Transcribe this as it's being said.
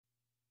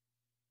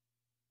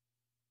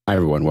Hi,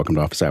 everyone. Welcome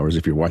to Office Hours.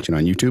 If you're watching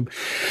on YouTube,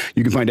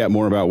 you can find out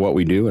more about what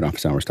we do at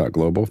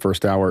officehours.global.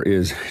 First hour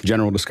is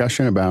general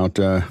discussion about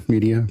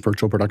media,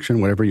 virtual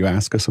production, whatever you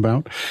ask us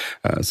about.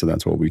 So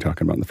that's what we'll be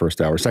talking about in the first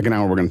hour. Second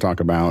hour, we're going to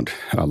talk about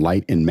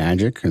Light and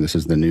Magic. And this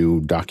is the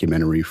new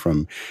documentary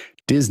from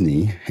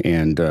Disney.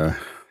 And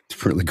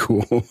it's really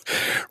cool.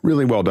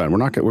 Really well done.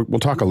 We'll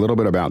talk a little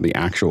bit about the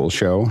actual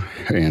show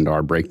and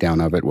our breakdown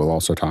of it. We'll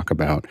also talk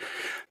about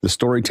the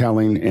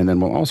storytelling, and then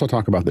we'll also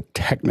talk about the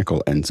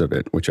technical ends of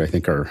it, which I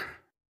think are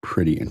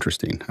pretty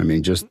interesting. I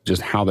mean, just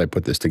how they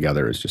put this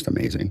together is just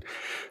amazing.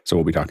 So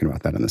we'll be talking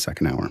about that in the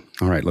second hour.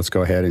 All right, let's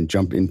go ahead and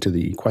jump into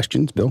the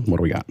questions. Bill, what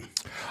do we got?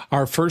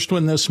 Our first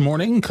one this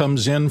morning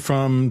comes in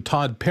from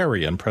Todd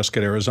Perry in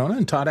Prescott, Arizona.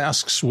 And Todd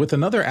asks, with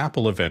another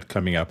Apple event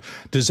coming up,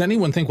 does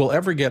anyone think we'll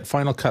ever get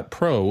Final Cut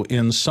Pro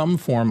in some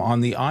form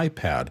on the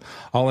iPad?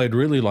 All I'd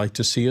really like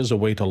to see is a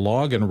way to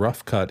log and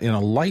rough cut in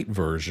a light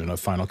version of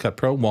Final Cut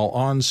Pro while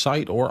on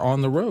site or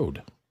on the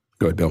road.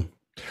 Go ahead, Bill.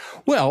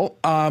 Well,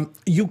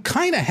 you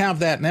kind of have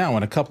that now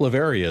in a couple of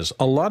areas.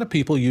 A lot of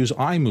people use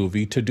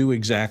iMovie to do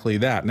exactly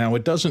that. Now,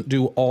 it doesn't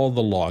do all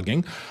the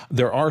logging.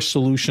 There are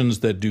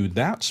solutions that do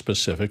that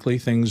specifically,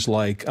 things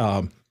like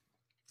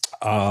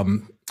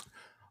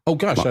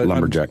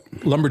Lumberjack.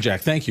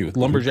 Lumberjack, thank you.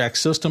 Lumberjack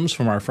Systems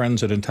from our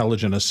friends at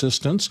Intelligent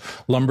Assistance.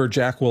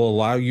 Lumberjack will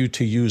allow you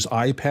to use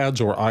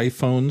iPads or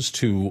iPhones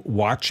to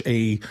watch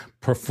a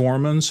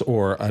performance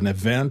or an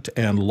event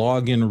and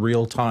log in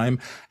real time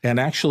and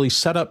actually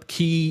set up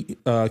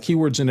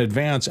keywords in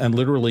advance and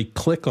literally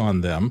click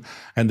on them,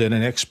 and then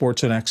it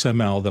exports an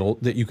XML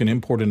that you can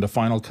import into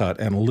Final Cut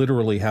and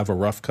literally have a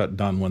rough cut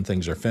done when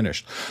things are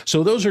finished.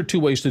 So those are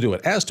two ways to do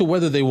it. As to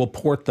whether they will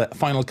port the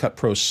Final Cut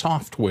Pro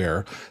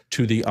software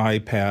to the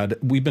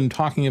iPad, we've been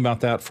talking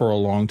about that for a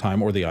long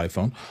time, or the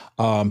iPhone,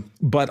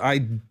 but I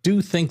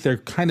do think they're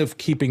kind of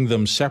keeping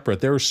them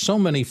separate. There are so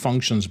many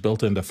functions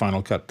built into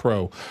Final Cut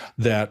Pro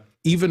that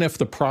even if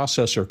the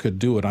processor could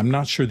do it, I'm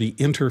not sure the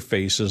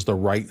interface is the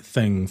right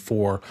thing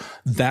for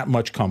that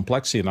much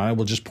complexity. And I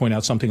will just point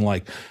out something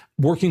like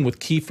working with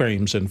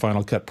keyframes in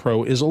Final Cut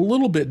Pro is a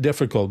little bit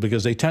difficult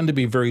because they tend to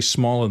be very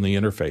small in the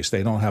interface.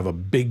 They don't have a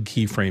big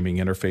keyframing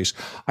interface.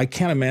 I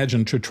can't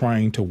imagine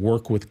trying to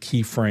work with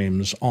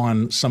keyframes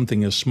on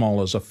something as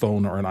small as a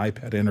phone or an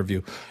iPad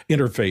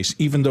interface.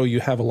 Even though you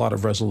have a lot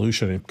of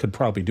resolution, it could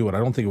probably do it. I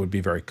don't think it would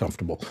be very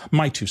comfortable.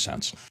 My 2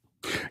 cents.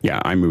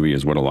 Yeah, iMovie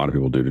is what a lot of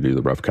people do to do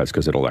the rough cuts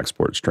because it'll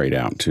export straight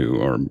out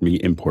to or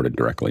be imported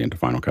directly into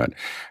Final Cut.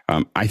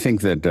 I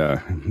think that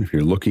if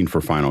you're looking for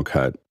Final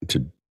Cut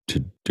to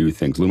do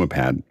things,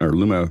 LumaPad or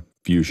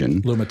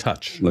LumaFusion,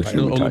 LumaTouch,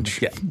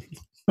 LumaTouch. Yeah,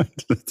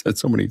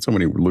 so many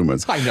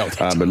Lumas. I know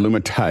that. But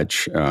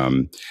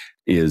LumaTouch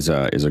is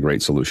a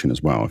great solution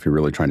as well. If you're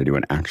really trying to do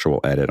an actual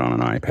edit on an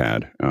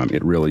iPad,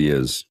 it really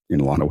is in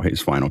a lot of ways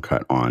Final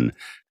Cut on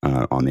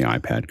the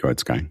iPad. Go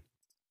ahead, Sky.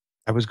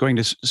 I was going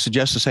to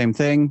suggest the same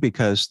thing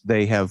because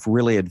they have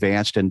really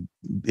advanced and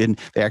they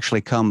actually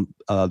come,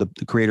 the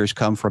creators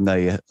come from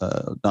the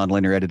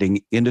nonlinear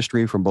editing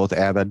industry from both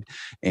Avid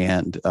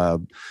and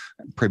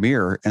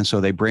Premiere. And so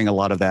they bring a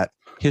lot of that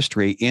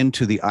history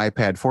into the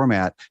iPad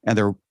format, and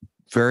they're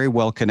very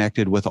well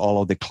connected with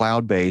all of the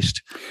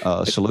cloud-based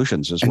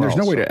solutions as well. And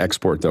there's no way to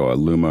export, though,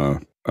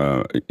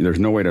 there's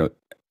no way to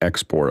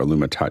export a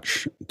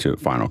LumaTouch to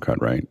Final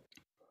Cut, right?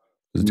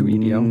 Does it do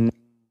EDL?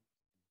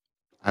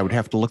 I would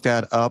have to look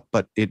that up,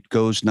 but it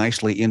goes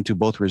nicely into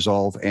both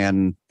Resolve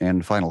and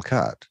Final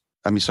Cut.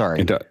 I mean, sorry.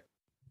 If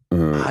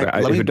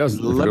it does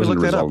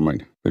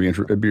Resolve,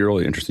 it'd be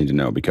really interesting to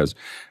know because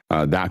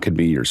that could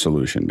be your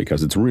solution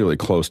because it's really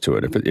close to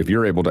it. If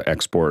you're able to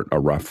export a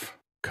rough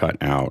cut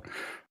out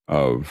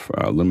of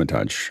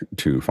LumaTouch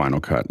to Final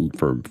Cut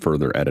for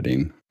further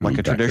editing. Like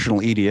a traditional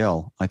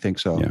EDL, I think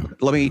so. Yeah.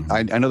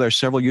 I know there's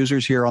several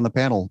users here on the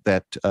panel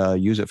that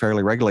use it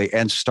fairly regularly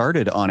and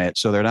started on it,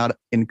 so they're not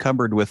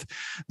encumbered with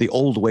the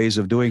old ways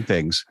of doing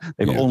things.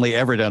 They've only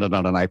ever done it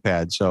on an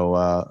iPad. So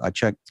I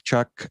checked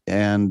Chuck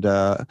and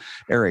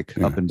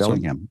Eric up in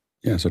Bellingham.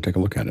 So take a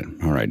look at it.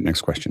 All right,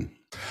 next question.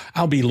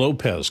 Albie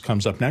Lopez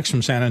comes up next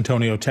from San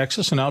Antonio,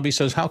 Texas, and Albie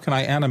says, how can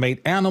I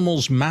animate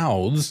animals'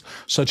 mouths,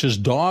 such as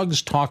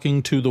dogs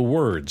talking to the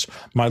words?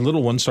 My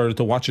little one started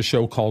to watch a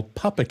show called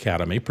Pup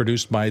Academy,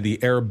 produced by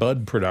the Air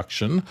Bud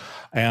production,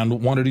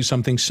 and want to do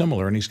something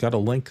similar, and he's got a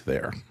link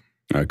there.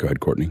 Go ahead,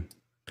 Courtney.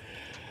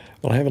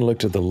 Well, I haven't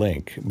looked at the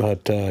link,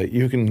 but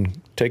you can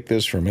take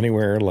this from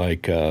anywhere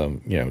like,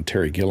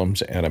 Terry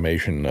Gilliam's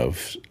animation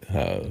of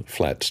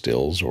flat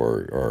stills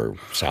or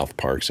South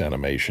Park's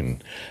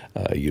animation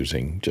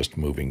using just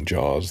moving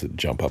jaws that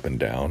jump up and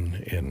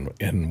down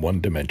in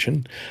one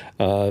dimension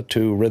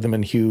to Rhythm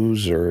and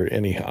Hues or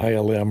any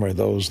ILM or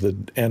those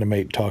that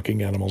animate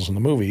talking animals in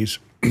the movies,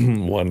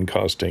 one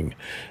costing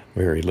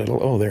very little.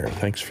 Oh, there,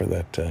 thanks for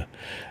that.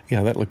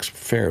 That looks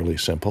fairly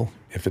simple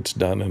if it's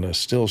done in a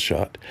still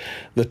shot.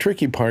 The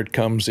tricky part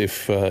comes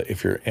if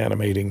you're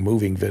animating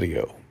moving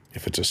video.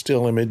 If it's a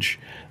still image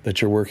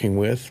that you're working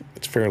with,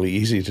 it's fairly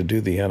easy to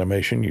do the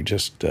animation. You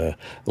just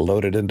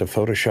load it into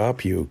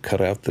Photoshop, you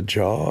cut out the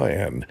jaw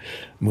and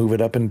move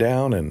it up and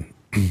down and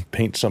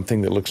paint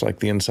something that looks like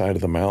the inside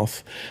of the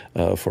mouth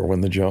for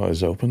when the jaw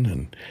is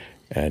open,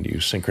 and you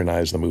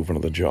synchronize the movement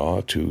of the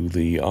jaw to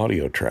the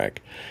audio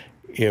track.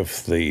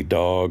 If the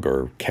dog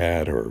or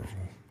cat or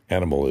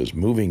animal is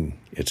moving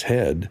its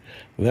head,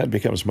 that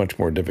becomes much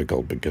more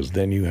difficult, because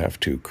then you have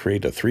to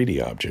create a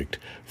 3D object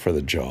for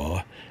the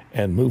jaw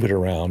and move it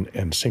around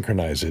and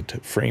synchronize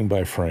it frame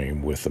by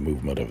frame with the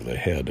movement of the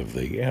head of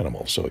the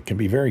animal. So it can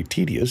be very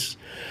tedious,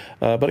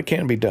 but it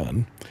can be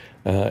done.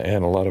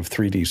 And a lot of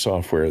 3D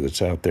software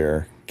that's out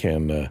there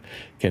could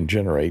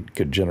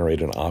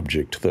generate an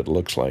object that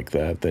looks like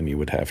that. Then you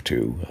would have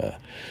to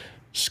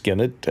skin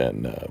it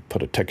and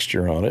put a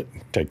texture on it,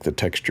 take the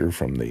texture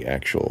from the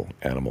actual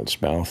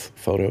animal's mouth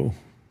photo,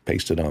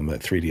 paste it on that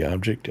 3D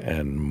object,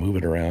 and move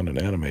it around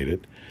and animate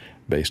it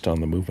based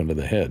on the movement of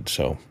the head.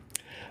 So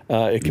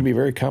it can be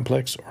very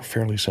complex or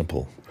fairly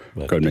simple.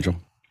 Go ahead, Mitchell.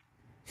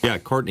 Yeah,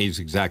 Courtney's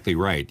exactly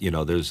right. You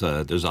know, there's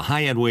a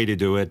high-end way to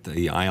do it,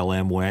 the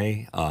ILM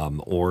way,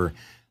 or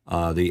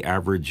the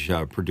average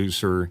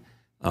producer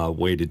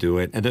way to do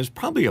it. And there's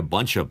probably a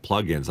bunch of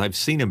plugins. I've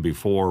seen them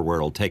before where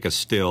it'll take a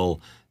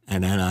still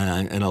and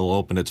it'll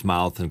open its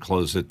mouth and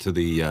close it to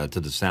the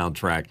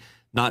soundtrack.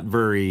 Not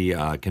very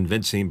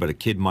convincing, but a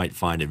kid might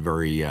find it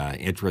very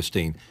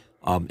interesting.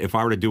 If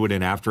I were to do it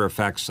in After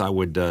Effects, I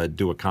would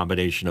do a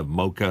combination of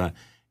Mocha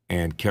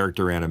and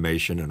character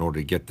animation in order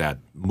to get that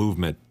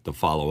movement to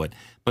follow it.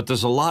 But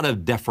there's a lot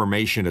of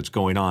deformation that's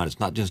going on. It's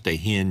not just a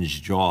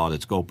hinged jaw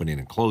that's opening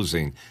and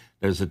closing.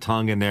 There's the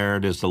tongue in there,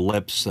 there's the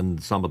lips,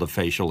 and some of the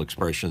facial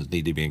expressions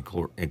need to be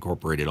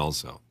incorporated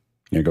also.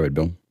 Yeah, go ahead,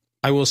 Bill.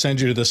 I will send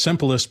you to the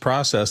simplest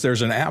process.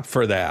 There's an app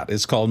for that.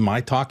 It's called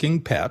My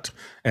Talking Pet.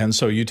 And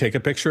so you take a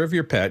picture of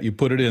your pet, you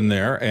put it in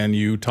there, and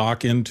you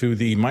talk into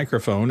the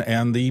microphone,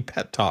 and the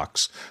pet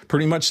talks.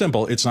 Pretty much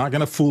simple. It's not going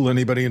to fool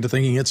anybody into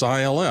thinking it's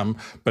ILM.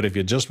 But if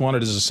you just want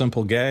it as a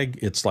simple gag,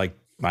 it's like,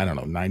 I don't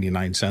know,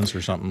 99 cents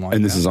or something like that.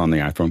 And this is on the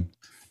iPhone?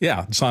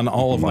 Yeah, it's on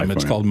all of them.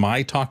 It's called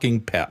My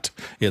Talking Pet.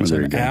 It's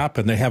an app,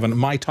 and they have a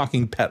My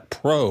Talking Pet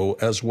Pro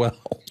as well.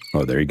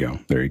 Oh, there you go.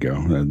 There you go.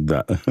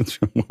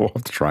 We'll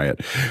have to try it.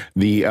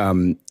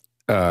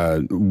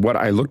 What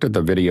I looked at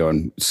the video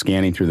and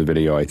scanning through the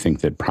video, I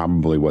think that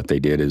probably what they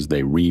did is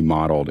they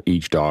remodeled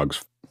each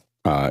dog's,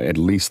 at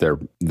least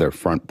their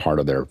front part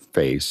of their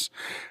face.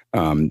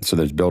 So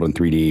there's built in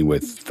 3D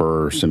with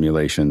fur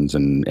simulations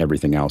and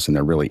everything else, and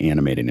they're really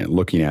animating it.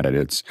 Looking at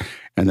it,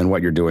 and then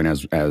what you're doing,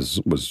 as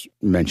was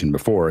mentioned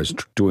before, is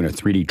doing a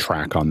 3D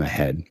track on the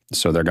head.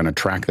 So they're going to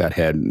track that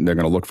head. They're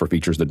going to look for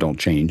features that don't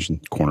change,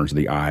 corners of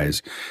the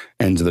eyes,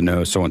 ends of the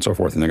nose, so on and so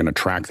forth, and they're going to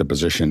track the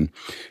position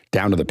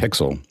down to the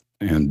pixel.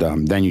 And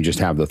then you just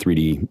have the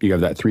 3D. You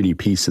have that 3D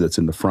piece that's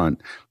in the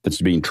front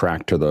that's being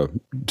tracked to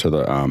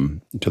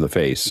the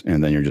face,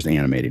 and then you're just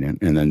animating it.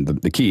 And then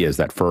the key is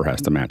that fur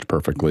has to match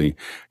perfectly. You're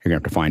gonna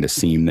have to find a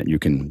seam that you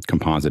can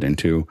composite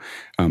into.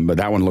 But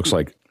that one looks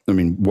like, I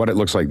mean, what it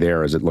looks like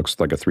there is it looks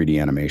like a 3D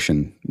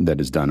animation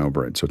that is done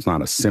over it. So it's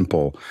not a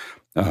simple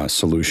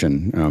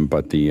solution,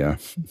 but the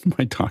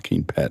My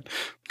Talking Pet,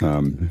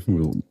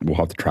 we'll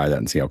have to try that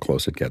and see how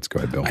close it gets. Go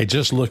ahead, Bill. I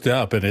just looked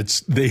up, and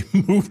they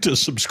moved to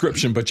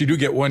subscription, but you do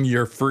get 1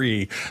 year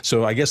free.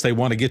 So I guess they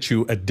want to get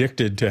you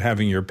addicted to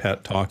having your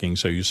pet talking,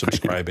 so you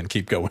subscribe and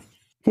keep going.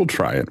 We'll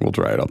try it.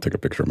 I'll take a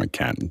picture of my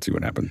cat and see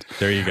what happens.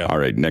 There you go. All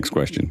right, next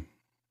question.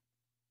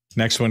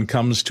 Next one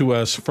comes to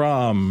us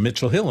from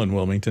Mitchell Hill in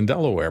Wilmington,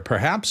 Delaware.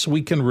 Perhaps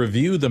we can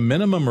review the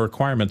minimum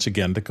requirements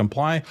again to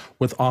comply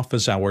with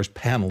office hours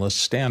panelist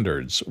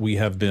standards. We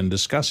have been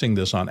discussing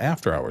this on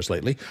After Hours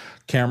lately.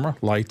 Camera,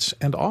 lights,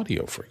 and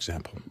audio, for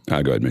example. Go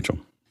ahead, Mitchell.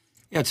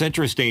 Yeah, it's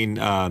interesting.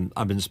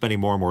 I've been spending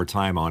more and more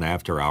time on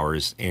After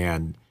Hours,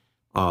 and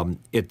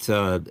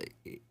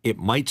it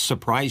might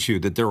surprise you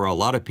that there are a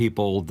lot of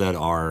people that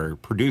are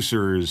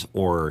producers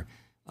or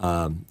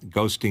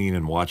ghosting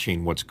and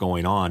watching what's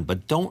going on,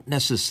 but don't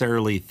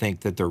necessarily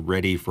think that they're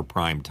ready for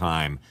prime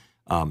time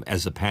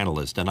as a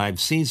panelist. And I've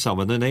seen some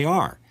of them, they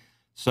are.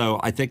 So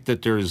I think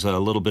that there's a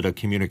little bit of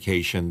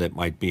communication that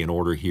might be in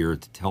order here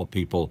to tell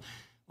people,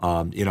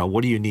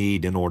 what do you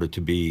need in order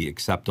to be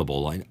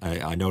acceptable?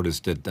 I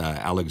noticed that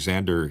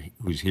Alexander,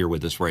 who's here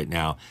with us right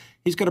now,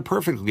 he's got a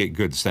perfectly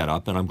good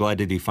setup, and I'm glad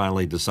that he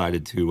finally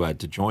decided to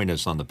join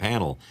us on the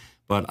panel.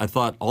 But I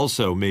thought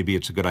also maybe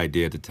it's a good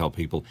idea to tell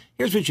people,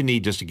 here's what you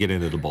need just to get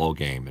into the ball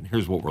game, and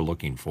here's what we're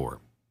looking for.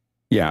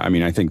 Yeah, I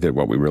mean, I think that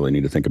what we really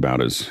need to think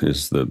about is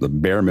the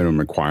bare minimum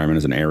requirement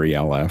is an ARRI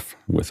LF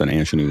with an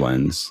Anshanu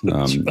lens,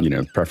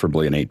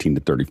 preferably an 18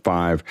 to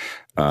 35.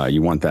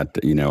 You want that,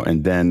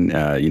 and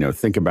then,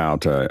 think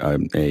about a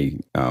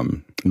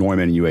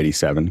Neumann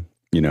U87.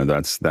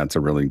 That's a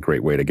really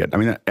great way to get. I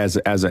mean, as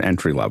an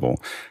entry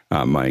level,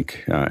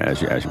 Mike,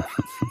 as you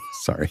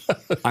sorry.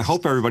 I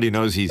hope everybody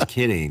knows he's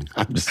kidding.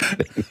 I'm just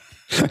kidding.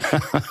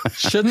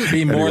 Shouldn't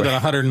be more than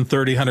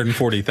 130,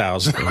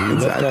 140,000.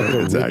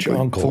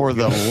 Exactly. For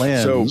the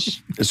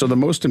lens. So the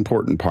most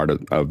important part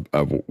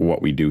of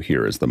what we do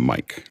here is the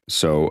mic.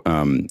 So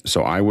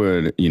I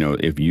would,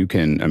 if you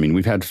can, I mean,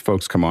 we've had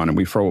folks come on,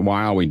 and for a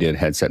while we did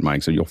headset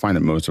mics. So you'll find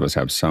that most of us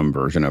have some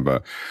version of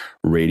a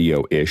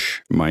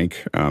radio-ish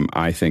mic.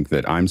 I think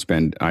that I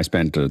spent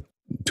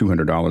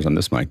 $200 on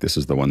this mic. This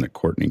is the one that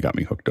Courtney got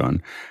me hooked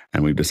on,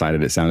 and we've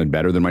decided it sounded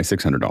better than my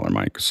 $600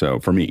 mic.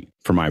 So for me,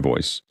 for my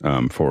voice,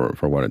 for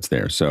what it's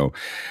there. So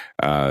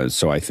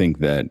I think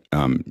that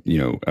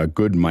a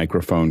good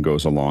microphone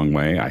goes a long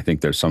way. I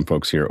think there's some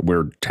folks here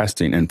we're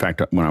testing. In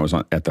fact, when I was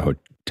at the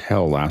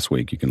hotel last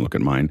week, you can look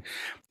at mine.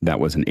 That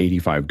was an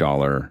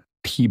 $85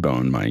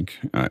 T-bone mic,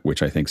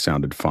 which I think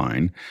sounded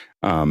fine,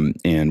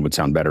 and would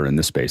sound better in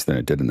this space than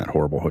it did in that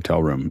horrible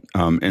hotel room.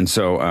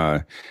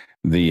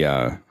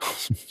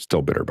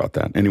 Still bitter about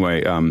that.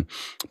 Anyway,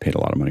 paid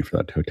a lot of money for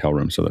that hotel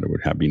room so that it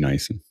would be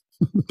nice. And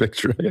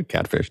picture, I got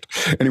catfished.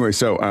 Anyway,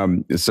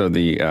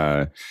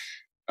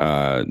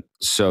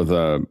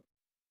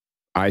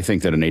 I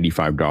think that an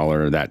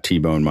 $85 that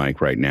T-bone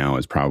mic right now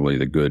is probably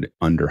the good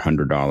under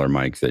 $100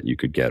 mic that you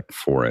could get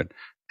for it,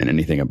 and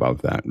anything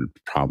above that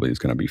probably is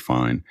going to be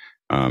fine.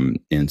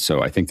 And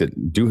so I think that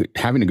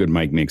having a good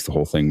mic makes the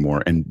whole thing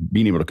more, and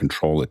being able to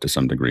control it to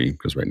some degree,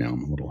 because right now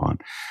I'm a little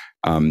hot.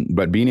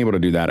 But being able to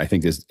do that, I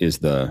think that's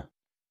the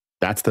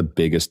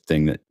biggest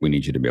thing that we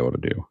need you to be able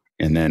to do.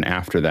 And then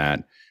after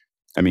that,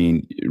 I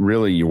mean,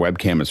 really your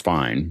webcam is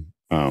fine.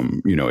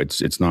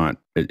 It's not,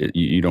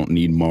 you don't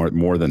need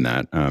more than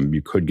that.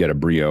 You could get a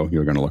Brio.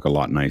 You're going to look a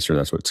lot nicer.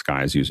 That's what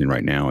Sky is using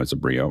right now, is a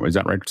Brio. Is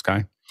that right,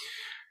 Sky?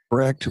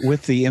 Correct,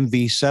 with the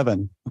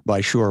MV7 by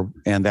Shure,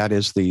 and that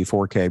is the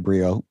 4K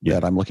Brio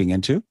that I'm looking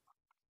into.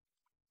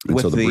 And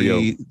with so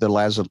the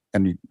Lazo,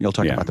 and you'll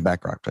talk about the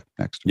background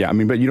next. Yeah, I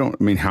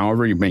mean,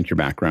 however you make your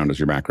background is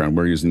your background.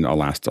 We're using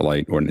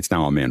Elastilite, or it's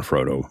now a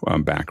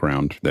Manfrotto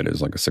background that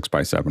is like a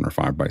 6x7 or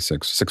 5x6.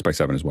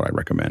 6x7 is what I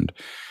recommend.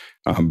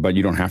 But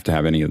you don't have to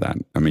have any of that.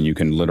 I mean, you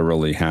can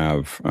literally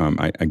have,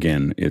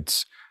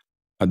 it's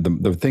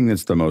the thing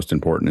that's the most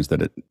important is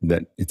that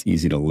it's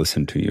easy to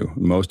listen to you.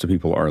 Most of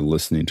people are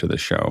listening to the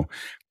show.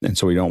 And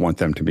so we don't want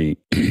them to be,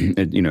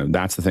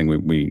 that's the thing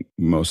we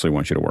mostly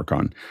want you to work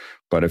on.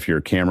 But if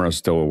your camera is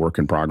still a work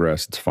in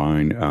progress, it's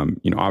fine.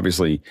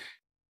 Obviously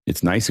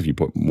it's nice if you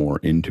put more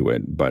into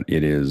it, but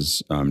it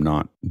is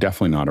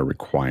definitely not a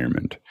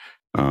requirement.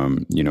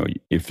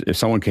 If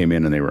someone came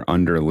in and they were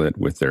underlit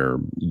with their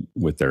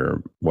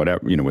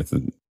whatever,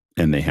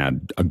 and they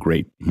had a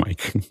great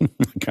mic,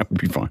 that would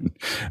be fine.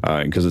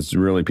 Because it's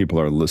really, people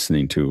are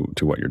listening to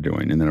what you're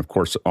doing. And then of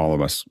course, all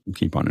of us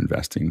keep on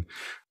investing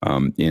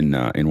in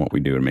what we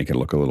do to make it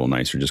look a little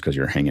nicer, just because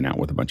you're hanging out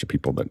with a bunch of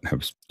people that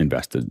have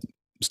invested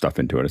stuff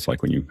into it. It's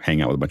like when you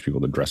hang out with a bunch of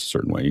people that dress a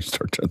certain way, you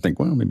start to think,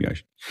 well, maybe I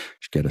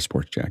should get a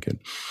sports jacket.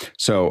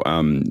 So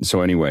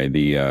anyway,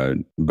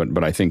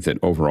 but I think that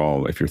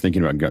overall, if you're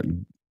thinking about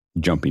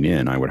jumping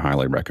in, I would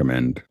highly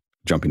recommend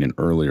jumping in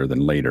earlier than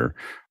later.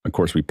 Of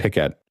course, we pick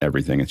at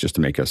everything. It's just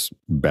to make us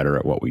better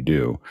at what we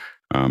do.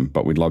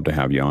 But we'd love to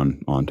have you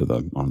on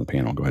the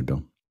panel. Go ahead,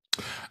 Bill.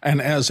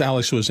 And as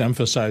Alex was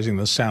emphasizing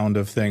the sound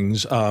of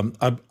things,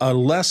 a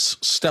less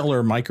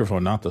stellar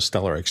microphone, not the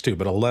Stellar X2,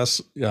 but a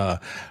less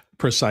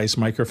precise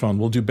microphone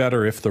will do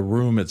better if the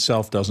room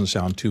itself doesn't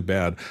sound too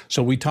bad.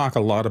 So we talk a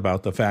lot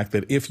about the fact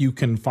that if you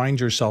can find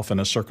yourself in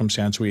a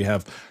circumstance where you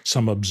have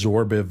some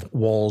absorbive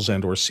walls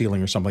and or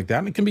ceiling or something like that,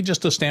 and it can be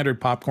just a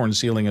standard popcorn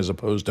ceiling as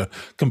opposed to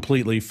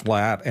completely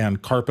flat,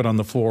 and carpet on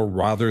the floor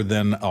rather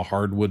than a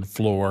hardwood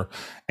floor.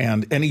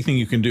 And anything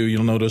you can do,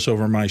 you'll notice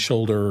over my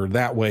shoulder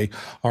that way,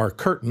 are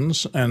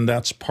curtains, and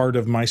that's part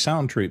of my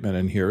sound treatment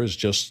in here, is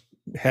just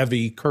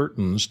heavy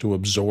curtains to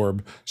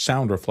absorb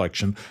sound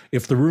reflection.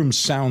 If the room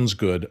sounds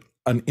good,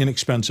 an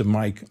inexpensive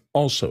mic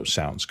also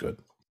sounds good.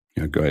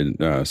 Yeah, go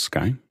ahead,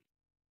 Sky.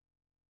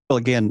 Well,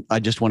 again, I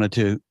just wanted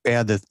to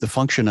add that the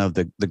function of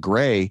the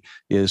gray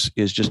is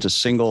just a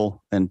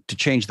single, and to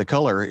change the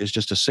color is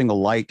just a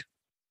single light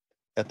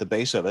at the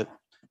base of it.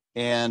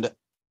 And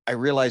I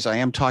realize I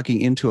am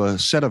talking into a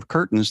set of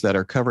curtains that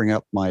are covering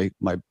up my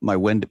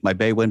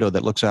bay window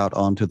that looks out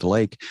onto the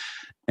lake.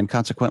 And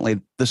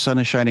consequently, the sun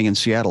is shining in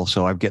Seattle,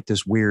 so I get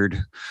this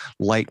weird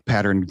light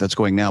pattern that's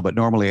going now. But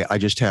normally, I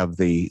just have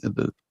the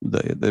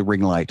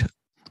ring light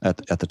at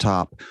the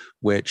top,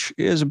 which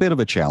is a bit of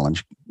a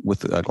challenge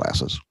with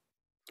glasses.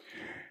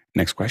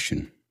 Next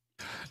question.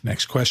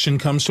 Next question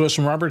comes to us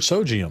from Robert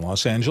Soji in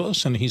Los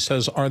Angeles, and he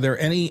says, are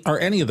any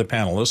of the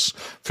panelists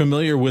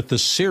familiar with the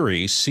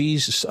Sirui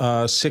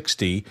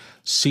C60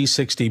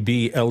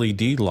 C60B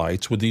LED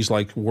lights? Would these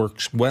lights work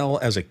well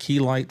as a key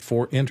light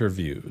for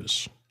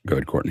interviews? Go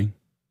ahead, Courtney.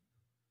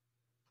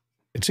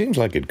 It seems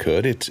like it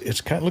could.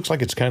 Looks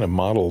like it's kind of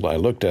modeled. I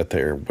looked at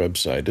their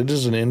website. It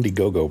is an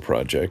Indiegogo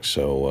project,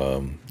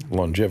 so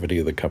longevity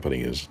of the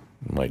company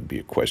might be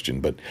a question.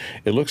 But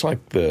it looks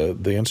like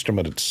the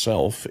instrument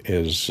itself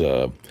is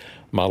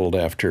modeled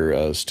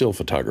after still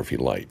photography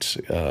lights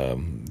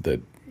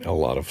that a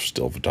lot of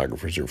still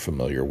photographers are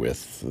familiar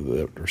with,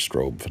 or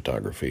strobe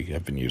photography.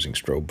 I've been using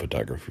strobe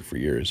photography for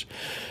years,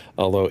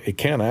 although it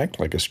can act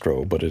like a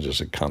strobe, but it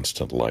is a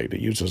constant light.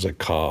 It uses a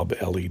Cobb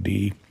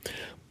LED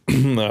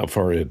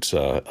for its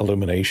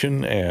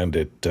illumination, and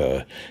it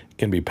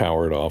can be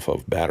powered off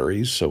of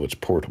batteries, so it's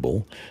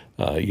portable.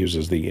 It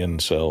uses the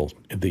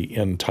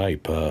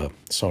N-type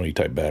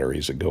Sony-type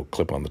batteries that go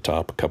clip on the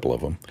top, a couple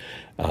of them,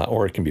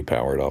 or it can be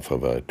powered off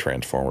of a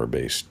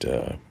transformer-based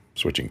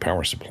switching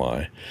power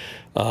supply.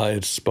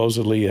 It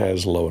supposedly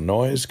has low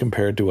noise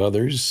compared to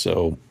others,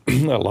 so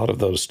a lot of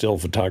those still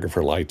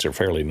photographer lights are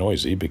fairly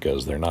noisy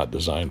because they're not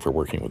designed for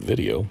working with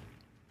video,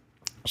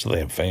 so they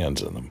have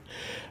fans in them,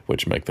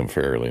 which make them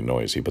fairly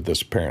noisy. But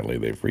this, apparently,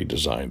 they've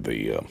redesigned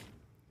the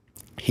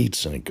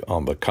heatsink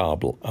on the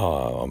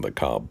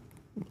Cobb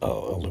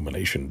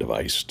illumination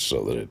device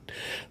so that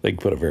they can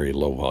put a very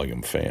low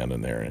volume fan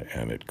in there,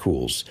 and it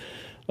cools,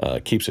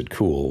 keeps it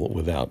cool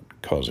without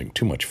causing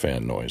too much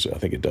fan noise. I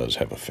think it does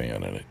have a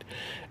fan in it.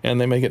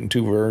 And they make it in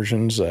two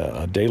versions,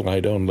 a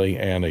daylight only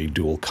and a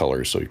dual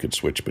color, so you could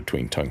switch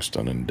between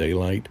tungsten and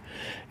daylight.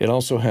 It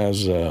also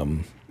has,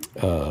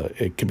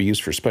 it can be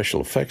used for special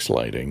effects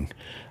lighting.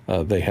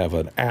 They have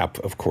an app,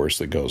 of course,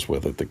 that goes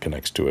with it that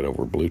connects to it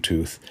over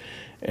Bluetooth,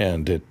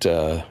 and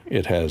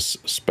it has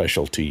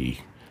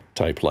specialty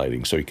type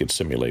lighting, so you could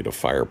simulate a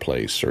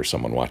fireplace or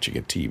someone watching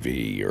a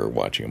TV or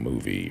watching a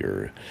movie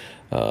or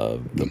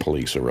the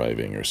police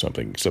arriving or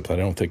something, except I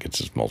don't think it's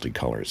as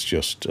multicolor. It's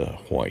just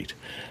white.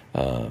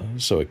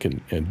 So it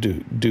can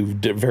do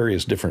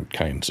various different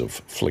kinds of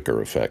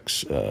flicker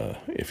effects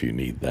if you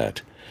need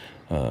that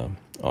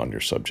on your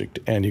subject.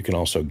 And you can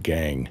also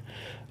gang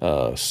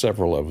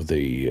several of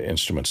the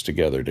instruments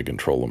together to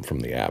control them from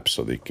the app,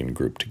 so they can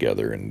group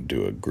together and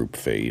do a group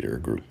fade or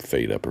group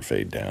fade up or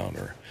fade down,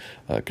 or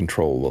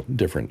control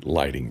different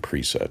lighting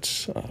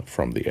presets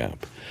from the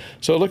app.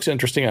 So it looks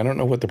interesting. I don't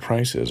know what the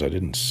price is. I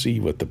didn't see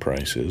what the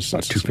price is.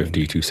 About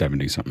 $250,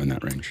 $270, something in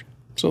that range.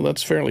 So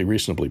that's fairly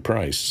reasonably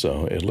priced.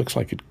 So it looks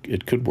like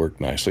it could work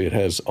nicely.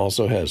 It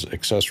also has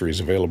accessories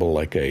available,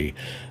 like a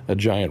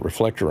giant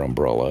reflector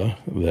umbrella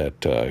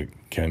that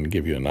can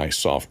give you a nice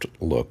soft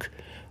look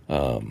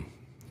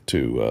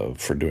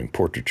for doing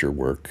portraiture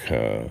work.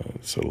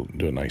 So it'll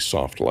do a nice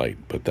soft light,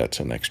 but that's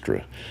an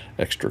extra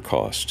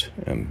cost,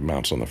 and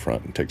mounts on the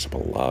front and takes up a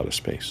lot of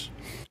space.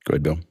 Go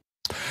ahead, Bill.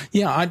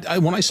 Yeah,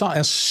 when I saw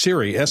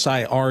Sirui,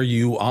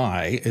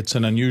 S-I-R-U-I, it's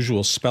an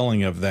unusual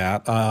spelling of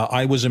that.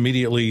 I was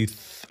immediately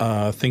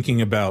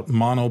thinking about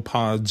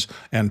monopods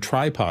and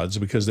tripods,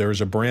 because there is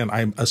a brand,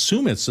 I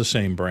assume it's the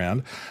same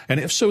brand, and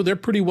if so, they're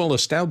pretty well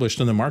established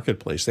in the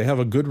marketplace. They have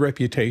a good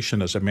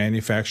reputation as a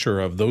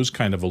manufacturer of those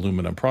kind of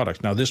aluminum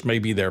products. Now, this may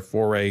be their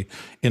foray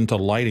into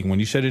lighting.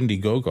 When you said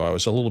Indiegogo, I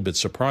was a little bit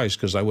surprised,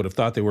 because I would have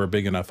thought they were a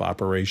big enough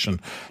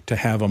operation to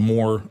have a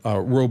more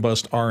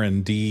robust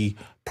R&D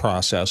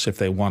process if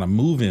they want to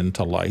move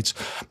into lights.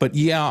 But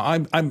yeah,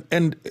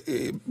 and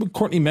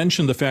Courtney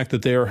mentioned the fact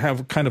that they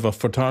have kind of a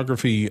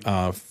photography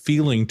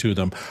feeling to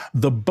them.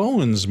 The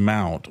Bowens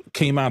mount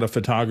came out of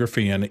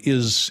photography and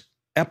is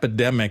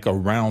epidemic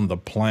around the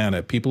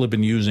planet. People have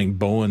been using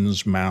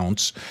Bowens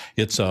mounts.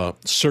 It's a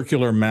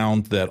circular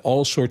mount that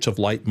all sorts of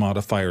light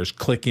modifiers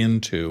click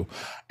into,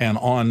 and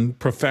on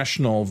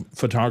professional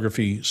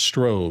photography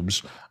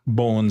strobes,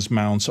 Bowens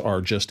mounts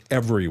are just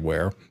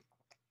everywhere.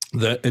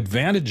 The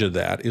advantage of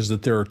that is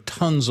that there are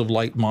tons of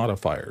light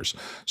modifiers.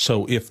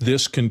 So if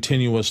this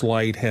continuous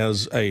light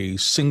has a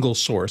single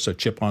source, a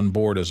chip on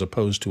board, as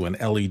opposed to an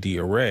LED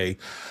array,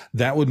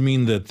 that would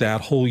mean that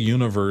that whole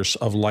universe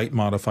of light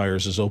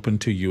modifiers is open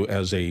to you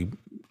as a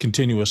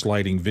continuous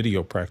lighting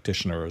video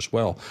practitioner as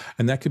well.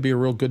 And that could be a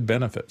real good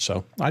benefit.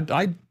 So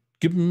I'd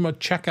give them a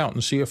check out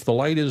and see if the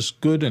light is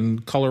good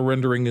and color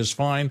rendering is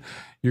fine.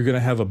 You're going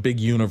to have a big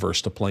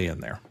universe to play in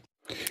there.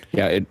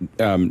 Yeah,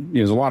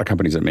 there's a lot of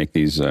companies that make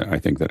these. I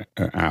think that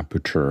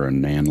Aperture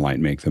and Nanlite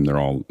make them.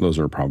 Those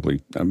are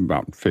probably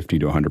about 50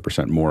 to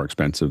 100% more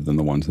expensive than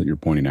the ones that you're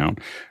pointing out.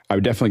 I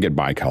would definitely get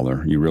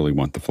bicolor. You really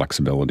want the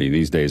flexibility.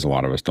 These days, a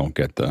lot of us don't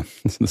get the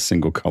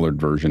single colored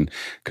version,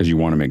 because you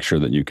want to make sure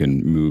that you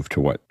can move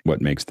to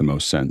what makes the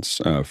most sense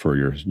for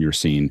your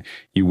scene.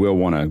 You will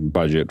want to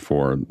budget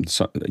for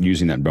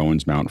using that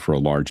Bowens mount for a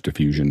large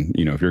diffusion.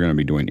 You know, if you're going to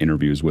be doing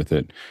interviews with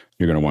it,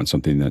 you're going to want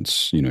something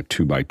that's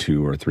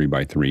 2x2 or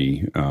 3x3.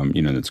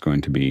 That's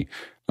going to be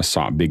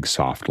a big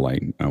soft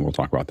light. We'll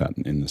talk about that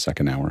in the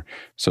second hour.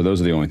 So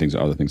those are the other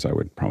things I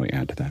would probably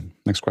add to that.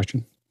 Next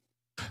question.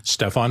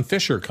 Stefan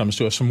Fischer comes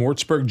to us from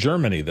Würzburg,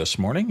 Germany this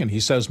morning, and he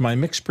says, my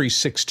mixpre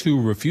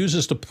 6.2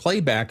 refuses to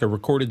play back a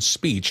recorded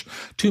speech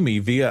to me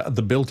via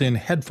the built-in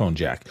headphone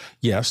jack.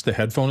 Yes, the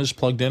headphone is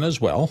plugged in as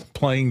well.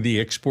 Playing the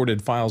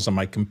exported files on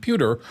my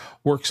computer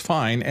works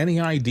fine. Any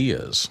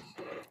ideas?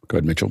 Go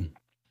ahead, Mitchell.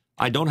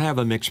 I don't have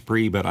a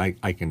mixpre, but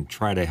I can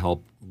try to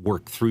help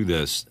work through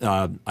this.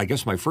 I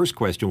guess my first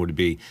question would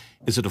be,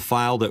 is it a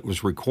file that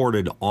was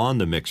recorded on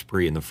the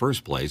mixpre in the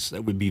first place?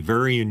 That would be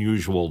very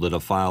unusual that a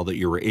file that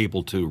you're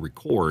able to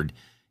record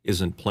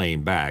isn't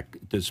playing back.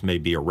 This may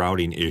be a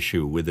routing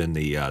issue within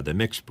the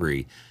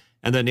mixpre.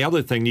 And then the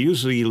other thing,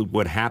 usually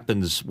what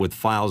happens with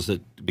files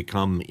that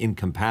become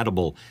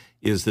incompatible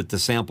is that the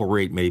sample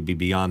rate may be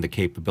beyond the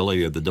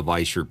capability of the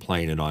device you're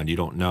playing it on. You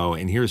don't know.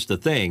 And here's the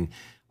thing.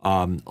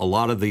 A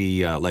lot of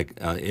the,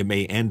 it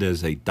may end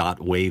as a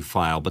 .wav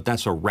file, but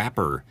that's a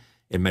wrapper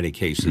in many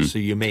cases. So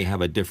you may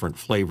have a different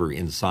flavor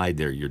inside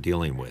there you're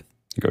dealing with.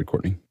 Go ahead,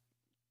 Courtney.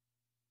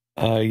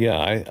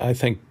 Yeah, I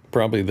think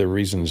probably the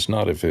reason is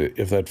not if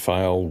that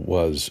file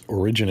was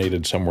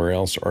originated somewhere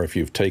else, or if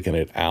you've taken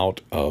it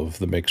out of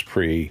the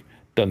mixpre,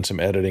 done some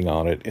editing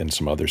on it in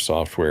some other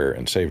software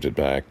and saved it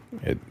back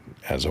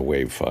as a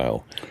WAV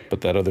file.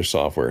 But that other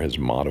software has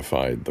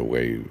modified the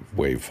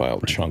WAV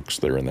file chunks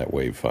that are in that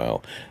WAV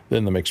file.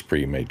 Then the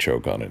mixpre may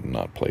choke on it and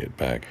not play it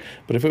back.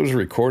 But if it was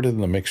recorded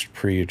in the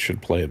mixpre, it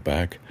should play it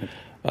back.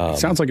 It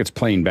sounds like it's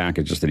playing back.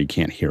 It's just that he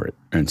can't hear it,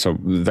 and so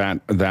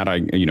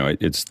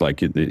it's like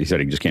he said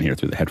he just can't hear it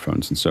through the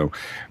headphones. And so,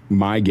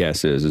 my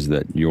guess is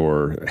that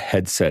your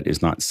headset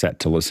is not set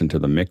to listen to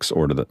the mix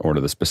or to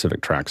the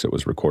specific tracks it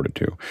was recorded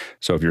to.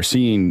 So if you're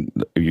seeing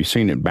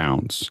it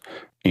bounce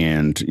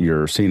and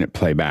you're seeing it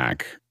play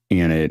back,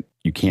 and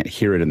you can't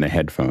hear it in the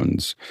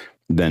headphones,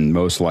 then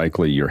most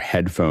likely your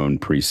headphone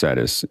preset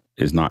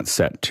is not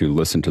set to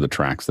listen to the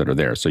tracks that are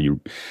there. So you're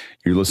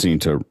listening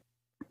to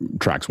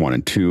tracks 1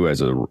 and 2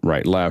 as a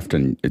right left,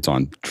 and it's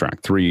on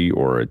track 3,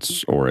 or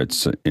it's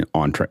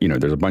on track.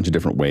 There's a bunch of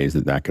different ways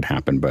that could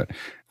happen, but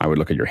I would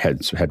look at your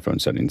headphone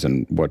settings.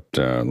 And what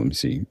let me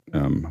see.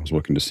 I was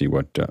looking to see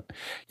what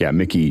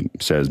Mickey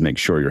says, make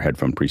sure your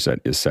headphone preset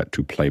is set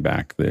to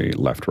playback the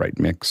left-right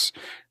mix.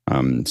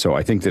 So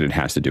I think that it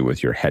has to do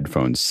with your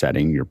headphone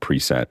setting, your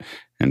preset,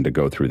 and to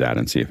go through that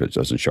and see if it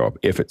doesn't show up.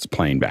 If it's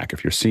playing back,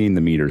 if you're seeing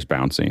the meters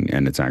bouncing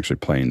and it's actually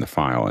playing the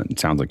file, and it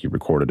sounds like you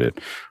recorded it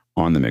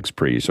on the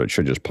mixpre, so it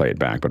should just play it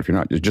back. But if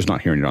you're just not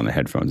hearing it on the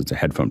headphones, it's a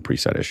headphone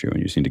preset issue, and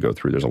you just need to go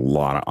through. There's a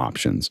lot of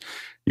options.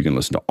 You can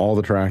listen to all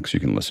the tracks. You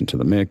can listen to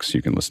the mix.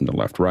 You can listen to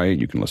left, right.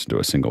 You can listen to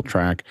a single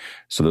track.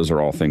 So those are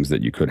all things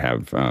that you could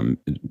have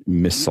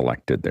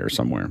misselected there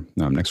somewhere.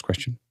 Next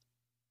question.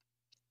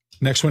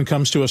 Next one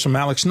comes to us from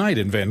Alex Knight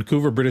in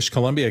Vancouver, British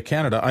Columbia,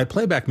 Canada. I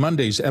play back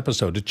Monday's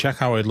episode to check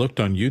how I looked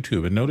on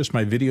YouTube and noticed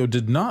my video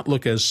did not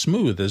look as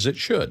smooth as it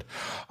should.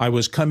 I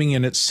was coming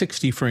in at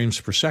 60 frames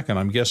per second.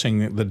 I'm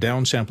guessing the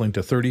downsampling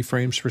to 30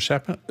 frames per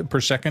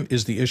second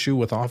is the issue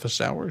with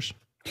office hours?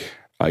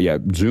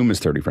 Zoom is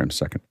 30 frames a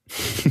second.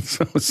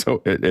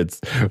 so it's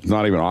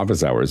not even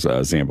office hours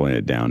sampling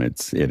it down.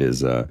 It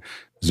is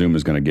Zoom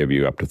is going to give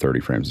you up to 30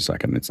 frames a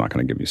second. It's not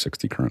going to give you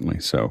 60 currently.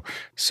 So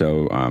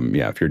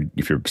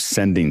if you're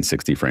sending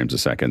 60 frames a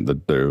second,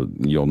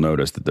 you'll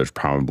notice that there's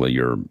probably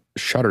your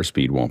shutter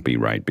speed won't be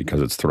right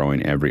because it's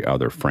throwing every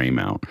other frame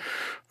out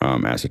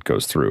as it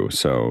goes through.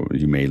 So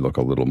you may look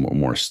a little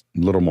more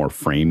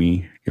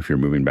framey if you're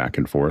moving back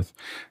and forth.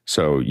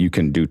 So you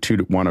can do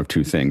one of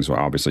two things. Well,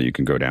 obviously you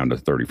can go down to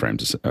 30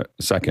 frames a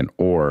second,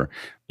 or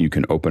you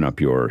can open up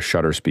your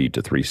shutter speed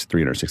to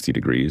 360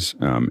 degrees,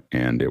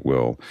 and it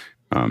will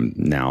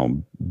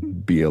now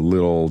be a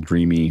little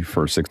dreamy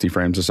for 60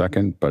 frames a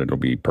second, but it'll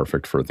be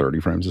perfect for 30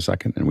 frames a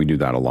second. And we do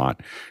that a lot.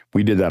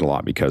 We did that a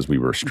lot because we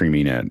were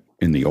streaming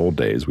in the old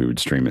days, we would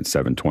stream at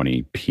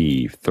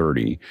 720p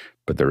 30,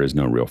 but there is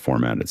no real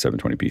format at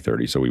 720p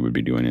 30. So we would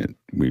be doing it,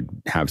 we'd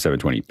have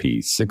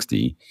 720p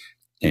 60,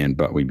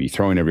 but we'd be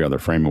throwing every other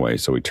frame away.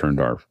 So we turned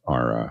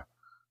our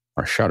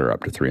shutter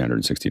up to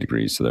 360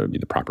 degrees. So that would be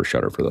the proper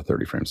shutter for the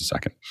 30 frames a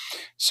second.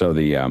 So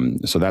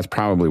so that's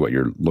probably what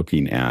you're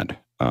looking at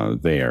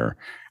there.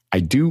 I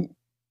do,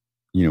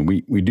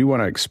 we do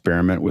want to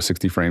experiment with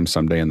 60 frames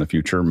someday in the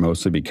future,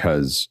 mostly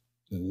because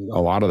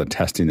a lot of the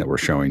testing that we're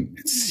showing,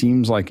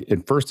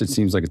 at first it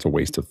seems like it's a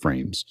waste of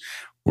frames.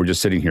 We're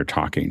just sitting here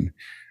talking.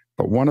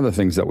 But one of the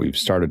things that we've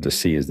started to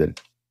see is that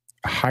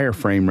higher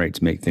frame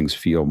rates make things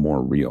feel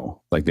more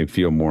real, like they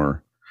feel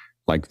more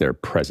like they're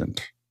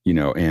present,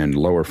 and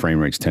lower frame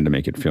rates tend to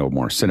make it feel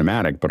more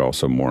cinematic, but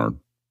also more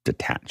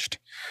detached.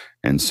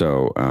 And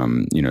so,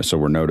 so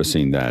we're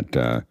noticing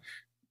that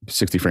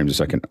 60 frames a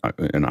second,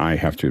 and I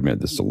have to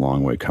admit this is a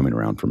long way coming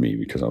around for me,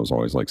 because I was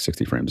always like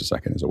 60 frames a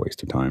second is a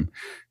waste of time.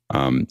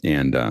 I'm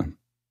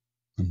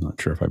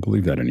not sure if I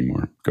believe that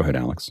anymore. Go ahead,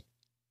 Alex.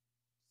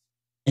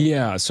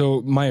 Yeah,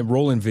 so my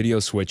roll-in video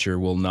switcher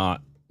will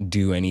not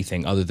do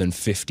anything other than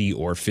 50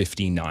 or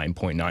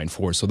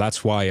 59.94. So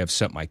that's why I've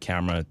set my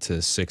camera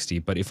to 60.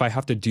 But if I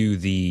have to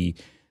do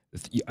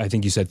I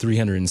think you said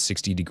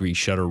 360 degree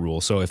shutter rule.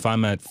 So if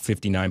I'm at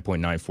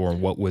 59.94,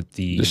 what would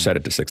just set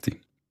it to 60.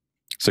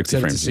 60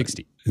 set frames it to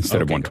 60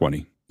 instead of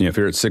 120. If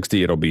you're at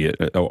 60, it'll be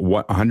a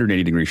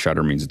 180 degree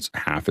shutter means it's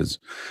half as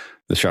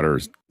the shutter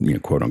is,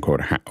 quote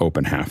unquote,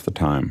 open half the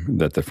time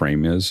that the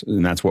frame is.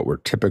 And that's what we're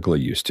typically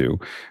used to.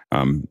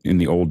 In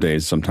the old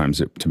days, sometimes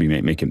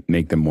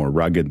make them more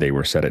rugged, they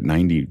were set at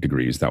 90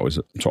 degrees.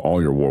 So all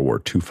your World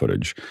War II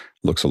footage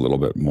looks a little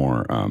bit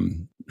more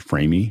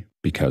framey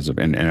because of,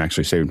 and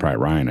actually Saving Private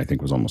Ryan, I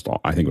think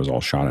it was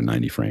all shot at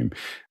 90 frame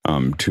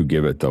to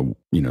give it the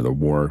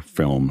war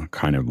film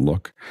kind of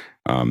look.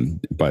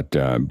 But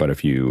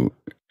if you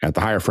at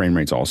the higher frame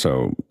rates,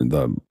 also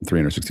the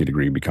 360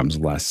 degree becomes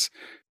less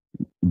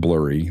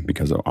blurry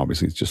because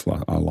obviously it's just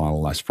a lot of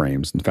less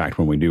frames. In fact,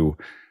 when we do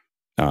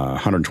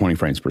 120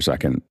 frames per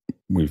second,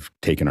 we've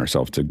taken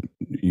ourselves to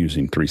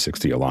using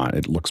 360 a lot.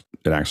 It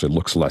actually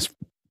looks less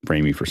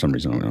framey for some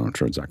reason. I'm not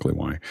sure exactly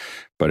why,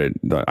 but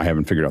I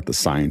haven't figured out the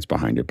science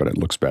behind it, but it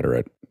looks better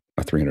at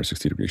a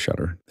 360 degree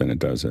shutter than it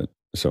does at.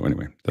 So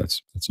anyway,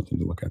 that's something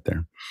to look at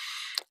there.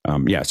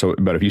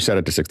 But if you set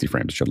it to 60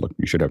 frames,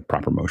 you should have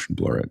proper motion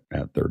blur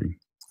at 30.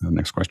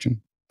 Next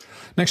question.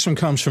 Next one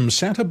comes from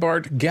Santa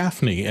Bart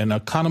Gaffney in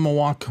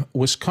Oconomowoc,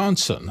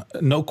 Wisconsin.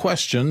 No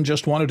question,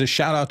 just wanted to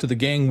shout out to the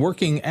gang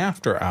working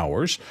after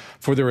hours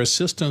for their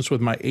assistance with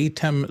my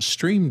ATEM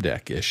Stream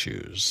Deck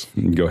issues.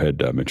 Go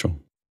ahead, Mitchell.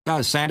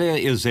 Santa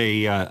is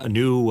a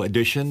new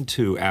addition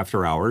to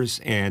After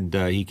Hours, and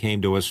he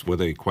came to us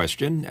with a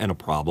question and a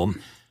problem.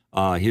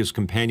 His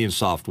companion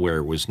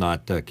software was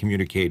not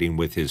communicating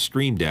with his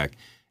Stream Deck.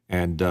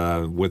 And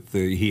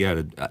he had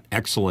an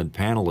excellent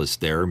panelist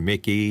there,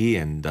 Mickey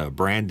and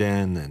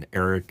Brandon and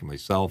Eric and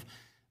myself.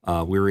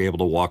 We were able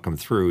to walk him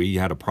through. He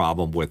had a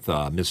problem with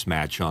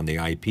mismatch on the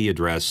IP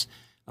address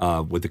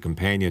with the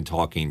companion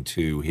talking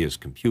to his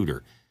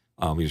computer.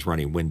 He was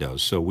running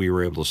Windows, so we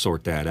were able to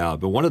sort that out.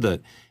 But one of the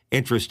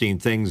interesting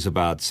things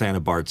about Santa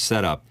Bart's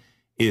setup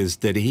is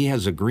that he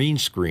has a green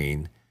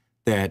screen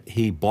that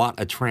he bought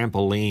a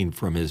trampoline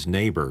from his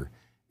neighbor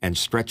and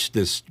stretched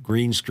this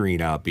green screen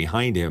out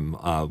behind him,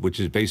 which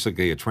is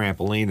basically a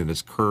trampoline, and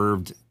it's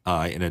curved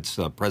in its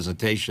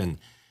presentation.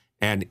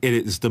 And it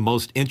is the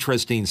most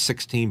interesting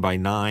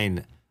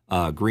 16:9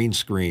 green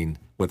screen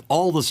with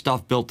all the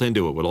stuff built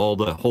into it, with all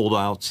the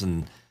holdouts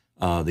and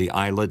the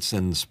eyelets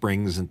and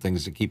springs and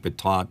things to keep it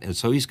taut. And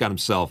so he's got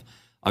himself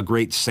a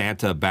great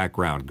Santa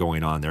background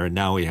going on there, and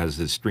now he has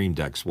his Stream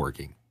Decks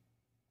working.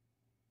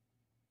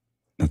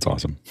 That's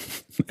awesome.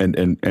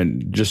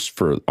 And just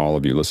for all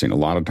of you listening, a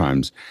lot of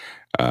times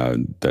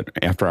that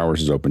After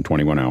Hours is open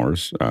 21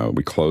 hours.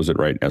 We close it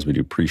right as we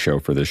do pre-show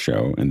for this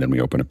show, and then we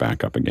open it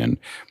back up again.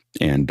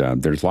 And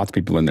there's lots of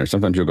people in there.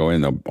 Sometimes you'll go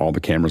in, all the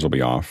cameras will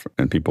be off,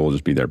 and people will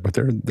just be there. But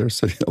they're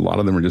sitting, a lot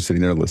of them are just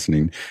sitting there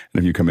listening. And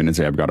if you come in and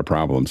say, I've got a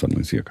problem,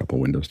 suddenly see a couple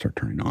of windows start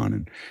turning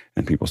on,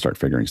 and people start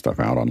figuring stuff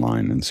out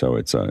online. And so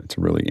it's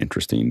really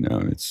interesting.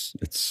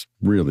 It's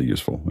really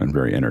useful and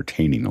very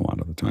entertaining a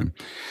lot of the time.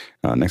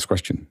 Next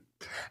question.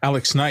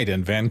 Alex Knight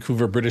in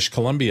Vancouver, British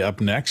Columbia up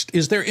next.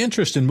 Is there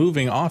interest in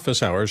moving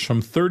office hours from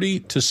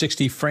 30 to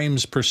 60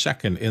 frames per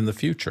second in the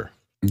future?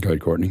 Go ahead,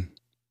 Courtney.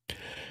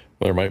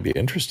 Well, there might be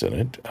interest in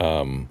it.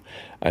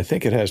 I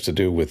think it has to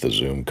do with the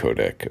zoom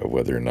codec,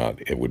 whether or not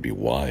it would be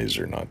wise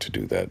or not to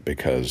do that,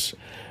 because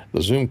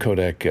the zoom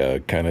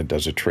codec kind of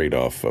does a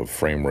trade-off of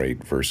frame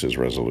rate versus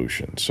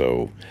resolution.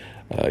 So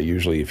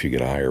usually if you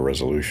get a higher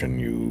resolution,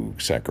 you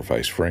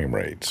sacrifice frame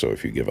rate. So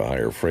if you give a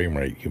higher frame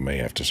rate, you may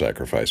have to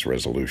sacrifice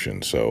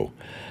resolution. So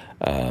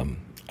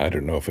I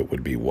don't know if it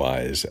would be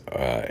wise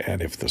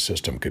and if the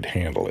system could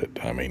handle it.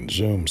 I mean,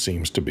 Zoom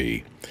seems to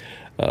be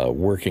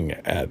working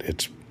at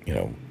its,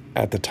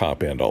 at the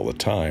top end all the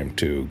time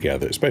to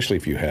gather, especially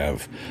if you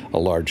have a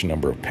large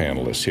number of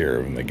panelists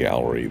here in the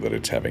gallery, that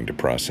it's having to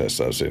process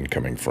those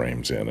incoming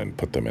frames in and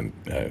put them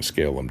in,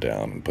 scale them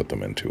down and put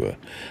them into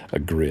a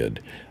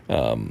grid.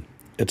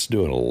 It's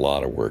doing a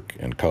lot of work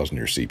and causing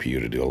your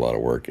CPU to do a lot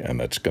of work, and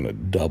that's going to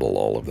double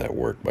all of that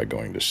work by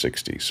going to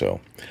 60.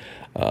 So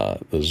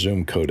the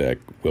zoom codec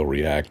will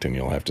react, and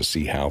you'll have to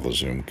see how the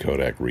zoom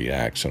codec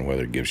reacts and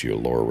whether it gives you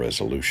a lower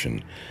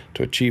resolution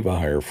to achieve a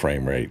higher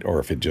frame rate, or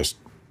if it just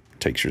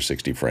takes your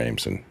 60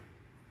 frames and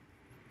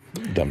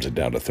dumbs it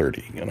down to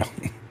 30,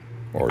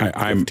 or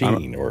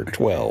 15 or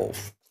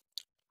 12.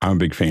 I'm a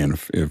big fan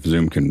if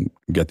Zoom can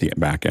get the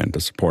back end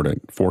to support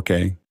it.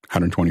 4K,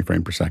 120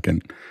 frames per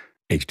second,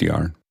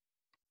 HDR,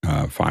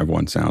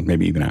 5.1 sound,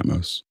 maybe even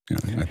Atmos.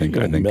 I think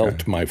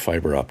melt my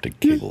fiber optic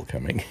cable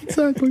coming.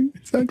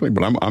 Exactly.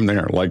 But I'm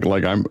there.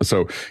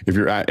 So if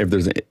you're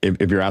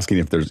asking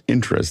if there's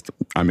interest,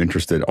 I'm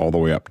interested all the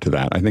way up to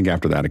that. I think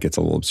after that it gets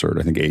a little absurd.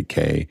 I think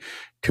 8K,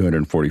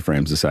 240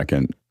 frames a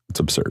second. It's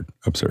absurd.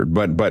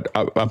 But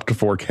up to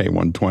 4K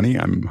 120,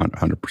 I'm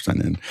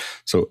 100% in.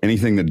 So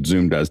anything that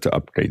Zoom does to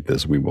update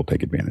this, we will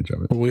take advantage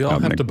of it. We all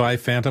have to buy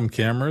phantom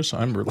cameras.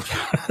 I'm really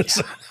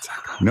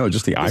No,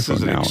 just the this iPhone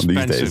is an now.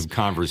 expensive These days,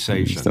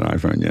 conversation. Just an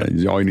iPhone.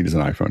 Yeah, all you need is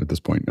an iPhone at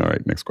this point. All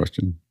right, next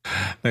question.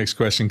 Next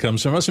question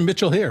comes from us and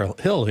Mitchell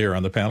Hill here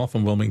on the panel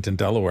from Wilmington,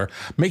 Delaware.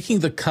 Making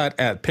the Cut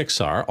at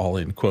Pixar, all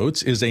in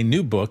quotes, is a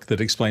new book that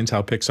explains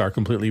how Pixar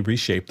completely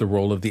reshaped the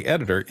role of the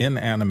editor in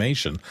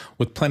animation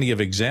with plenty of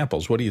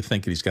examples. What do you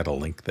think? He's got a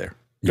link there.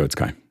 Go ahead,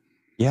 Sky.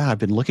 Yeah, I've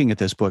been looking at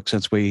this book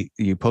since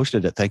you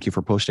posted it. Thank you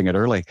for posting it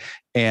early.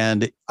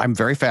 And I'm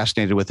very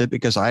fascinated with it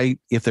because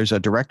if there's a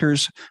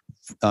director's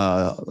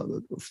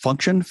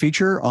function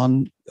feature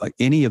on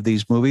any of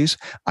these movies,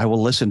 I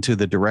will listen to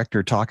the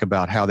director talk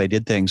about how they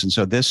did things. And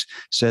so this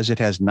says it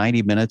has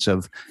 90 minutes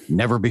of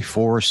never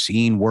before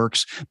seen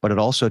works, but it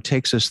also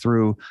takes us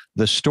through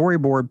the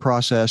storyboard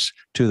process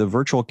to the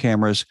virtual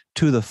cameras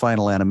to the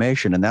final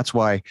animation. And that's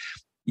why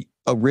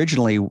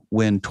originally,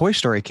 when Toy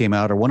Story came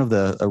out, or one of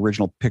the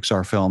original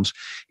Pixar films,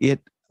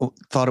 it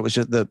thought it was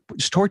just the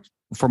story.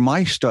 From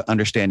my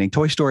understanding,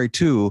 Toy Story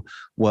 2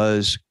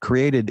 was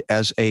created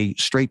as a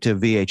straight to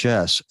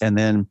VHS. And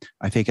then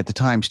I think at the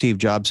time, Steve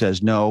Jobs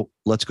says, no,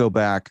 let's go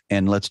back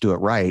and let's do it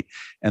right.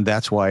 And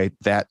that's why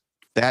that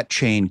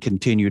chain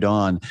continued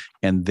on.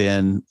 And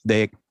then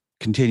they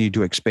continued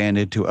to expand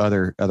into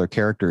other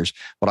characters.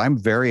 But I'm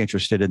very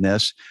interested in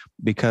this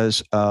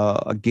because,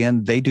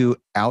 again, they do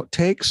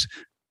outtakes,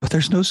 but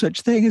there's no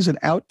such thing as an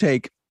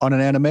outtake on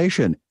an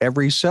animation.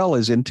 Every cell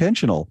is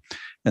intentional.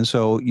 And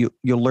so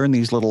you'll learn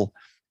these little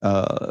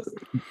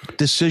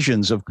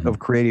decisions of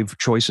creative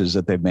choices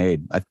that they've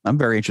made. I'm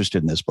very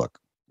interested in this book.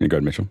 You go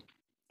ahead, Mitchell.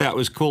 That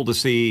was cool to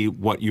see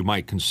what you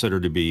might consider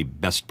to be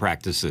best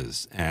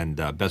practices. And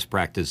best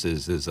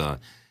practices is a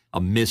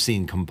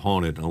missing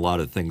component in a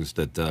lot of things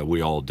that we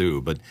all do.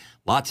 But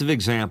lots of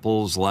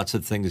examples, lots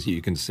of things that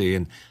you can see.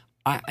 And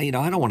I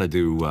don't want to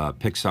do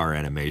Pixar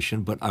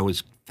animation, but I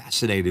was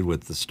fascinated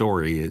with the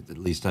story, at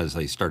least as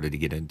I started to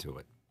get into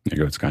it. There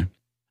you go, Sky.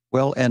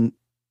 Well, and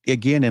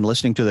again, in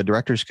listening to the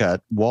director's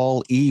cut,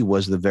 Wall-E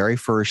was the very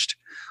first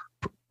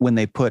when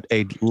they put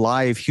a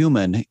live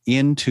human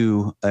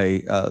into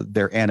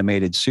their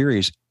animated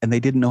series, and they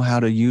didn't know how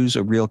to use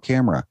a real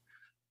camera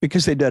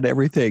because they did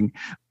everything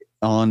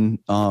on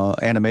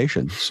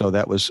animation. So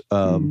that was,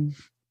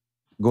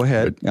 go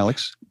ahead,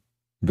 Alex.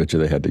 Bet you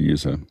they had to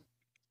use a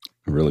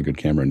really good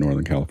camera in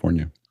Northern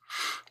California.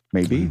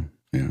 Maybe.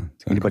 Yeah.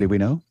 Exactly. Anybody we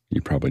know?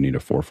 You probably need a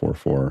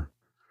 444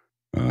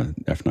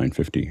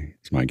 f950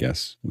 is my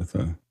guess with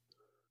a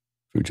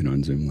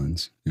Fujinon zoom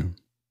lens. Yeah,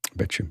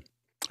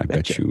 I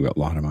bet you a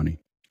lot of money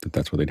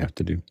that's what they'd have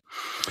to do.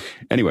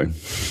 Anyway,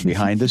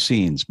 behind the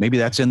scenes, maybe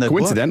that's in the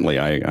coincidentally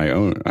book. I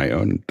owned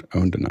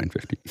a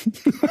 950.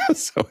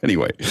 So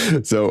anyway,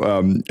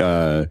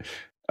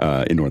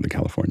 in Northern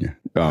California.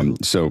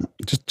 So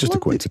just a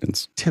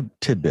coincidence.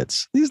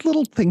 Tidbits. These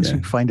little things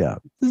you find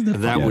out.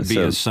 That would be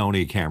a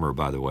Sony camera,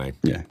 by the way.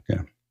 Yeah.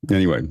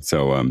 Anyway,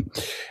 so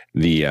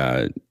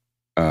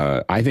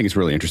I think it's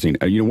really interesting.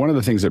 One of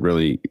the things that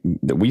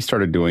we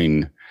started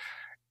doing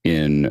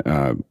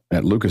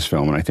at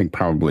Lucasfilm, and I think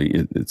probably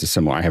it's a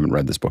similar. I haven't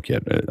read this book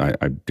yet.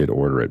 I did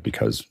order it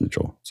because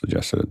Mitchell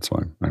suggested it,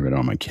 so I read it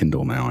on my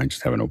Kindle now. I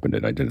just haven't opened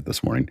it. I did it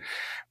this morning,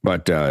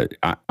 but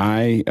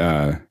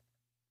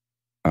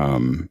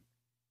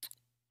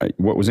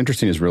what was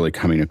interesting is really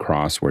coming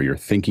across where you're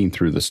thinking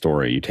through the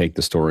story. You take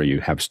the story, you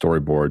have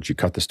storyboards, you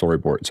cut the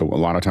storyboard. So a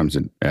lot of times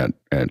at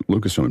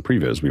Lucasfilm and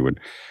Previs,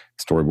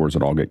 storyboards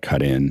would all get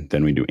cut in.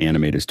 Then we do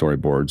animated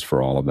storyboards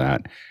for all of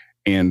that.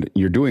 And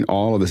you're doing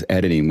all of this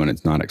editing when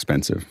it's not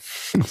expensive.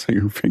 So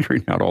you're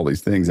figuring out all these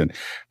things. And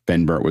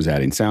Ben Burt was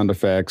adding sound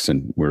effects,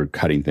 and we're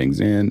cutting things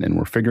in, and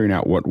we're figuring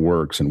out what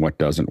works and what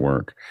doesn't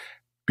work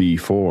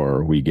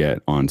before we get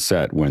on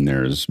set, when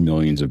there's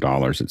millions of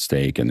dollars at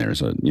stake and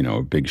there's a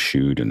big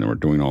shoot and we're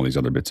doing all these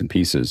other bits and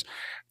pieces.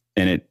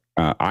 And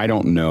I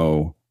don't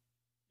know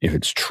if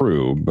it's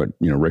true, but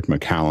Rick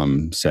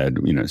McCallum said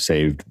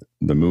saved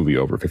the movie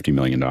over $50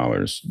 million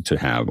to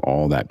have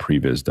all that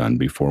previs done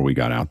before we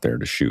got out there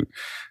to shoot.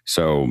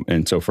 So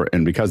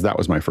because that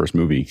was my first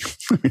movie,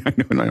 I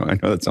know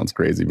that sounds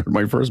crazy, but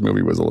my first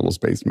movie was a little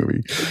space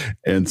movie.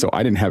 And so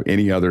I didn't have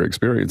any other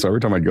experience. So every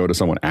time I'd go to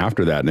someone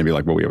after that and they'd be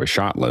like, well, we have a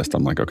shot list.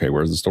 I'm like, okay,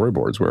 where's the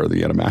storyboards? Where are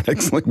the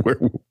animatics? Like, what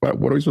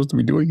are we supposed to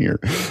be doing here?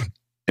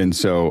 And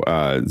so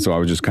I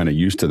was just kind of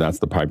used to that's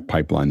the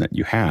pipeline that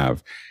you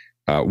have.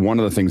 One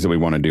of the things that we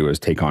want to do is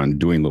take on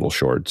doing little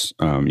shorts,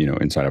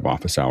 inside of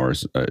office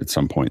hours at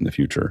some point in the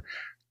future.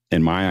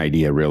 And my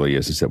idea really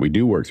is that we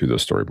do work through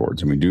those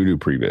storyboards, and we do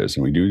previs,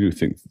 and we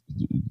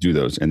do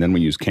those. And then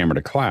we use camera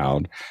to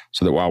cloud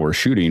so that while we're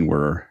shooting,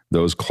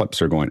 those clips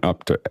are going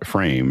up to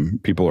frame,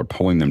 people are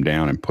pulling them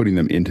down and putting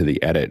them into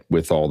the edit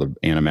with all the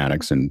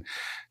animatics and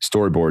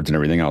storyboards and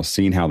everything else,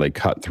 seeing how they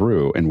cut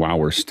through. And while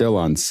we're still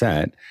on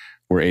set,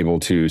 we're able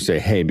to say,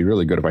 hey, it'd be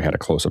really good if I had a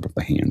close-up of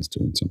the hands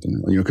doing something,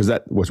 because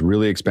what's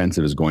really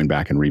expensive is going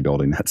back and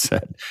rebuilding that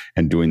set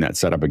and doing that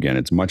setup again.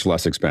 It's much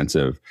less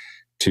expensive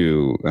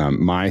to,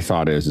 my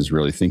thought is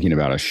really thinking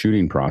about a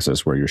shooting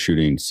process where you're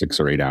shooting 6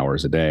 or 8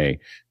 hours a day,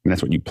 and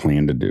that's what you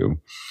plan to do.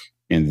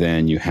 And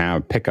then you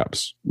have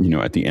pickups,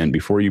 at the end,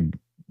 before you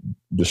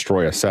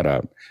destroy a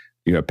setup,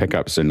 you have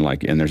pickups and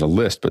there's a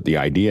list, but the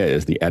idea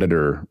is the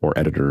editor or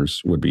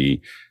editors would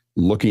be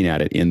looking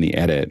at it in the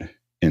edit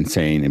and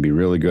saying, it'd be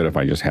really good if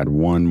I just had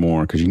one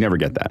more, because you never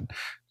get that.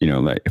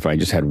 Like if I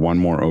just had one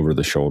more over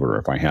the shoulder,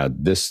 if I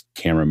had this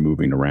camera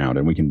moving around,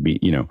 and we can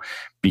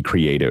be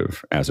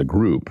creative as a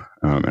group.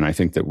 And I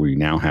think that we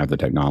now have the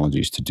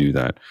technologies to do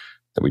that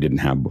we didn't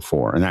have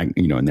before. And that,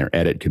 and their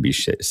edit could be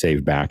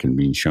saved back and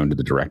being shown to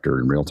the director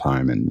in real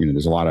time. And,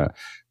 there's a lot of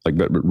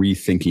but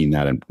rethinking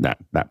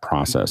that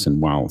process.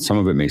 And while some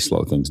of it may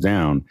slow things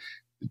down,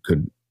 it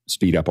could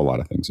speed up a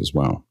lot of things as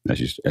well as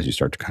you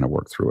start to kind of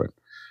work through it.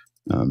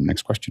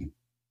 Next question.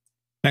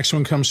 Next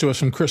one comes to us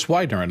from Chris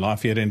Widener in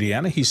Lafayette,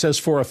 Indiana. He says,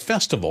 for a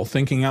festival,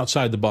 thinking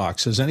outside the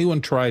box, has anyone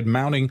tried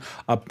mounting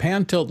a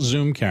pan-tilt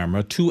zoom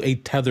camera to a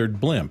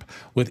tethered blimp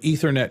with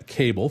Ethernet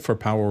cable for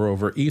power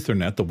over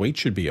Ethernet? The weight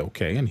should be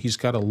okay, and he's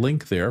got a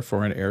link there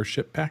for an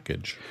airship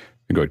package.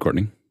 Go ahead,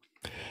 Courtney.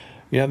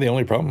 Yeah, the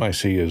only problem I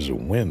see is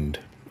wind.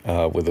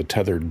 With a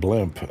tethered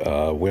blimp,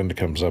 wind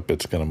comes up,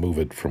 it's going to move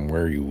it from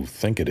where you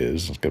think it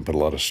is. It's going to put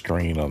a lot of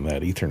strain on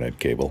that Ethernet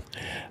cable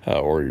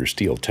or your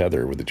steel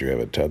tether that you have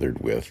it tethered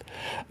with.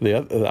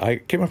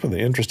 I came up with an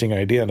interesting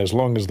idea, and as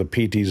long as the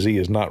PTZ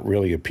is not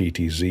really a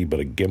PTZ but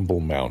a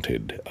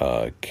gimbal-mounted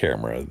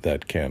camera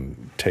that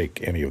can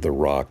take any of the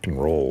rock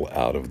and roll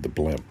out of the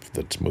blimp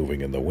that's moving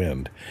in the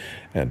wind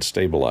and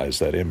stabilize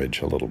that image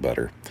a little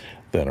better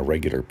than a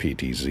regular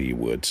PTZ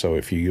would. So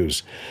if you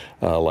use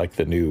like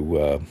the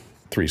new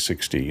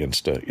 360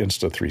 Insta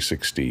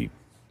 360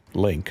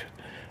 Link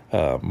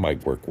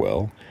might work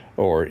well,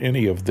 or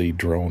any of the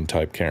drone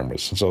type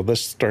cameras. And so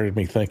this started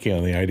me thinking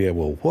on the idea,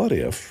 well, what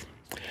if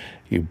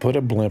you put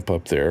a blimp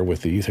up there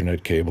with the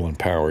Ethernet cable and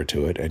power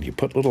to it, and you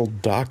put little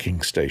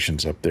docking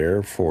stations up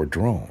there for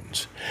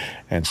drones.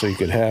 And so you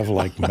could have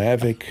like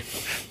Mavic,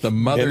 the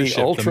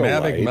mothership, the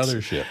Mavic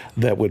mothership,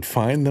 that would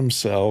find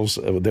themselves,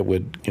 that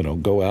would, you know,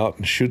 go out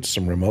and shoot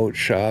some remote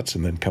shots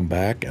and then come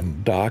back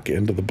and dock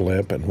into the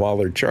blimp. And while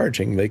they're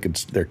charging,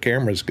 their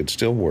cameras could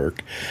still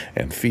work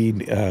and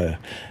feed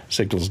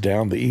signals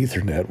down the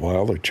Ethernet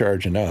while they're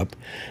charging up.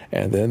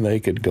 And then they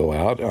could go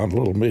out on a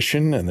little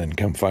mission and then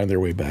come find their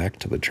way back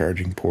to the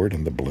charging port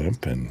in the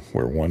blimp, and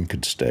where one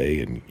could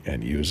stay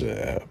and use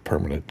a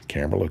permanent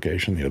camera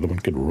location, the other one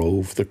could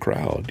rove the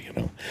crowd. You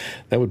know,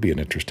 that would be an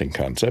interesting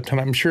concept, and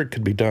I'm sure it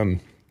could be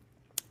done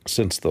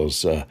since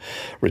those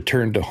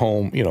return to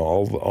home. You know,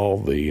 all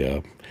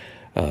the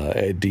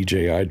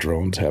DJI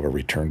drones have a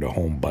return to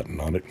home button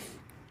on it,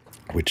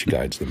 which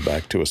guides them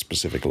back to a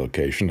specific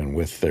location. And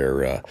with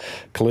their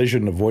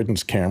collision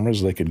avoidance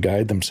cameras, they could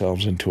guide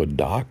themselves into a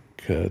dock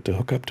to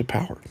hook up to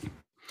power.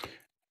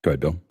 Go ahead,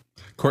 Bill.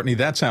 Courtney,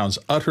 that sounds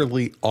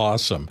utterly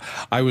awesome.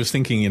 I was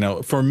thinking, you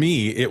know, for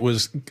me, it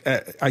was,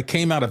 I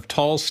came out of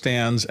tall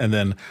stands and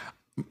then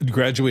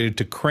graduated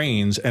to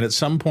cranes, and at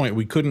some point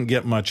we couldn't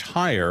get much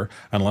higher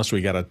unless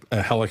we got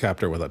a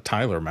helicopter with a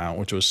Tyler mount,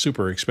 which was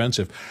super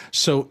expensive.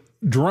 So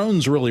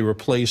drones really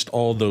replaced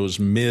all those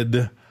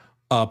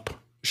mid-up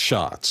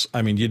shots.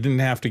 I mean, you didn't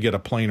have to get a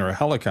plane or a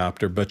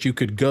helicopter, but you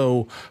could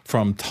go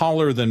from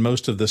taller than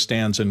most of the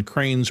stands and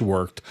cranes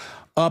worked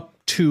up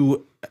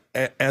to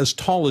as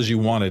tall as you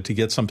wanted to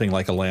get something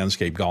like a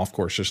landscape golf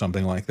course or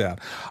something like that.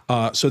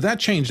 So that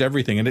changed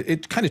everything, and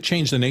it kind of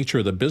changed the nature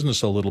of the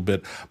business a little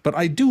bit. But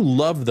I do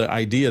love the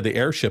idea of the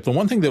airship. The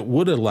one thing that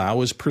would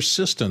allow is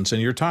persistence, and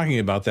you're talking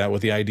about that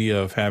with the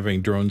idea of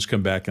having drones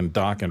come back and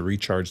dock and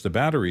recharge the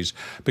batteries,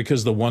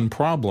 because the one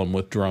problem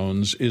with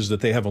drones is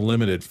that they have a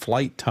limited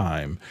flight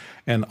time,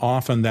 and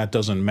often that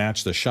doesn't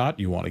match the shot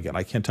you want to get.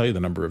 I can't tell you the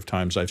number of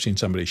times I've seen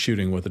somebody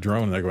shooting with a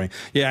drone and they're going,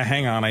 yeah,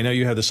 hang on, I know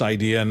you have this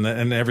idea and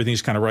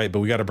everything's kind of right, but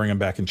we got to bring them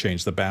back and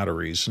change the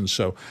batteries. And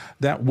so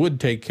that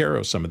would take care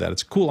of some of that.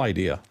 It's a cool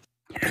idea.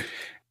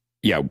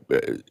 Yeah,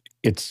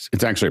 it's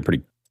actually a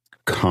pretty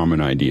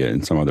common idea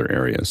in some other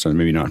areas. So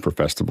maybe not for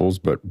festivals,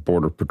 but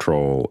Border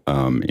Patrol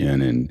and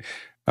in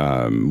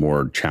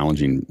more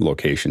challenging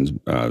locations,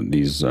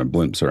 these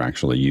blimps are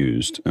actually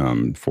used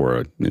for,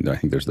 I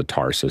think there's the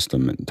TARS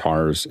system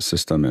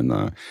and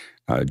the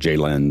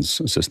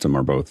J-Lens system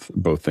are both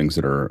things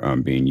that are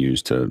being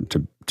used to,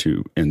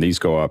 and these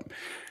go up.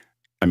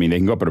 I mean, they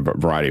can go up at a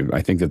variety of,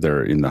 I think that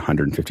they're in the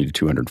 150 to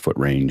 200 foot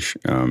range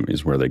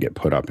is where they get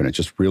put up. And it's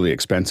just really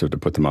expensive to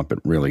put them up at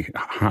really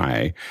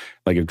high.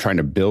 Like if trying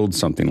to build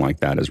something like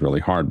that is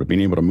really hard, but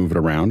being able to move it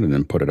around and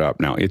then put it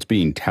up. Now it's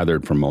being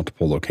tethered from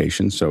multiple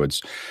locations. So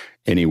it's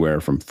anywhere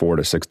from 4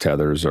 to 6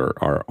 tethers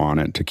are on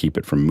it to keep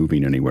it from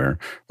moving anywhere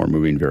or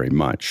moving very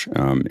much.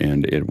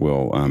 And it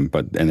will,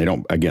 but they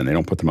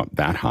don't put them up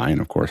that high. And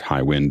of course,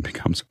 high wind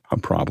becomes a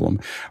problem,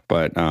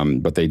 but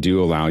they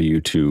do allow you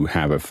to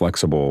have a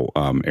flexible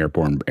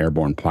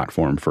airborne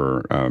platform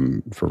for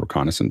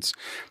reconnaissance.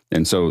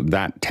 And so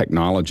that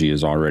technology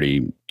is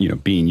already,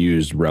 being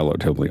used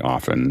relatively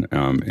often.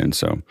 And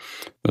so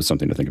that's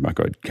something to think about.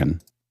 Go ahead,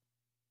 Ken.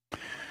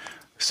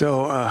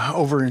 So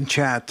over in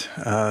chat,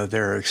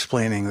 they're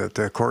explaining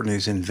that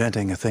Courtney's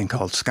inventing a thing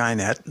called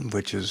Skynet,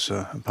 which is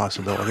a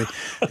possibility.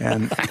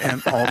 And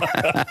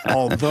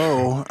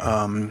although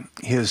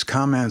his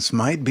comments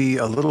might be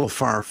a little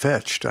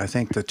far-fetched, I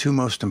think the two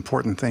most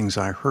important things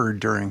I heard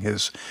during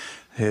his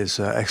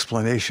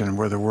explanation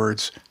were the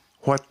words,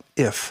 "What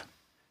if?"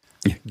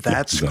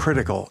 That's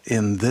critical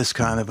in this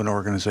kind of an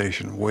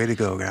organization. Way to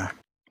go, guy.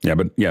 Yeah,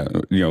 but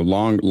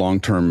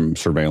long-term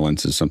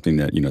surveillance is something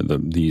that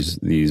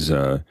these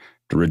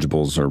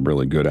dirigibles are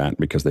really good at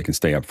because they can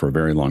stay up for a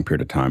very long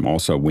period of time.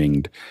 Also,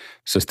 winged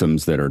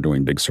systems that are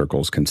doing big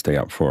circles can stay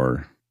up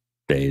for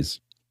days,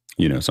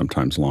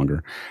 sometimes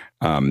longer.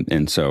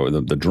 And so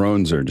the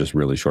drones are just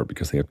really short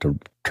because they have to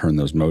turn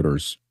those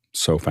motors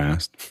so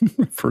fast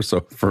for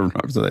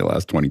they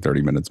last 20,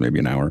 30 minutes, maybe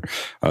an hour,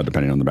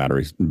 depending on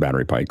the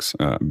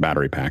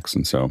battery packs.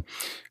 And so,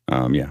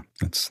 yeah,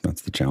 that's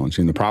the challenge.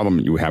 And the problem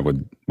you have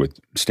with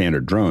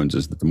standard drones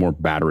is that the more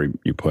battery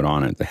you put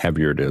on it, the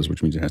heavier it is,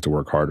 which means it has to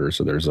work harder.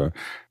 So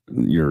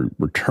your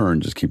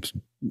return just keeps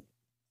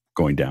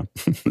going down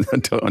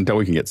until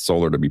we can get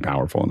solar to be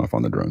powerful enough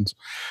on the drones.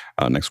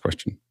 Next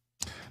question.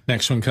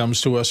 Next one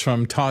comes to us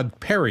from Todd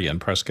Perry in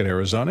Prescott,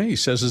 Arizona. He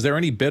says, is there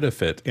any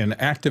benefit in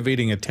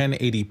activating a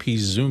 1080p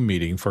Zoom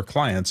meeting for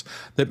clients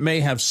that may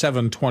have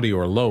 720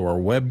 or lower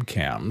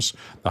webcams?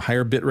 The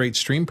higher bitrate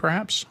stream,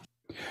 perhaps?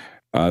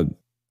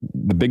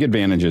 The big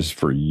advantage is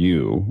for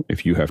you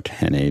if you have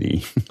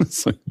 1080,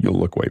 so you'll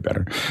look way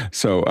better.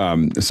 So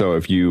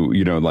if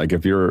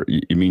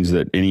it means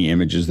that any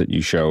images that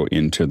you show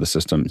into the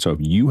system, so if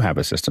you have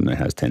a system that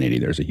has 1080,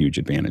 there's a huge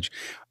advantage.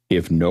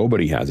 If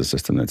nobody has a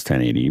system that's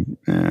 1080,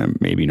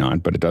 maybe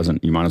not, but it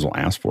doesn't, you might as well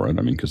ask for it.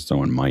 I mean, because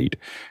someone might.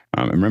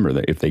 Remember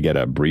that if they get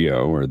a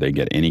Brio or they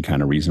get any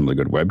kind of reasonably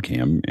good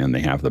webcam and they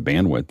have the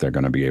bandwidth, they're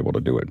going to be able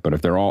to do it. But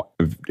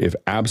if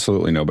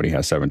absolutely nobody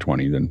has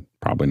 720, then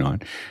probably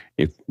not.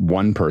 If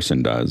one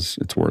person does,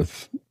 it's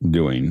worth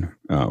doing,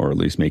 or at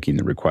least making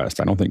the request.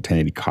 I don't think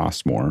 1080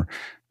 costs more.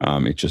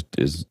 It just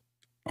is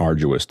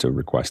arduous to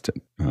request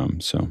it.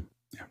 So,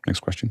 yeah,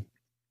 next question.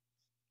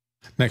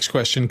 Next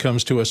question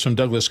comes to us from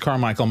Douglas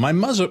Carmichael. My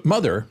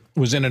mother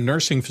was in a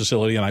nursing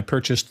facility and I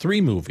purchased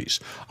 3 movies,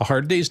 A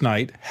Hard Day's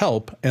Night,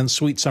 Help, and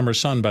Sweet Summer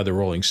Sun by the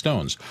Rolling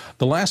Stones.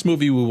 The last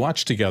movie we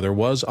watched together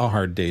was A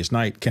Hard Day's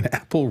Night. Can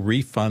Apple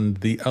refund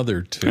the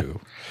other 2?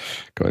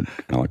 Go ahead,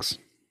 Alex.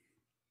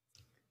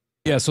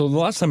 Yeah, so the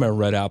last time I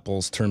read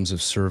Apple's terms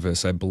of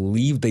service, I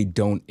believe they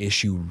don't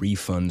issue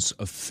refunds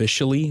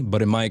officially,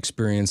 but in my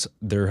experience,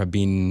 there have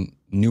been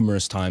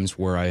numerous times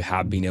where I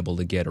have been able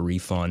to get a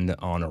refund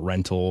on a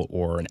rental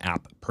or an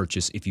app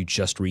purchase if you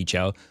just reach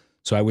out.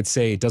 So I would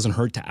say it doesn't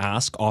hurt to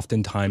ask.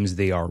 Oftentimes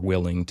they are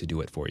willing to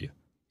do it for you.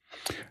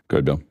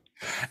 Good, Bill.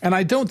 And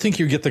I don't think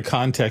you get the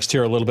context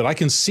here a little bit. I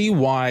can see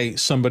why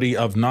somebody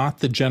of not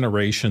the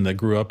generation that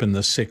grew up in the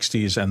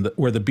 60s and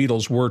where the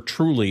Beatles were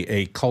truly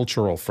a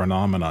cultural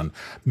phenomenon,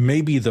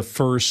 maybe the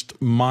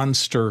first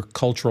monster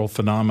cultural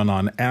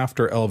phenomenon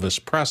after Elvis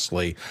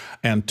Presley,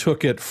 and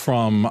took it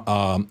from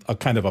a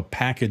kind of a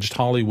packaged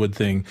Hollywood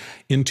thing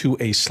into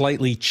a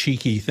slightly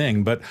cheeky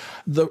thing. But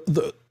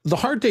the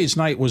Hard Day's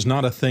Night was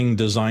not a thing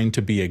designed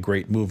to be a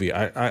great movie.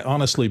 I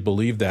honestly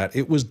believe that.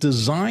 It was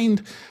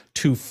designed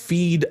to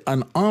feed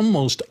an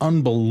almost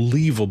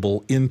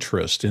unbelievable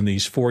interest in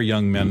these 4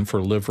 young men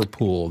for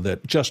Liverpool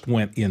that just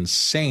went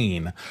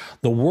insane.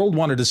 The world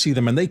wanted to see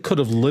them, and they could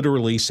have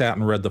literally sat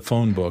and read the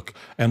phone book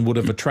and would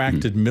have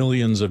attracted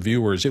millions of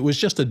viewers. It was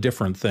just a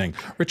different thing.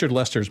 Richard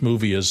Lester's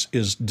movie is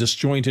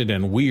disjointed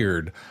and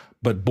weird,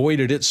 but boy,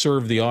 did it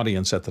serve the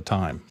audience at the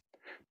time.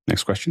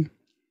 Next question.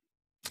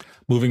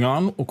 Moving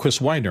on, Chris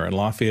Widener in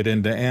Lafayette,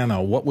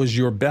 Indiana. What was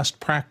your best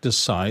practice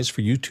size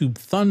for YouTube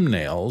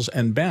thumbnails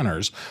and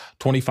banners?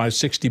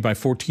 2560 by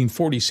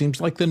 1440 seems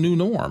like the new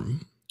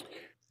norm.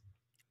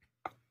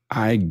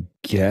 I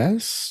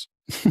guess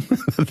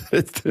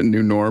it's the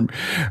new norm.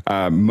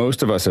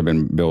 Most of us have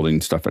been building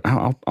stuff.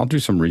 I'll do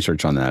some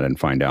research on that and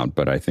find out.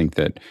 But I think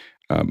that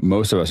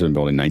most of us have been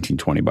building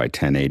 1920 by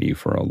 1080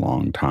 for a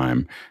long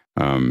time.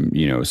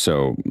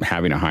 So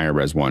having a higher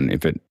res one,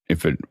 if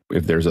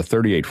there's a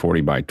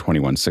 3840 by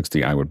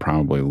 2160, I would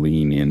probably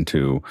lean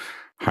into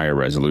higher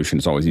resolution.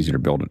 It's always easier to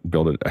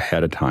build it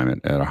ahead of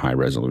time at a high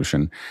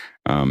resolution.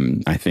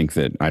 I think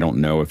that I don't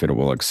know if it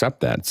will accept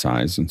that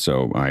size. And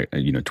so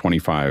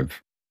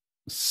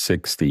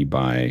 2560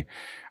 by,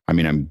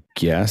 I'm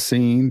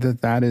guessing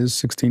that is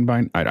 16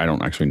 by, I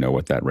don't actually know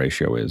what that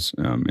ratio is,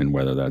 and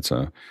whether that's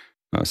a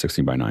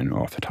 16 by 9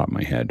 off the top of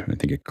my head. I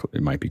think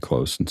it might be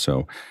close. And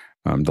so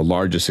the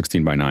largest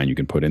 16 by 9 you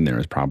can put in there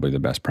is probably the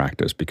best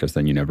practice, because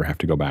then you never have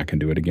to go back and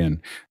do it again.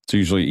 It's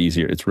usually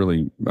easier. It's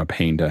really a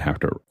pain to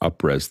have to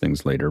up-res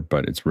things later,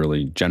 but it's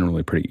really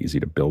generally pretty easy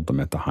to build them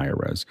at the higher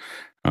res.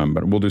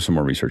 But we'll do some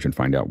more research and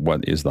find out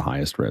what is the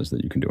highest res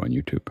that you can do on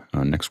YouTube.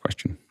 Next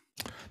question.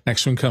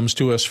 Next one comes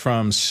to us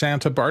from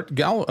Santa Bart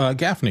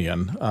Gaffney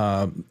in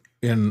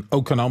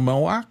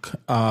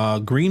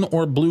Oconomowoc. Green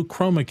or blue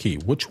chroma key?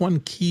 Which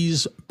one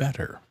keys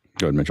better?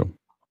 Go ahead, Mitchell.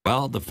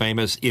 Well, the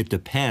famous "it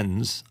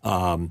depends."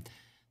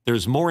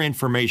 There's more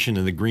information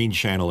in the green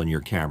channel in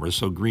your camera,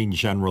 so green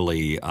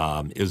generally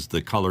is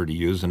the color to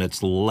use, and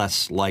it's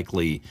less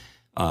likely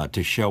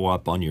to show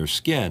up on your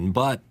skin.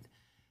 But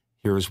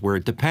here's where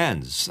it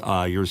depends.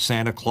 You're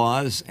Santa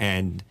Claus,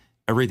 and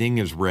everything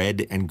is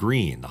red and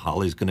green. The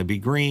holly's going to be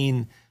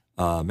green.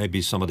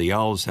 Maybe some of the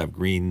elves have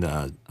green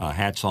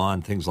hats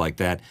on, things like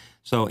that.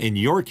 So in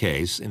your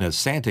case, in a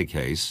Santa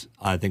case,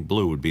 I think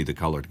blue would be the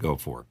color to go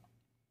for.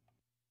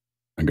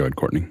 Go ahead,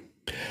 Courtney.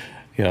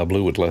 Yeah,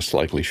 blue would less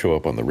likely show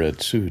up on the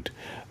red suit,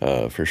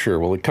 for sure.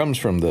 Well, it comes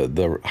from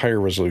the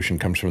higher resolution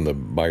comes from the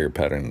Bayer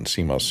pattern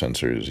CMOS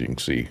sensors. You can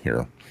see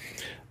here,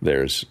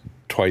 there's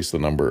twice the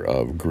number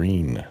of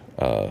green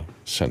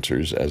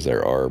sensors as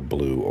there are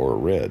blue or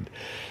red.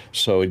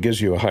 So it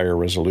gives you a higher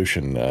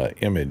resolution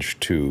image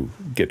to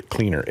get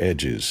cleaner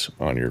edges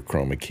on your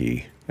chroma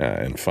key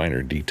and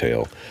finer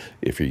detail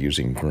if you're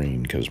using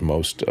green, because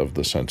most of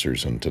the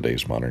sensors in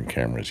today's modern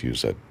cameras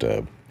use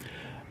that.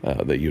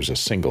 They use a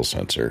single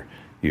sensor,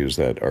 use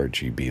that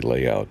RGB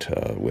layout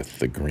with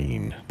the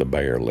green, the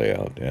Bayer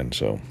layout, and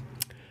so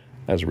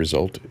as a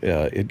result,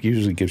 it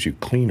usually gives you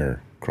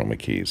cleaner chroma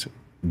keys.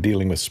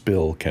 Dealing with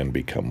spill can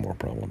become more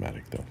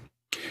problematic, though.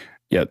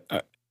 Yeah,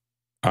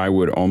 I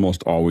would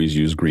almost always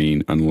use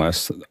green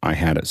unless I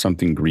had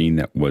something green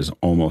that was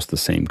almost the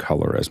same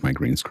color as my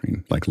green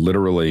screen. Like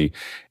literally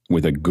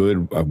with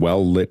a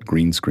well-lit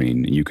green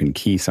screen, you can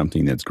key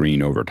something that's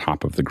green over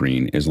top of the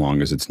green as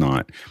long as it's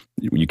not,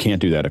 you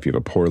can't do that if you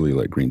have a poorly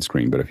lit green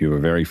screen, but if you have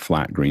a very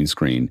flat green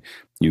screen,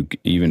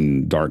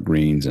 even dark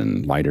greens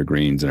and lighter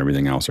greens and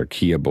everything else are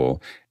keyable,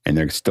 and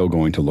they're still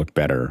going to look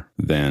better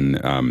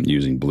than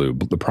using blue.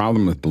 But the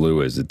problem with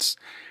blue is it's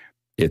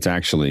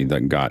actually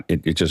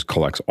it just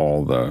collects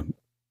all the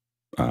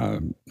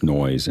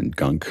noise and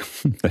gunk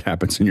that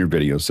happens in your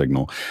video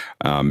signal.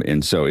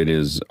 And so it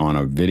is on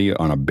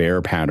a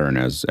bare pattern,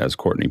 as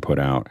Courtney put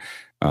out,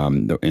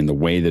 in the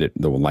way that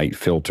the light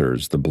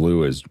filters, the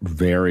blue is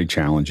very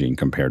challenging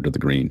compared to the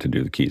green to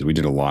do the keys. We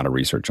did a lot of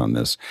research on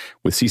this.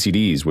 With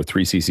CCDs, with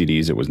 3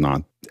 CCDs, it was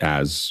not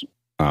as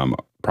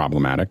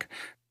problematic.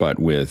 But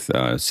with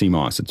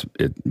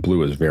CMOS,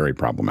 blue is very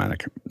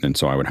problematic. And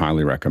so I would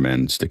highly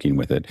recommend sticking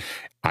with it.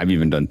 I've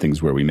even done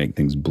things where we make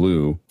things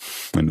blue,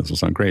 and this will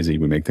sound crazy.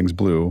 We make things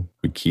blue,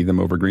 we key them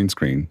over green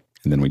screen,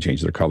 and then we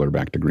change their color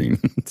back to green.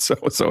 so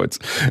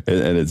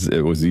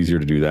it was easier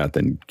to do that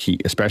than key,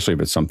 especially if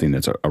it's something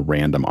that's a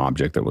random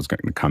object that was going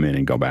to come in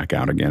and go back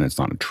out again. It's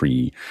not a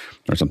tree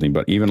or something,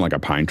 but even like a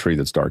pine tree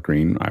that's dark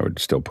green, I would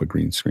still put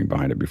green screen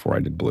behind it before I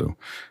did blue.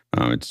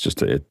 It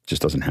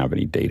just doesn't have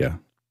any data.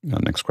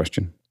 Next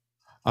question.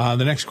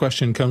 The next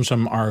question comes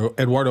from our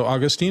Eduardo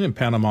Augustine in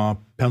Panama,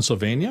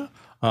 Pennsylvania.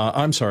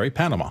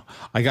 Panama.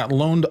 I got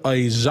loaned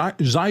a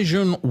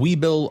Zhijun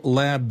Weebill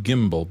Lab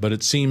gimbal, but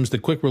it seems the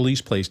quick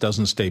release plate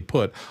doesn't stay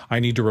put. I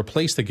need to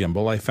replace the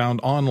gimbal. I found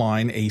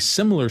online a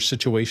similar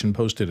situation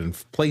posted in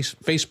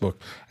Facebook,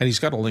 and he's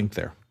got a link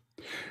there.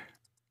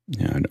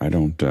 Yeah, I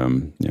don't.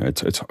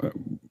 It's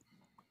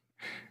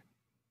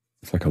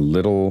like a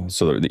little.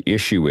 So the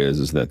issue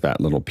is that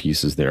little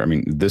piece is there. I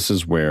mean, this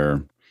is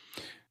where,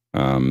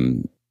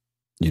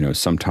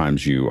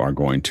 sometimes you are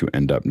going to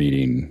end up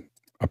needing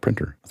a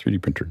printer, a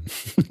 3D printer.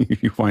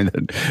 You find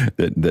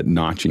that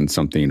notching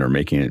something or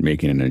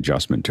making an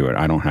adjustment to it.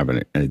 I don't have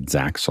an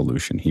exact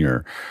solution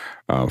here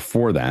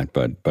for that,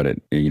 but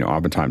it,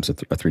 oftentimes a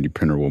 3D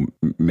printer will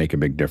make a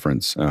big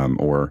difference,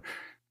 or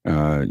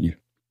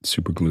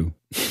super glue.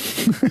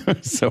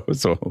 so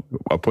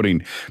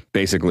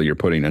you're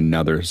putting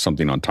another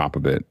something on top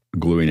of it,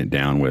 gluing it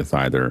down with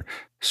either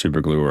super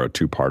glue or a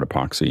 2-part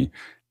epoxy.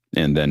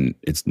 And then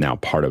it's now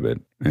part of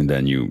it, and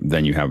then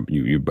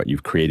but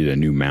you've created a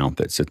new mount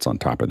that sits on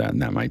top of that,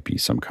 and that might be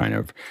some kind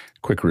of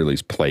quick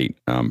release plate.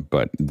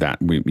 But that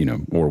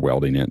or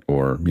welding it,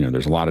 or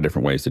there's a lot of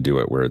different ways to do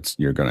it where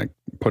you're going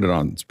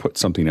to put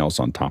something else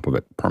on top of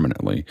it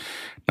permanently.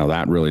 Now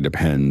that really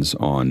depends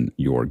on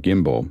your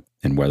gimbal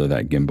and whether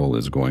that gimbal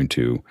is going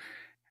to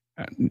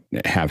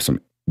have some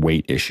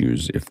weight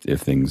issues if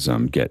things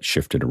get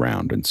shifted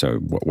around, and so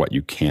what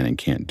you can and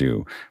can't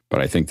do. But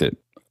I think that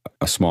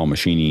a small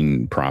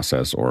machining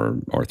process or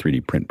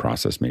 3D print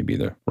process may be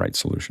the right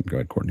solution. Go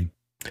ahead, Courtney.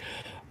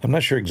 I'm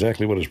not sure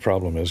exactly what his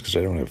problem is because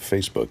I don't have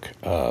Facebook.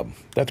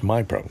 That's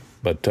my problem.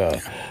 But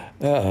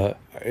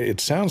it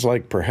sounds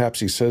like perhaps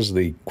he says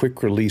the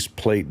quick release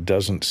plate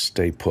doesn't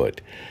stay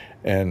put.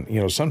 And,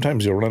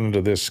 sometimes you'll run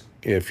into this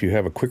if you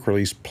have a quick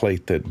release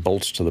plate that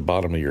bolts to the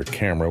bottom of your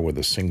camera with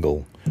a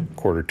single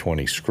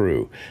 1/4-20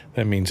 screw.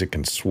 That means it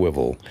can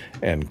swivel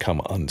and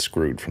come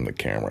unscrewed from the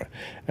camera.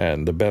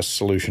 And the best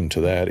solution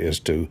to that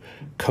is to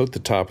coat the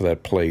top of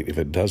that plate. If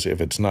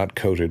it's not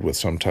coated with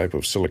some type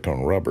of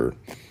silicone rubber,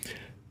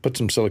 put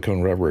some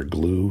silicone rubber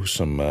glue,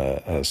 some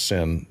a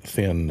thin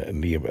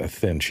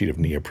sheet of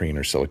neoprene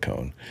or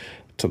silicone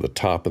to the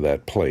top of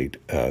that plate,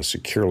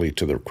 securely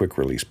to the quick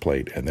release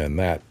plate, and then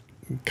that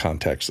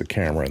contacts the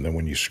camera, and then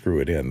when you screw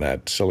it in,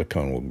 that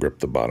silicone will grip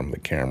the bottom of the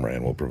camera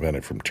and will prevent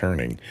it from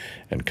turning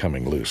and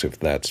coming loose, if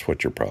that's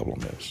what your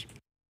problem is.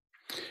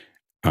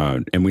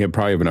 And we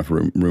probably have enough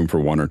room for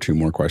 1 or 2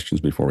 more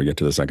questions before we get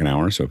to the second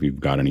hour. So if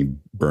you've got any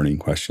burning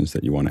questions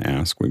that you want to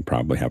ask, we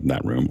probably have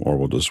that room, or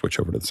we'll just switch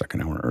over to the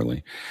second hour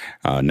early.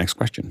 Next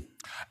question.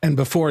 And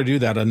before I do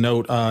that, a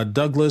note,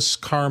 Douglas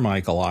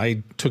Carmichael,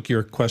 I took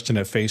your question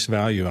at face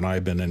value, and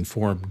I've been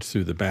informed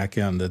through the back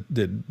end that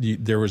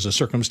there was a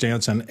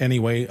circumstance, and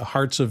anyway,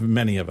 hearts of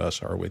many of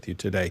us are with you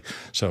today.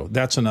 So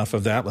that's enough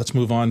of that. Let's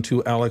move on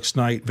to Alex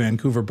Knight,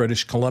 Vancouver,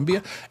 British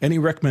Columbia. Any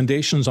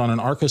recommendations on an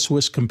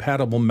Arca-Swiss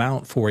compatible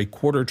mount for a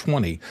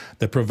 1/4-20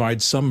 that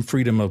provides some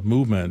freedom of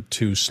movement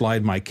to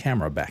slide my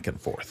camera back and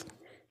forth?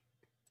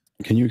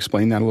 Can you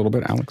explain that a little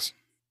bit, Alex?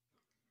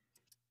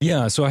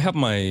 Yeah, so I have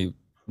my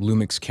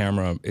Lumix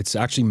camera, it's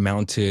actually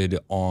mounted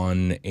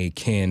on a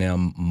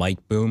K&M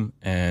mic boom.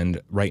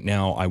 And right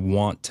now I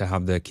want to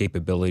have the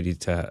capability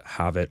to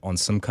have it on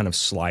some kind of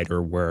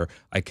slider where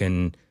I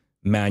can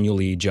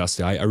manually adjust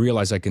it. I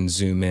realize I can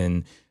zoom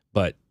in,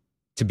 but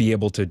to be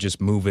able to just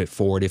move it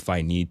forward if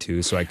I need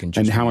to, so I can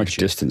just. And how much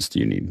distance do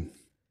you need?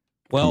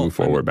 Well, move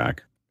forward,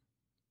 back.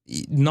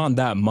 Not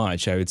that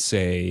much. I would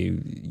say,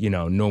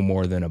 no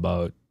more than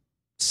about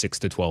 6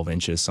 to 12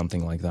 inches,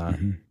 something like that.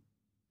 Mm-hmm.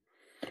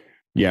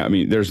 Yeah, I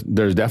mean, there's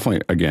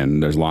definitely, again,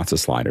 there's lots of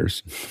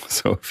sliders.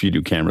 So if you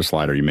do camera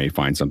slider, you may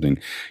find something.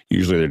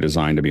 Usually they're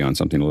designed to be on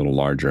something a little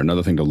larger.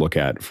 Another thing to look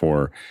at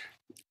for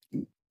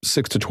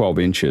 6 to 12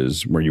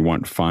 inches, where you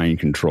want fine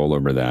control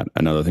over that.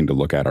 Another thing to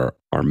look at are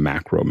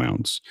macro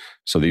mounts.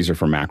 So these are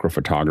for macro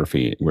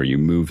photography, where you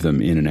move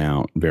them in and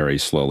out very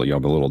slowly. You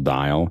have a little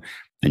dial,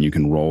 and you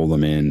can roll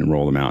them in and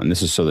roll them out. And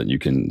this is so that you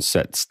can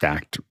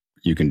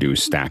you can do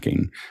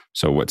stacking.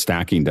 So what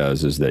stacking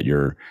does is that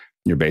you're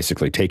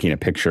basically taking a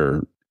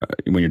picture.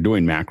 When you're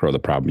doing macro, the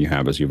problem you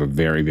have is you have a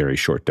very, very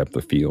short depth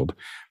of field.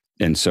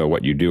 And so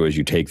what you do is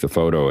you take the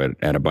photo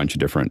at a bunch of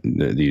different,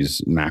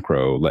 these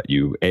macro let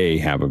you,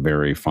 have a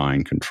very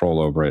fine control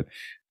over it.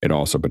 It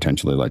also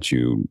potentially lets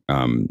you,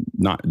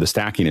 the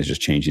stacking is just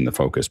changing the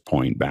focus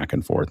point back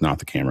and forth, not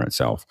the camera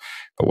itself.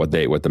 But what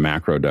the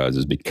macro does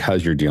is,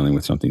 because you're dealing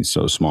with something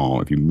so small,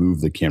 if you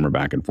move the camera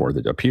back and forth,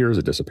 it appears,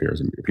 it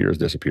disappears, and appears,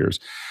 disappears.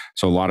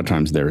 So a lot of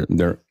times I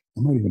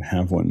might even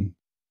have one.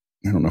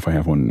 I don't know if I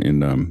have one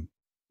in,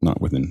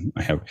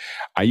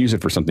 I use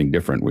it for something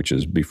different, which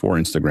is before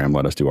Instagram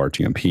let us do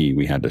RTMP,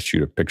 we had to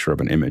shoot a picture of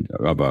an image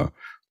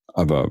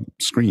of a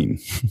screen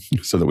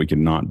so that we could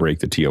not break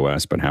the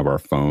TOS, but have our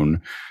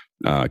phone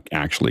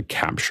actually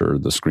capture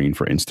the screen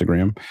for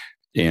Instagram.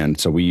 And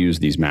so we use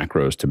these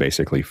macros to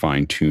basically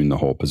fine tune the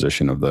whole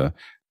position of the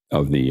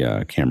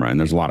camera. And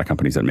there's a lot of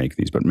companies that make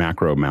these, but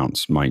macro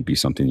mounts might be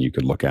something you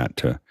could look at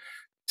to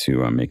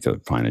make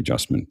the fine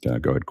adjustment.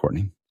 Go ahead,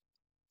 Courtney.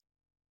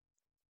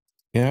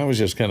 Yeah, I was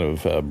just kind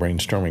of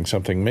brainstorming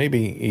something. Maybe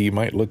you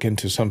might look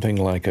into something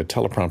like a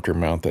teleprompter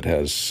mount that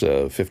has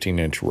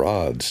 15-inch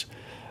rods,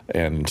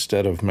 and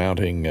instead of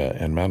mounting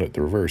and mount it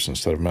the reverse,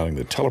 instead of mounting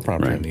the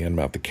teleprompter on the end,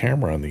 mount the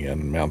camera on the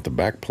end, and mount the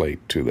back plate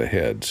to the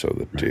head, so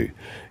that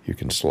you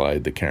can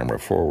slide the camera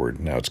forward.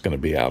 Now it's going to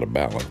be out of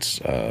balance,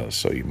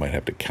 so you might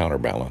have to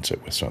counterbalance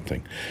it with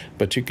something.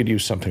 But you could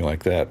use something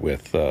like that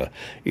with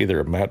either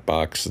a matte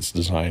box that's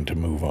designed to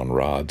move on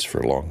rods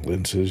for long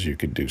lenses. You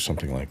could do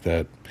something like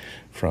that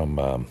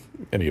from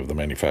any of the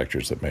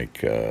manufacturers that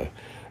make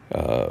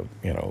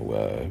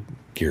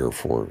gear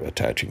for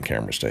attaching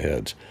cameras to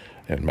heads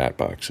and matte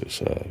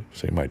boxes.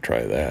 So you might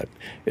try that.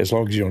 As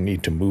long as you don't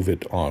need to move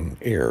it on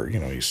air,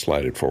 you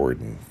slide it forward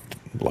and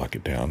lock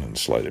it down, and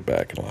slide it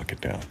back and lock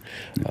it down.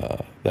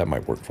 That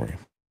might work for you.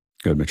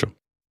 Good, Mitchell.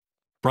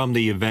 From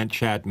the event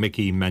chat,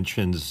 Mickey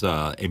mentions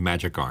a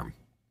magic arm.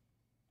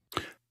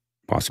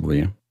 Possibly,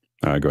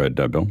 yeah. Go ahead,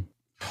 Bill.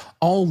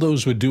 All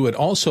those would do it.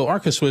 Also,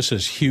 Arca Swiss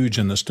is huge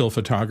in the still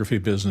photography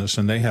business,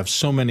 and they have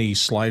so many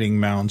sliding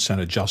mounts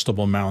and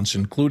adjustable mounts,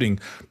 including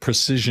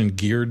precision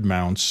geared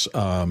mounts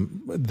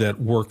that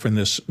work in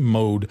this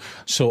mode.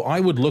 So I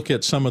would look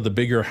at some of the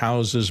bigger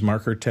houses,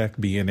 MarkerTech,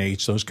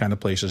 B&H, those kind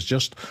of places.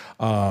 Just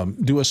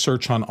do a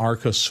search on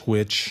Arca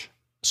Swiss,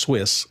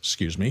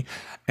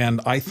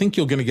 and I think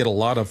you're going to get a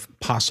lot of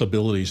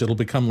possibilities. It'll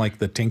become like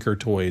the Tinker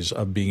Toys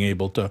of being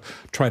able to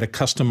try to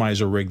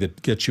customize a rig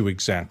that gets you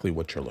exactly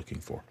what you're looking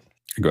for.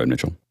 Go ahead,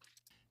 Mitchell.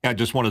 Yeah, I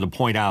just wanted to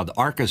point out,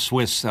 Arca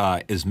Swiss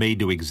is made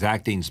to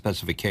exacting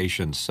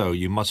specifications, so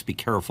you must be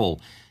careful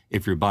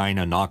if you're buying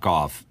a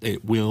knockoff.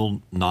 It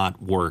will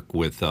not work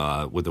with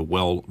a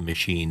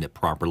well-machined,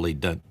 properly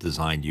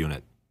designed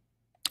unit.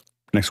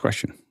 Next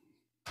question.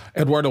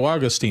 Eduardo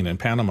Augustine in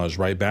Panama is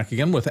right back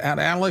again with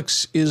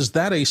 @Alex. Is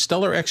that a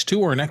Stellar X2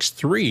 or an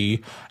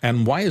X3?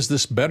 And why is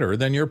this better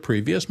than your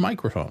previous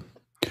microphone?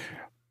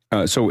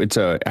 So it's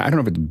I don't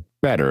know if it's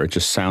better. It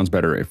just sounds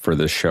better for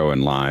this show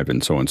and live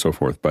and so on and so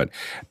forth. But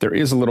there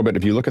is a little bit,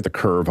 if you look at the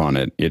curve on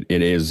it,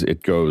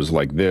 it goes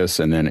like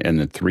this, and then in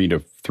the 3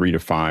 to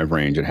 5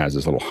 range, it has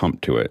this little hump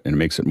to it, and it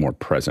makes it more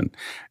present.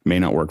 It may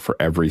not work for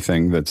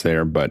everything that's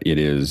there, but it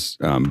is,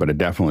 but it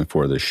definitely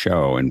for the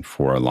show and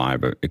for a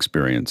live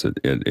experience, it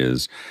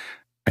is.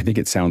 I think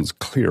it sounds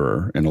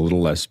clearer and a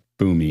little less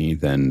boomy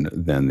than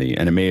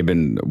and it may have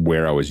been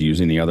where I was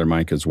using the other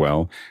mic as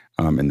well,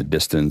 and the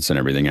distance and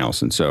everything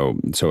else. And so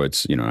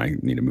it's, I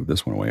need to move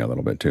this one away a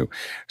little bit too.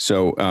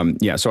 So,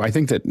 so I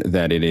think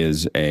that it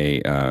is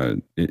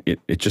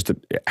it's just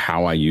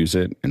how I use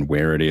it and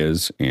where it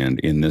is.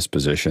 And in this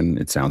position,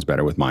 it sounds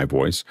better with my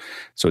voice.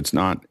 So it's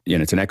not,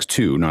 it's an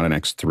X2, not an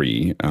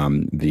X3.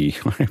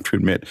 I have to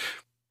admit,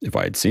 if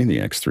I had seen the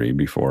X3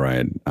 before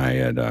I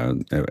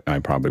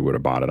probably would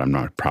have bought it.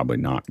 I'm probably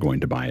not going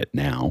to buy it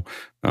now,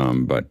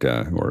 but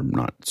or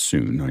not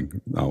soon.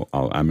 I'm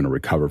going to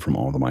recover from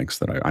all the mics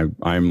that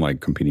I'm like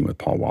competing with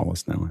Paul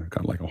Wallace now. I've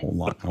got like a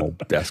whole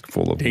desk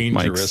full of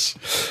dangerous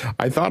mics.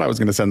 I thought I was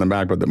going to send them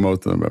back, but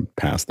most of them have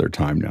passed their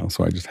time now,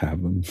 so I just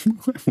have them.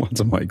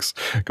 Lots of mics.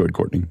 Go ahead,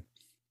 Courtney.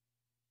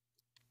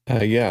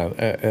 Yeah,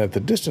 at the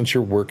distance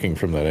you're working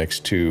from that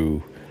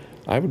X2,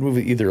 I would move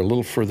it either a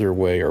little further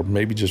away or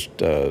maybe just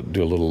do a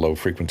little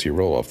low-frequency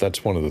roll-off.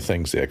 That's one of the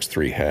things the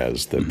X3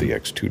 has that the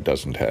X2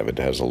 doesn't have. It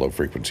has a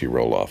low-frequency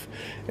roll-off,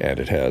 and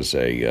it has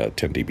a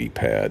 10 dB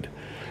pad.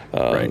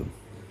 Right.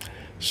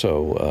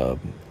 So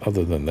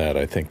other than that,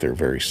 I think they're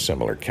very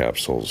similar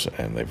capsules,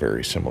 and they're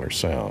very similar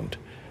sound.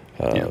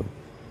 Yeah.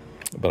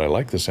 But I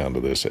like the sound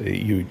of this.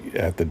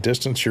 At the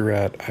distance you're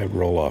at, I'd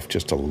roll off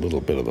just a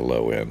little bit of the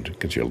low end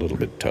because you're a little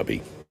bit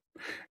tubby.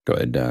 Go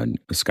ahead,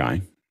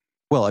 Sky.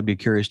 Well, I'd be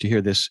curious to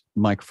hear this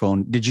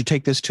microphone. Did you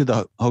take this to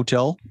the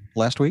hotel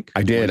last week?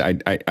 I did.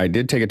 I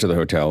did take it to the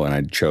hotel, and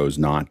I chose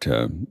not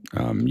to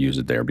use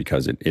it there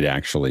because it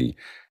actually,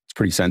 it's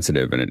pretty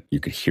sensitive, and you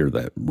could hear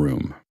the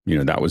room. You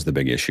know, that was the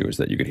big issue, is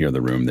that you could hear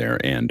the room there,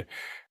 and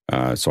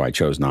so I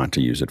chose not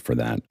to use it for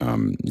that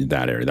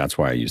area. That's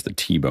why I use the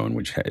T-Bone,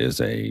 which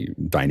is a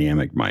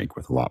dynamic mic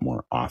with a lot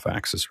more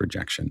off-axis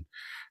rejection.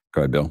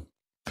 Go ahead, Bill.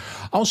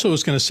 Also, I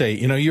was going to say,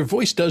 you know, your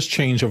voice does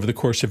change over the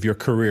course of your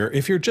career.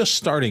 If you're just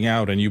starting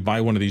out and you buy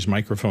one of these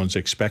microphones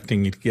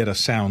expecting to get a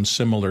sound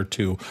similar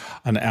to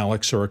an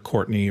Alex or a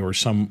Courtney or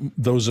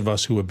those of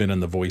us who have been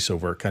in the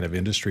voiceover kind of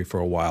industry for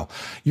a while,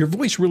 your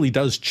voice really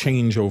does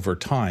change over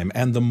time.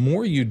 And the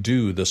more you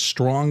do, the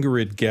stronger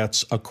it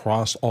gets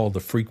across all the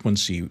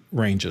frequency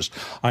ranges.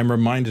 I'm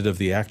reminded of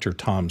the actor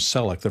Tom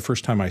Selleck. The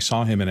first time I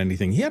saw him in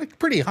anything, he had a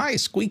pretty high,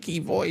 squeaky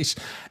voice.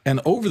 And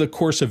over the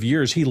course of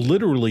years, he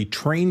literally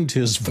trained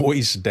his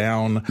voice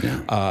down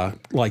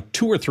like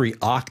 2 or 3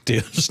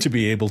 octaves to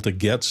be able to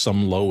get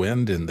some low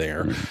end in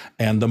there.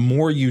 And the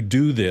more you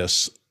do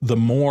this, the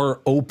more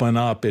open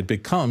up it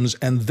becomes.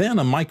 And then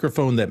a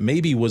microphone that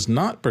maybe was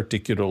not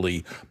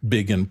particularly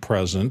big and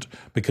present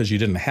because you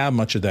didn't have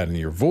much of that in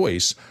your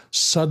voice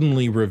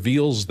suddenly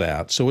reveals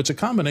that. So it's a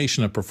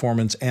combination of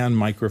performance and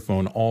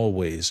microphone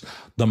always.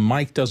 The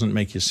mic doesn't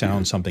make you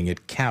sound something,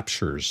 it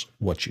captures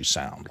what you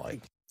sound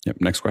like. Yep.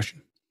 Next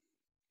question.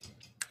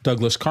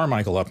 Douglas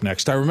Carmichael up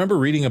next. I remember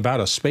reading about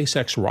a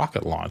SpaceX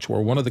rocket launch where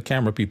one of the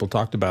camera people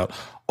talked about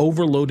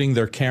overloading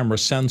their camera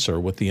sensor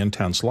with the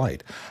intense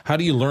light. How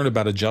do you learn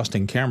about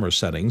adjusting camera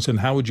settings,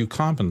 and how would you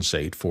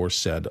compensate for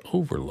said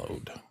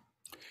overload?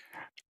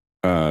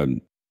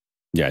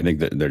 Yeah, I think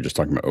that they're just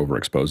talking about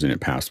overexposing it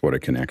past what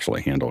it can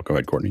actually handle. Go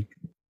ahead, Courtney.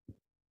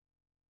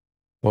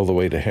 Well, the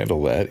way to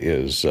handle that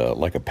is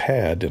like a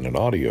pad in an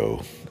audio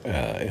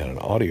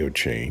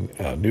chain.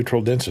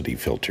 Neutral density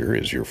filter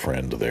is your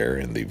friend there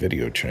in the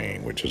video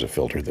chain, which is a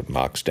filter that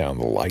knocks down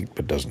the light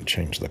but doesn't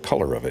change the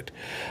color of it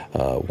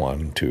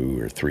 1, 2,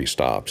 or 3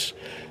 stops.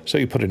 So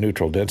you put a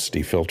neutral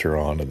density filter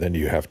on, and then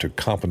you have to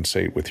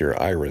compensate with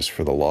your iris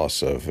for the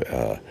loss of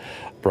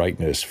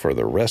brightness for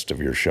the rest of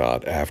your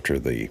shot after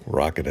the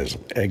rocket has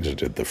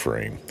exited the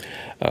frame.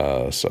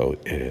 So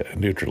a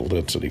neutral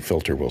density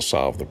filter will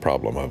solve the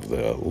problem of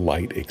the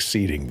light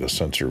exceeding the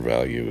sensor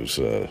values.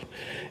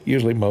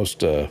 Usually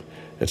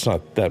it's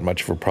not that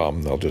much of a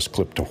problem. They'll just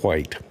clip to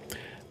white.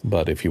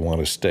 But if you want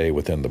to stay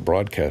within the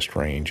broadcast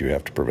range, you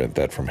have to prevent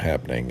that from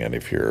happening. And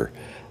if your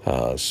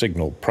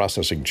signal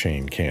processing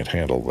chain can't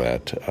handle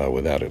that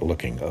without it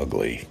looking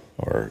ugly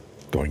or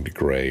going to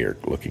gray or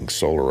looking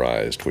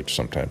solarized, which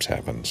sometimes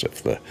happens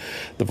if the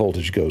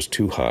voltage goes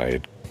too high,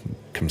 it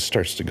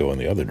starts to go in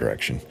the other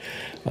direction.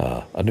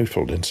 A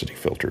neutral density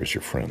filter is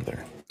your friend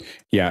there.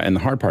 Yeah, and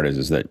the hard part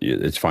is that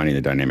it's finding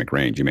the dynamic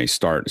range. You may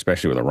start,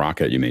 especially with a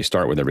rocket, you may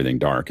start with everything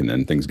dark, and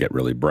then things get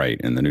really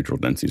bright, and the neutral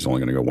density is only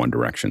going to go one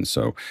direction.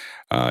 So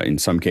in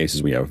some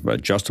cases, we have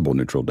adjustable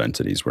neutral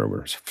densities where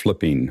we're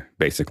flipping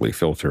basically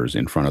filters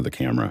in front of the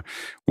camera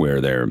where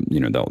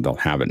they'll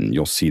have it, and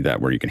you'll see that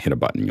where you can hit a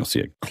button, you'll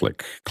see it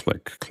click,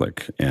 click,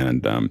 click.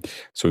 And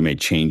so we may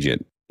change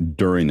it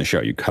during the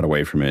show. You cut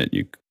away from it,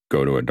 you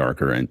go to a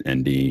darker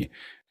ND,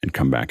 and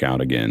come back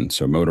out again.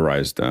 So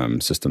motorized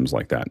systems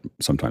like that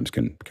sometimes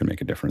can make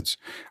a difference.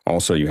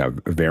 Also, you have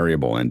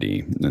variable ND,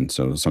 and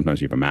so sometimes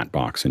you have a matte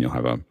box, and you'll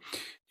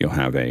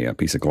have a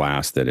piece of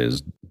glass that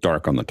is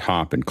dark on the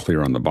top and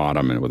clear on the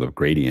bottom, and with a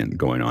gradient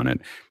going on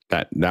it.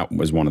 That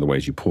was one of the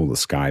ways you pull the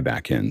sky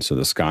back in. So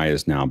the sky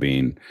is now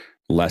being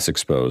less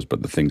exposed,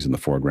 but the things in the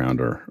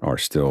foreground are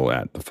still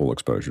at the full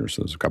exposure.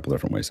 So there's a couple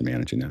different ways of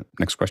managing that.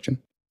 Next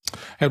question.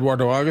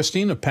 Eduardo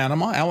Augustine of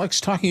Panama. Alex,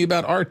 talking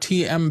about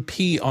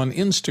RTMP on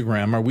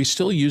Instagram, are we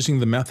still using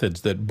the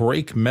methods that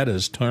break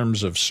Meta's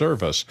terms of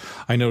service?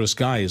 I notice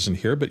Guy isn't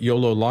here, but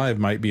YOLO Live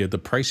might be the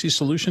pricey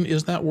solution.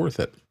 Is that worth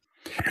it?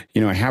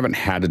 You know, I haven't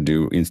had to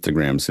do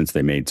Instagram since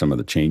they made some of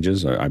the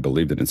changes. I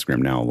believe that Instagram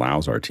now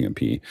allows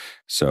RTMP,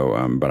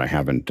 so but I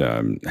haven't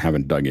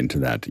dug into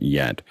that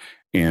yet.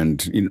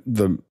 And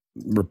the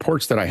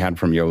reports that I had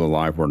from YOLO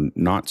Live were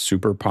not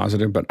super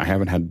positive, but I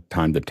haven't had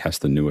time to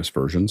test the newest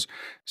versions.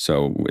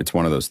 So it's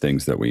one of those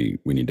things that we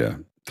need to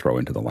throw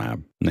into the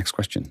lab. Next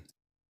question.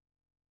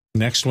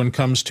 Next one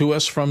comes to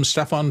us from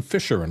Stefan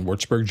Fischer in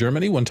Würzburg,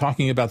 Germany. When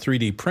talking about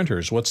 3D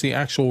printers, what's the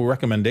actual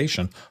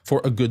recommendation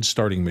for a good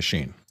starting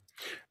machine?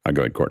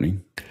 Go ahead, Courtney.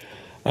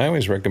 I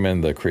always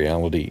recommend the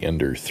Creality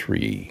Ender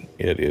 3.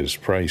 It is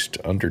priced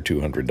under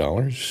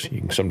 $200. You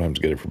can sometimes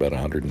get it for about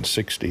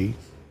 $160.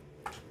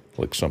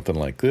 Looks something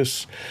like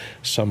this.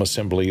 Some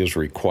assembly is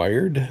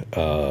required.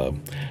 The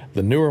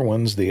newer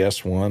ones, the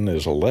S1,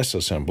 is a less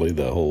assembly.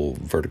 The whole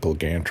vertical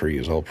gantry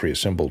is all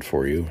pre-assembled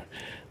for you.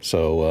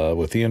 So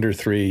with the Ender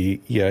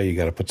 3, yeah, you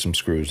got to put some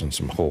screws and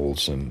some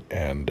holes and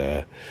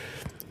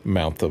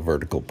mount the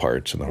vertical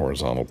parts and the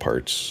horizontal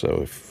parts.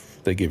 So if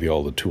they give you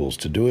all the tools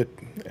to do it,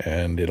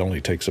 and it only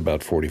takes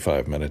about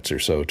 45 minutes or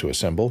so to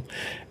assemble.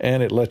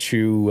 And it lets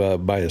you,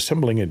 by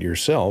assembling it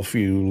yourself,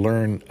 you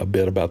learn a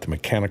bit about the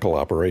mechanical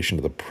operation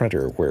of the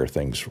printer, where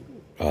things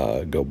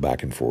go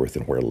back and forth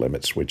and where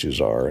limit switches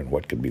are and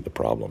what could be the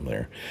problem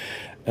there.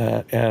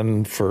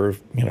 And for,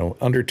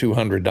 under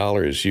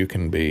 $200, you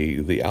can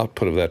the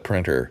output of that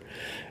printer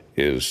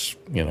is,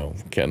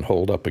 can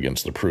hold up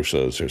against the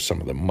Prusas or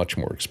some of the much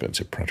more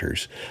expensive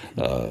printers.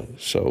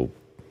 So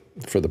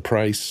for the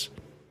price,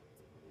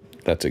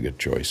 that's a good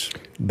choice.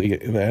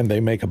 And they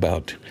make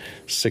about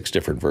 6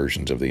 different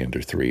versions of the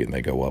Ender 3, and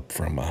they go up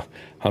from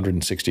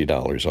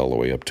 $160 all the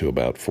way up to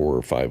about $400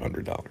 or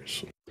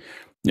 $500.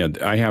 Yeah,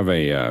 I have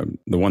the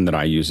one that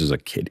I use is a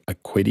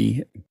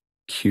Qidi,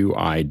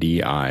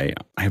 QIDI. I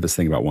have this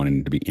thing about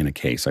wanting to be in a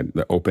case.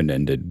 The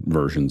open-ended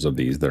versions of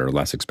these that are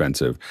less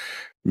expensive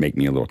make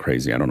me a little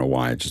crazy. I don't know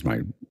why. It's just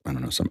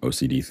some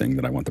OCD thing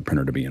that I want the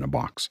printer to be in a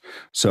box.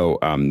 So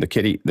the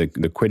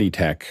Qidi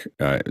Tech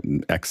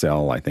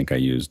XL, I think I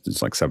used,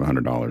 it's like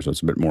 $700. So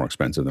it's a bit more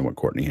expensive than what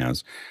Courtney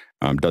has.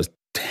 Does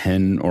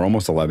 10 or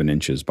almost 11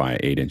 inches by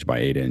 8 inch by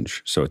 8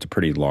 inch. So it's a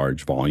pretty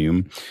large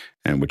volume,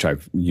 and which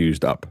I've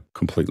used up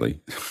completely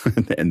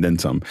and then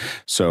some.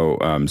 So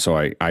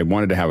I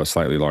wanted to have a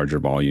slightly larger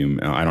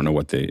volume. I don't know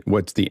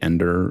what's the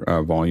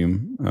Ender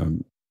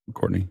volume,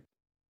 Courtney?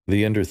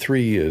 The Ender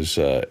 3 is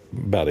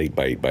about 8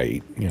 by 8 by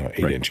 8,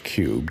 8-inch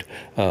cubed.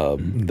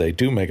 They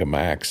do make a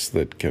Max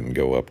that can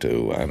go up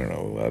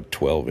to,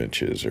 12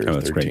 inches or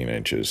 13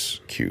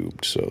 inches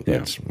cubed. So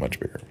that's much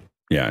bigger.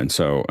 Yeah, and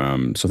so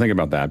think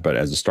about that. But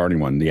as a starting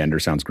one, the Ender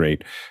sounds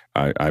great.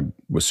 I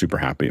was super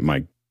happy.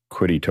 My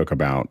Qidi took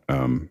about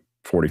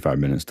 45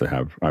 minutes to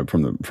have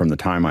from the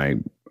time I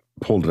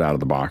pulled it out of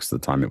the box to the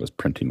time it was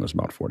printing was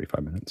about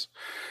 45 minutes.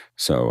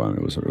 So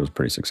it was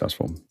pretty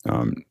successful.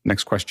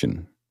 Next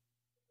question.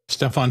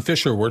 Stefan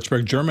Fischer,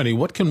 Würzburg, Germany.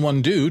 What can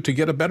one do to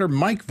get a better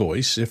mic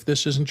voice if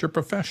this isn't your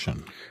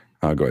profession?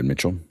 Go ahead,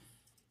 Mitchell.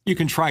 You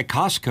can try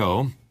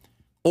Costco,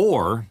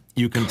 or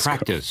you can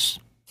practice.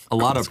 A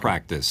lot of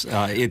practice.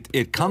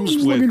 It comes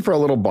with looking for a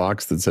little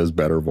box that says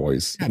 "better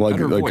voice," like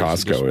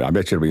Costco. I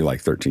bet you it'll be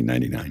like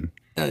 $13.99.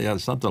 Yeah,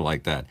 something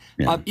like that.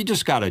 Yeah. You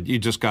just gotta.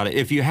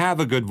 If you have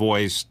a good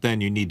voice, then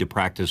you need to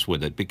practice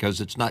with it, because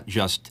it's not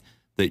just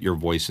that your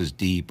voice is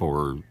deep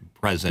or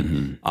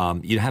present.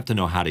 You have to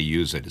know how to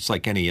use it. It's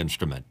like any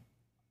instrument.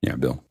 Yeah,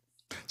 Bill.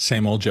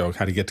 Same old joke,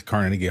 how to get to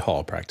Carnegie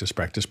Hall, practice,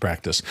 practice,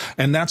 practice.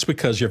 And that's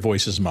because your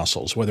voice is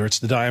muscles, whether it's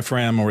the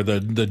diaphragm or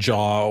the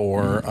jaw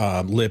or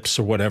lips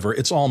or whatever.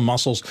 It's all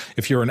muscles.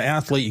 If you're an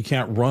athlete, you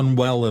can't run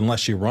well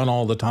unless you run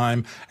all the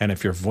time. And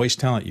if you're voice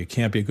talent, you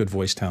can't be a good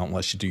voice talent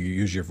unless you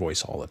use your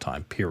voice all the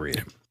time,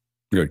 period.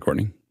 Good,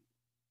 Courtney.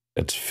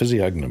 It's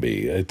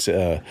physiognomy. It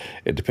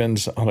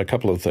depends on a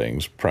couple of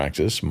things: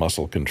 practice,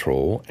 muscle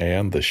control,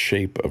 and the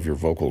shape of your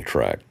vocal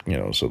tract.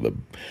 So the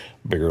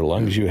bigger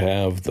lungs you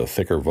have, the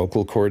thicker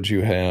vocal cords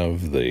you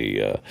have,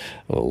 the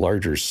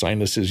larger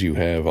sinuses you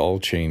have, all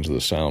change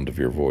the sound of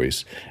your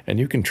voice. And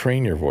you can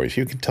train your voice.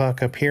 You can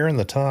talk up here in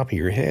the top of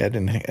your head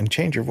and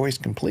change your voice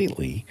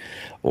completely,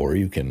 or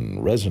you can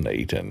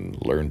resonate and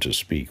learn to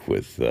speak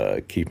with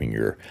keeping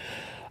your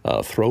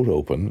throat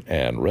open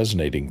and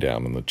resonating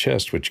down in the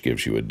chest, which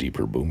gives you a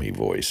deeper, boomy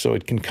voice. So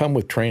it can come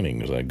with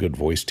training. A good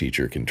voice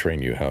teacher can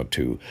train you how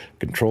to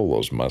control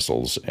those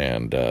muscles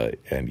and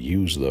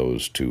use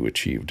those to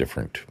achieve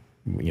different,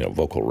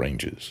 vocal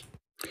ranges.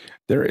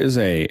 There is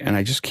and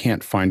I just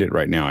can't find it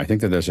right now. I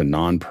think that there's a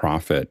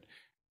nonprofit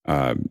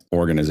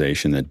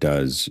organization that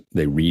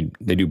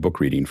they do book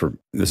reading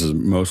this is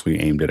mostly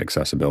aimed at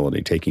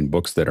accessibility, taking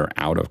books that are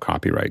out of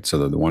copyright. So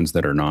they're the ones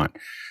that are not,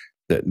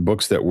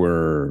 books that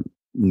were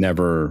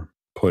never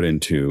put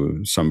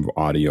into some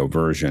audio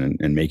version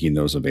and making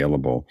those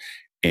available.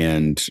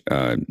 And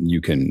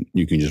you can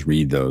just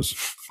read those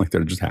like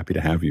they're just happy to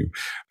have you.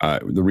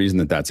 The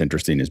reason that's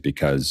interesting is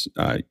because,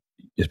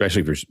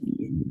 especially because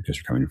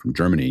you're coming from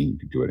Germany, you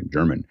can do it in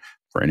German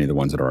for any of the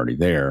ones that are already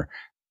there.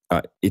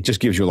 It just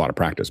gives you a lot of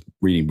practice.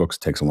 Reading books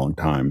takes a long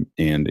time.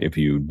 And if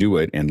you do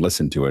it and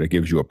listen to it, it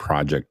gives you a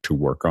project to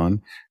work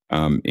on.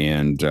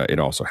 And it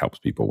also helps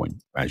people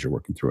as you're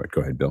working through it.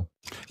 Go ahead, Bill.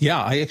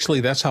 Yeah,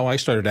 that's how I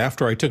started.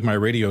 After I took my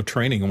radio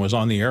training and was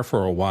on the air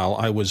for a while,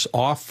 I was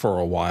off for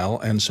a while.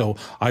 And so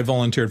I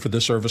volunteered for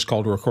this service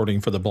called Recording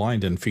for the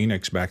Blind in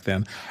Phoenix back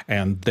then.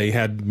 And they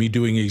had me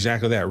doing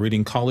exactly that,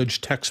 reading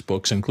college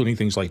textbooks, including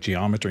things like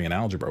geometry and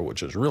algebra,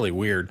 which is really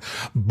weird.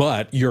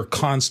 But you're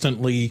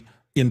constantly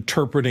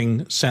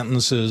interpreting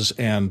sentences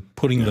and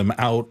putting them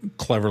out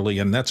cleverly.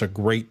 And that's a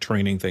great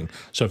training thing.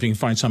 So if you can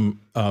find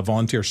some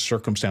volunteer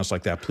circumstance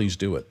like that, please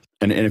do it.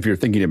 And if you're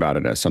thinking about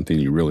it as something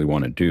you really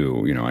want to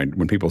do, you know,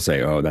 when people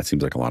say, oh, that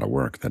seems like a lot of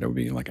work, that it would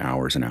be like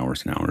hours and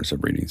hours and hours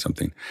of reading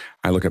something.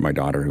 I look at my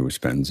daughter who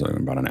spends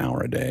about an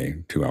hour a day,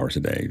 2 hours a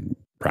day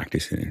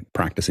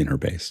practicing her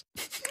bass,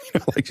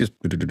 like just,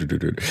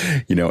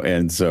 you know,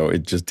 and so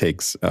it just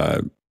takes,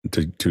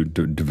 to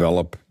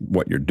develop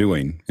what you're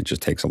doing, it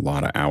just takes a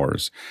lot of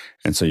hours.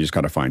 And so you just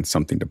got to find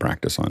something to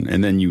practice on.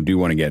 And then you do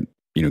want to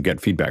get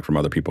feedback from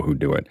other people who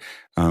do it.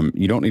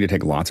 You don't need to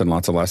take lots and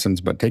lots of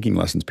lessons, but taking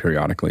lessons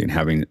periodically and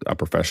having a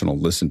professional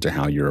listen to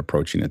how you're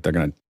approaching it, they're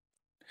going to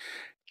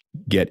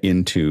get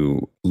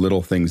into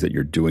little things that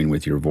you're doing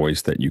with your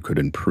voice that you could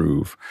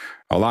improve.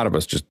 A lot of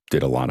us just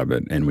did a lot of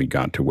it, and we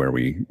got to where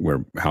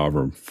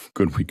however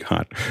good we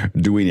got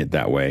doing it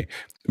that way.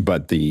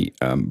 But the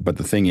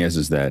thing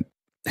is that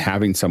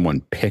having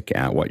someone pick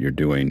at what you're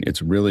doing,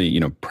 it's really, you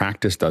know,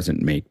 practice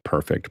doesn't make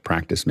perfect.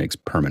 Practice makes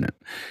permanent.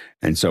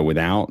 And so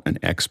without an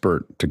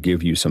expert to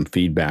give you some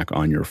feedback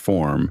on your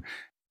form,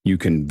 you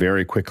can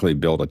very quickly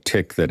build a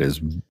tick that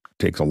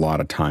takes a lot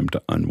of time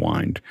to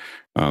unwind.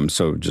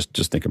 So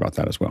just think about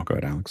that as well. Go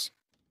ahead, Alex.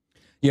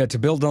 Yeah, to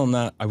build on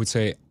that, I would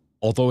say,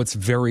 although it's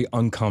very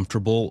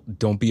uncomfortable,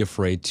 don't be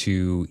afraid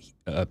to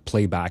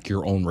play back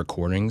your own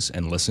recordings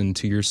and listen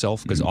to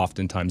yourself, because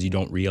oftentimes you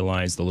don't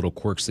realize the little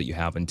quirks that you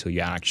have until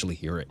you actually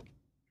hear it.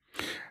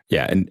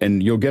 Yeah,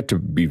 and you'll get to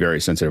be very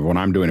sensitive. When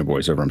I'm doing a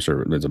voiceover, I'm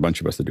sure there's a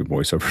bunch of us that do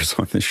voiceovers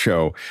on this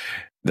show,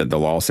 that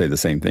they'll all say the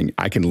same thing.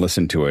 I can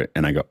listen to it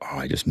and I go, oh,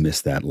 I just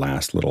missed that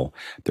last little,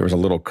 there was a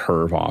little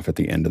curve off at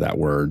the end of that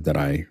word that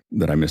I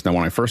missed. Now,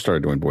 when I first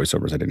started doing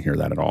voiceovers, I didn't hear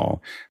that at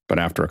all. But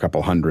after a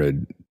couple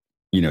hundred,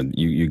 you know,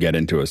 you get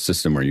into a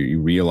system where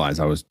you realize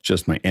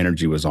my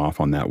energy was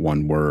off on that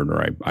one word,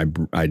 or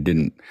I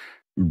didn't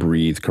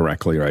breathe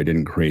correctly, or I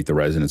didn't create the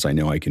resonance I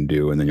know I can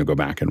do. And then you'll go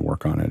back and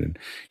work on it, and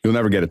you'll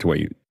never get it to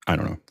where I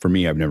don't know. For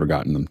me, I've never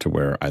gotten them to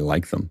where I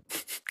like them.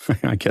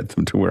 I get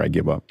them to where I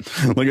give up.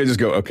 Like I just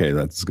go, okay,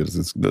 that's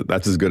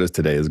as good as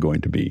today is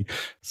going to be.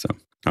 So,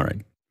 all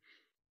right.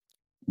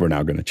 We're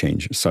now going to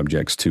change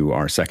subjects to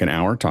our second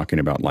hour, talking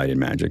about light and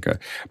magic.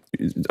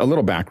 A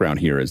little background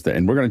here is that,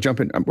 and we're going to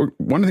jump in.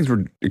 One of the things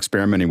we're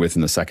experimenting with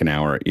in the second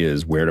hour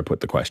is where to put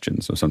the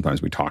questions. So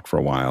sometimes we talk for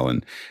a while,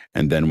 and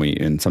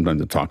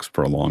sometimes it talks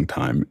for a long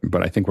time.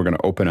 But I think we're going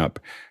to open up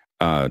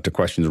to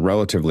questions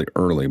relatively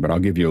early. But I'll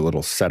give you a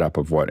little setup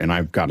of and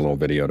I've got a little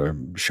video to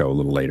show a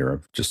little later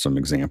of just some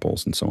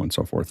examples and so on and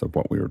so forth of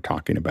what we were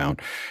talking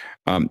about.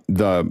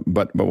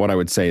 But what I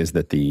would say is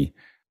that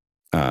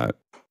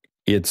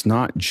it's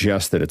not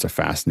just that it's a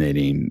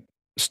fascinating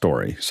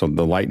story. So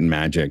the light and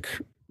magic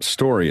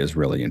story is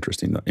really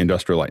interesting. The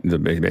industrial light,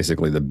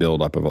 basically the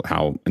buildup of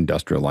how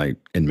industrial light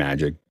and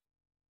magic,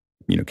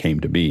 you know,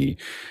 came to be.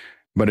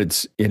 But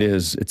it's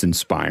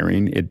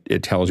inspiring.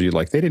 It tells you,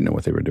 like, they didn't know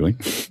what they were doing.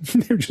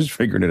 They were just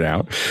figuring it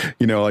out.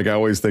 You know, like I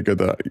always think of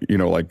do you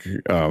know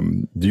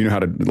how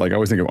to, like, I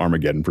always think of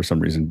Armageddon for some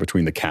reason,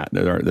 between the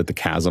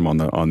chasm on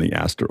the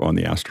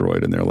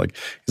asteroid, and they're like,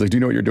 he's like, do you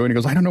know what you're doing? He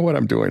goes, I don't know what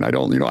I'm doing. I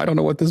don't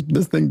know what this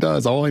thing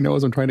does. All I know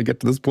is I'm trying to get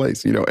to this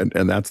place, you know,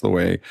 and that's the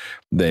way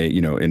they,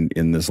 you know,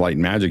 in this light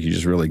and magic, you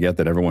just really get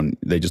that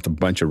a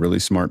bunch of really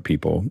smart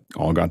people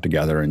all got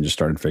together and just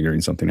started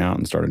figuring something out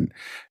and started,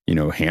 you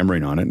know,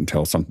 hammering on it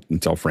until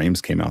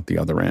frames came out the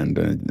other end,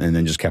 and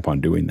then just kept on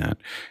doing that.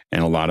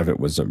 And a lot of it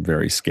was a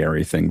very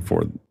scary thing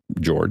for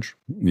George,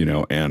 you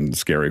know, and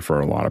scary for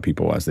a lot of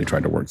people as they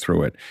tried to work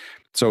through it.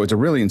 So it's a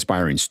really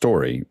inspiring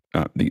story.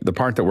 The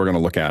part that we're going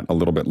to look at a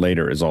little bit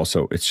later is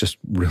also, it's just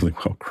really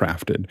well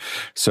crafted.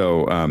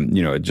 So,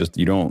 you know,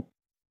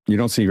 you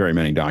don't see very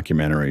many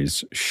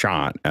documentaries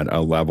shot at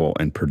a level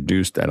and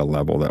produced at a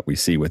level that we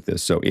see with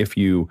this. So if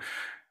you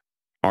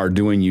are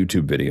doing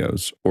YouTube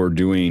videos or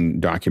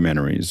doing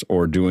documentaries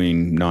or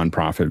doing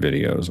nonprofit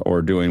videos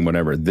or doing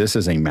whatever, this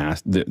is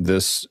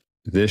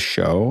this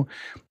show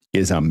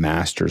is a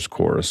master's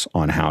course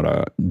on how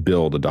to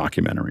build a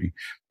documentary.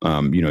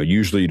 You know,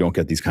 usually you don't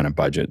get these kind of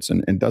budgets,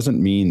 and it doesn't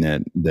mean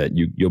that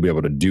you'll be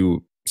able to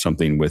do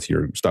something with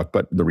your stuff.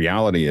 But the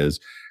reality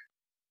is,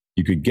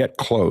 you could get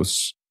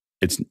close.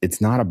 It's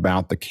not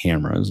about the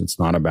cameras. It's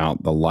not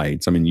about the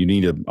lights. I mean, you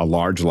need a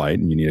large light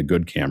and you need a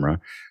good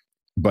camera.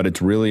 But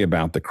it's really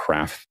about the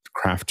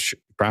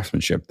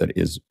craftsmanship that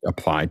is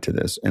applied to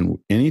this. And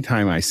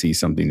anytime I see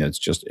something that's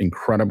just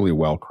incredibly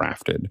well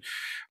crafted,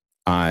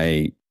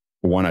 I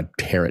want to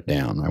tear it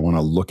down. I want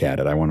to look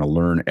at it. I want to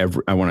learn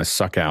I want to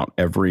suck out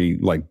every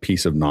like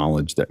piece of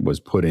knowledge that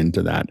was put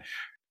into that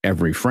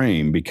every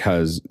frame,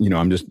 because, you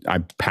know, I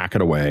pack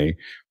it away,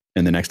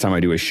 and the next time I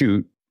do a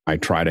shoot, I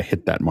try to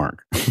hit that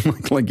mark.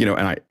 Like, you know,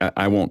 and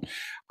I won't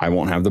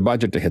have the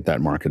budget to hit that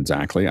mark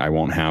exactly. I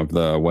won't have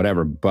the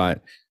whatever,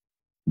 but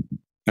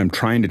I'm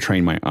trying to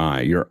train my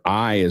eye. Your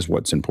eye is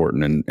what's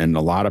important. And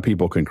a lot of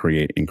people can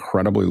create an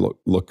incredible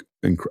look.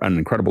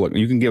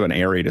 You can give an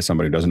area to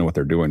somebody who doesn't know what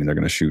they're doing, and they're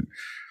going to shoot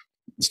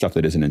stuff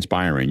that isn't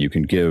inspiring. You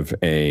can give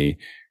a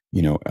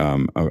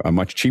a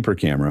much cheaper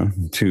camera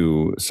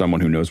to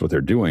someone who knows what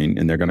they're doing,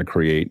 and they're going to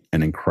create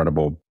an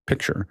incredible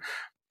picture.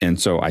 And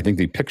so I think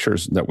the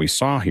pictures that we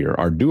saw here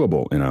are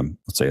doable in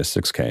let's say a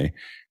 6K,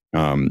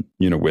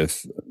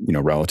 with,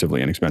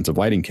 relatively inexpensive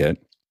lighting kit,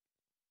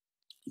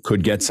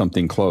 could get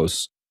something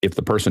close if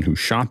the person who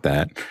shot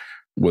that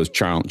was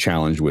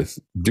challenged with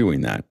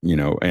doing that,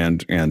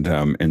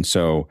 and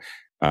so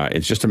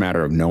it's just a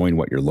matter of knowing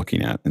what you're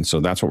looking at. And so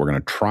that's what we're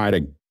going to try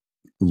to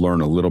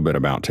learn a little bit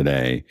about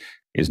today,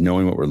 is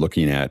knowing what we're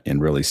looking at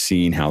and really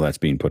seeing how that's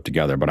being put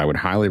together. But I would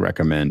highly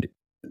recommend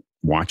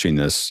watching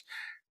this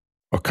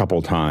a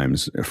couple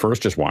times.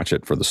 First, just watch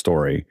it for the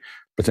story,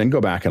 but then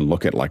go back and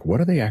look at, like,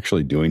 what are they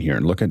actually doing here?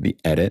 And look at the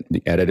edit.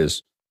 The edit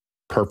is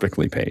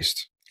perfectly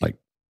paced, like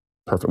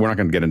perfect. We're not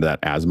going to get into that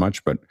as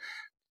much, but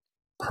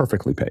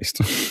perfectly paced.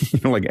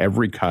 Like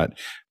every cut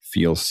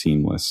feels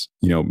seamless,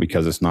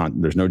 because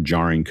there's no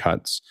jarring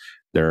cuts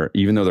there,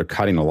 even though they're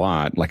cutting a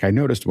lot. Like I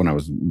noticed when I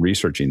was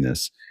researching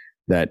this,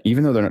 that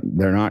even though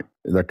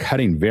they're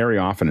cutting very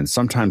often, and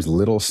sometimes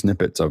little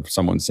snippets of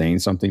someone saying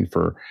something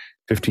for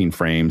 15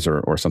 frames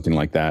or something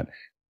like that,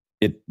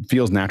 it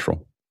feels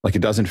natural. Like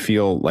it doesn't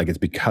feel like it's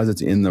because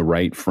it's in the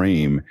right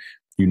frame.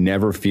 You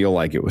never feel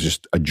like it was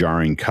just a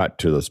jarring cut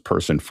to this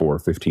person for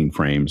 15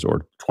 frames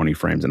or 20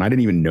 frames. And I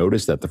didn't even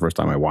notice that the first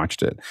time I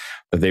watched it,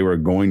 that they were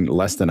going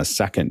less than a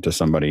second to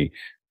somebody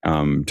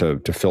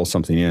to fill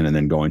something in and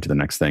then going to the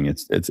next thing.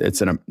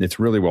 It's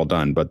really well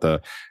done. But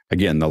the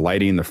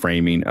lighting, the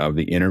framing of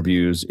the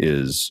interviews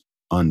is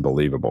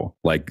unbelievable.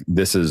 Like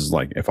this is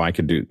like, if I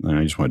could do,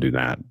 I just want to do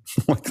that.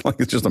 like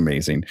it's just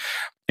amazing.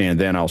 And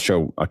then I'll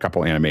show a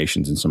couple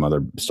animations and some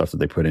other stuff that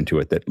they put into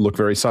it that look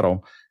very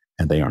subtle,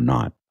 and they are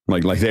not.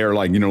 Like they're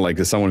like, like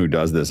as someone who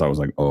does this, I was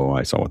like, oh,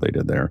 I saw what they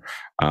did there.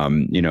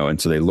 And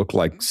so they look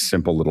like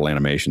simple little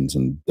animations,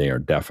 and they are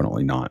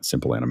definitely not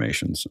simple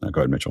animations.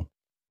 Go ahead, Mitchell.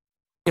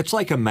 It's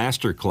like a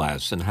master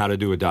class in how to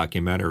do a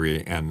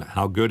documentary and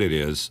how good it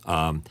is.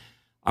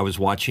 I was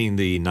watching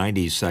the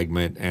 90s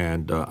segment,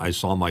 and I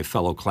saw my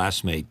fellow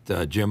classmate,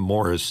 Jim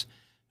Morris,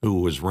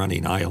 who was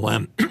running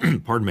ILM,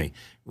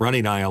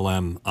 running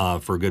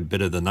ILM for a good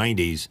bit of the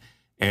 90s.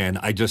 And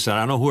I just said,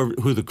 I don't know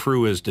who the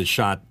crew is that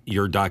shot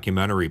your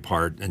documentary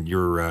part and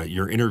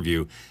your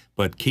interview,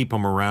 but keep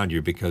them around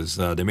you because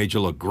they made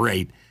you look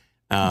great.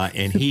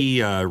 And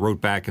he wrote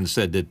back and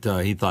said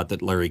that he thought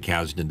that Larry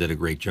Kasdan did a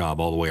great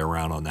job all the way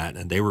around on that,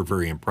 and they were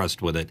very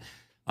impressed with it.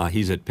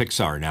 He's at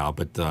Pixar now,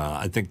 but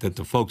I think that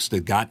the folks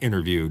that got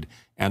interviewed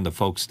and the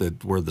folks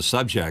that were the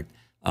subject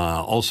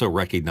also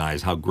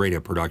recognize how great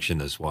a production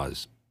this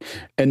was.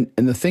 And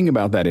the thing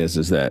about that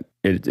is that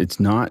it's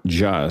not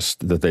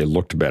just that they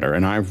looked better.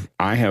 And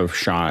I have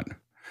shot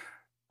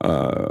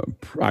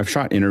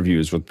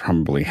interviews with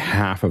probably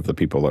half of the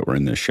people that were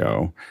in this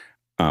show,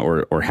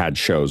 or had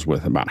shows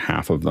with about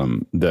half of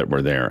them that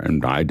were there,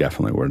 and I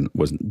definitely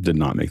did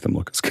not make them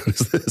look as good as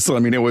this. So I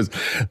mean, it was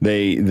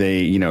they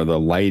the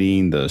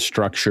lighting, the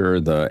structure,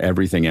 the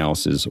everything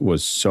else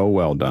was so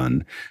well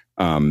done.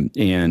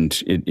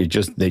 And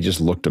they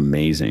just looked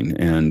amazing.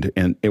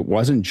 And it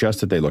wasn't just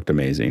that they looked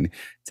amazing.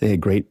 They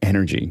had great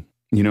energy,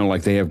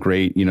 like they have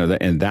great,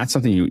 and that's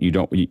something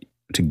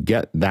to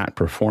get that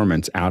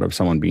performance out of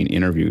someone being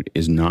interviewed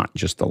is not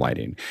just the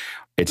lighting.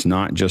 It's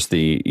not just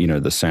the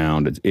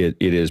sound.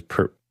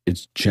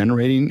 It's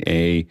generating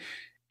a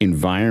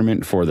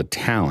environment for the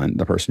talent,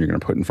 the person you're going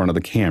to put in front of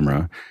the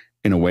camera,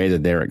 in a way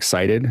that they're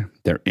excited,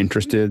 they're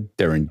interested,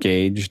 they're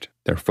engaged,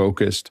 they're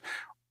focused.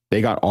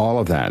 They got all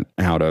of that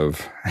out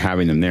of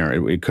having them there.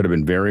 It could have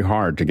been very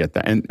hard to get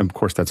that. And of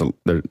course,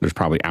 there's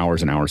probably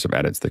hours and hours of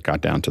edits that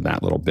got down to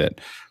that little bit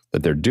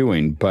that they're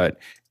doing. But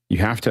you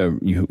have to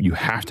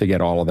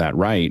get all of that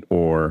right,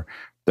 or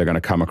they're going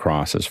to come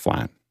across as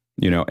flat.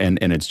 And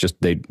it's just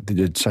they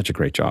did such a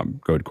great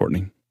job. Go ahead,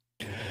 Courtney.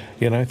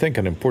 Yeah, and I think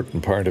an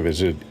important part of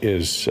it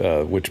is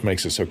which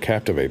makes it so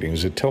captivating,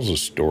 is it tells a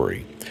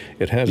story.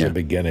 It has a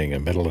beginning, a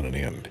middle, and an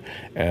end.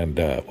 And,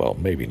 well,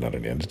 maybe not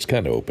an end. It's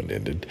kind of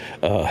open-ended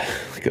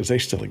because they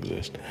still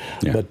exist.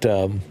 Yeah.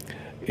 But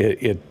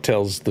it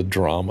tells the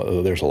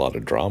drama. There's a lot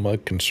of drama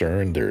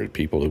concerned. There are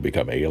people who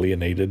become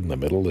alienated in the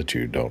middle that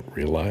you don't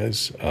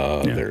realize.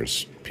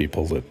 There's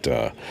people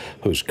that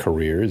whose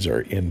careers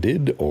are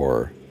ended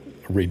or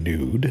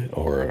renewed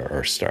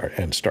or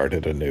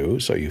started anew.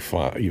 So you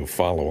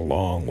follow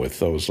along with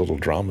those little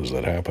dramas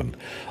that happen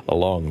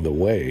along the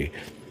way,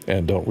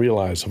 and don't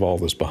realize of all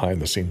this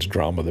behind-the-scenes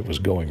drama that was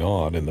going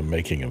on in the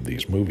making of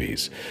these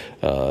movies.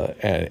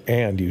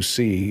 And you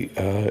see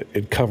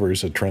it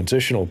covers a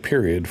transitional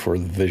period for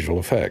the visual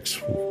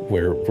effects,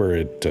 where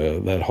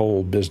that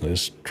whole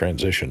business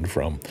transitioned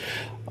from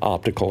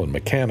optical and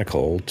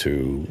mechanical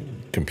to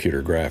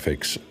computer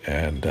graphics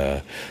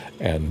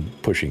and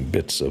pushing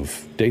bits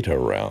of data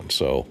around.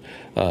 So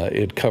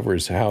it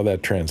covers how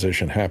that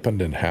transition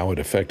happened and how it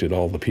affected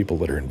all the people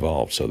that are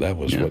involved. So that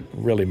was what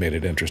really made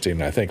it interesting.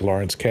 And I think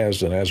Lawrence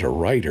Kasdan, as a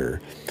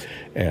writer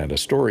and a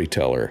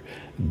storyteller,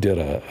 did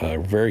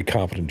a very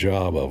competent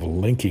job of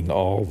linking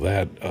all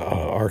that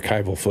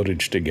archival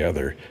footage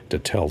together to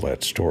tell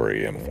that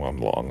story in one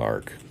long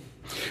arc.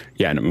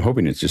 Yeah, and I'm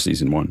hoping it's just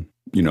season one.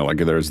 Like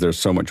there's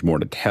so much more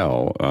to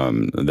tell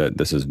that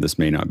this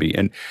may not be.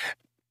 And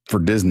for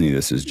Disney,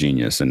 this is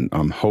genius. And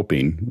I'm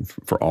hoping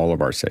for all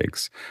of our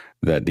sakes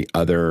that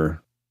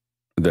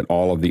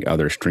all of the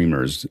other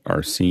streamers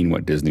are seeing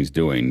what Disney's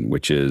doing,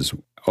 which is,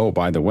 oh,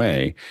 by the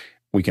way,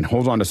 we can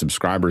hold on to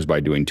subscribers by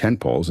doing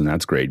tentpoles, and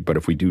that's great. But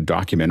if we do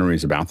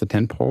documentaries about the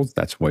tentpoles,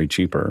 that's way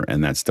cheaper,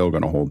 and that's still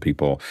going to hold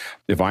people.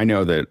 If I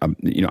know that,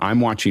 I'm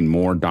watching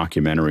more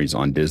documentaries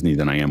on Disney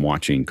than I am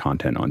watching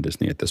content on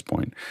Disney at this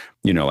point.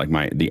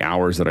 Like the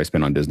hours that I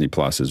spend on Disney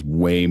Plus is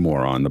way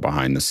more on the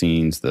behind the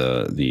scenes,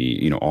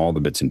 the all the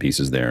bits and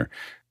pieces there.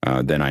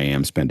 Than I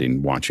am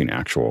spending watching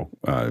actual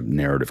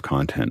narrative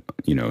content.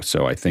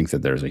 So I think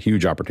that there's a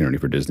huge opportunity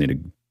for Disney to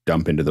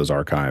dump into those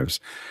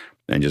archives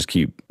and just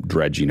keep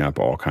dredging up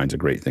all kinds of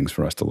great things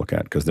for us to look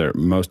at. Because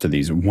most of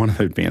these, one of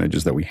the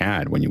advantages that we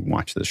had when you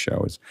watch this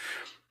show is,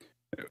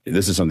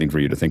 this is something for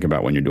you to think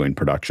about when you're doing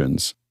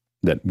productions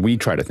that we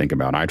try to think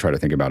about. I try to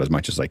think about as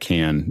much as I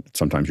can.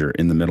 Sometimes you're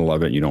in the middle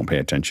of it, you don't pay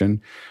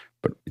attention.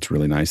 But it's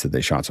really nice that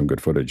they shot some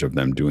good footage of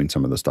them doing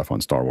some of the stuff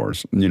on Star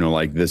Wars.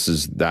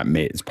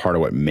 It's part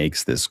of what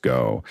makes this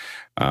go.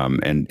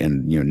 And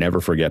never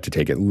forget to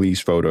take at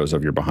least photos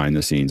of your behind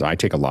the scenes. I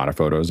take a lot of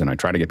photos, and I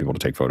try to get people to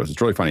take photos. It's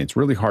really funny. It's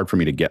really hard for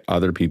me to get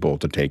other people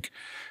to take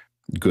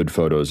good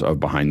photos of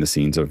behind the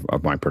scenes of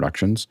my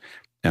productions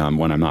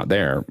when I'm not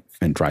there,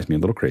 and it drives me a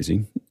little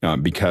crazy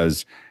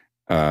because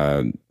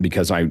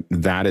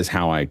that is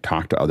how I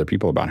talk to other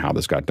people about how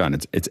this got done.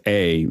 It's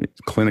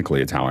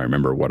clinically, it's how I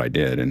remember what I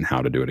did and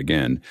how to do it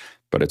again.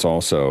 But it's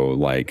also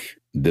like,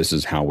 this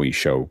is how we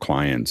show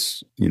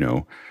clients,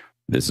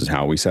 this is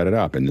how we set it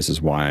up. And this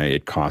is why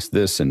it costs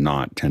this and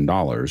not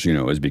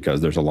 $10, is because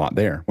there's a lot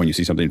there. When you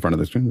see something in front of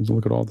the screen,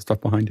 look at all the stuff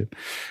behind it.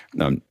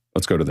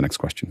 Let's go to the next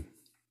question.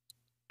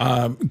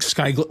 I'm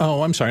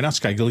sorry, not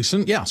Sky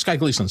Gleason. Yeah, Sky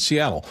Gleason,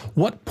 Seattle.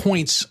 What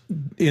points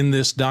in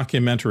this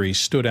documentary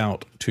stood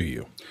out to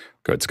you?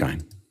 Good, Sky.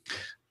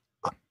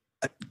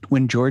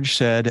 When George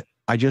said,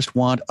 I just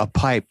want a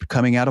pipe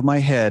coming out of my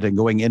head and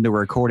going into a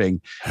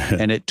recording,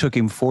 and it took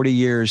him 40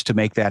 years to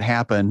make that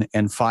happen,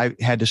 and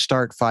had to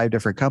start 5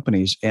 different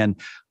companies. And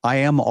I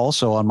am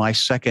also on my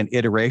second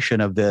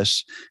iteration of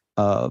this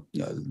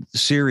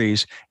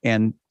series.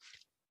 And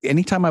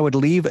anytime I would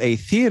leave a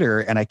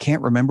theater and I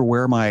can't remember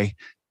where my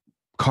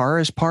car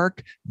is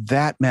parked,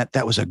 that meant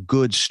that was a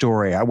good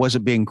story. I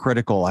wasn't being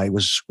critical. I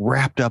was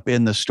wrapped up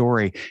in the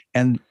story.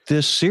 And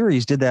this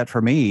series did that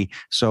for me.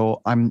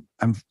 So I'm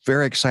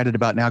very excited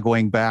about now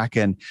going back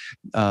and,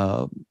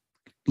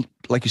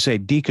 like you say,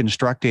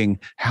 deconstructing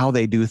how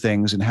they do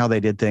things and how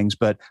they did things.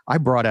 But I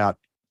brought out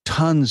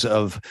tons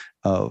of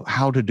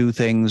how to do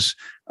things,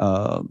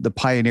 the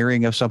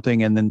pioneering of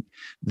something, and then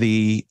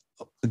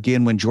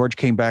again, when George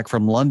came back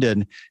from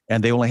London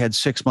and they only had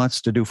 6 months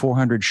to do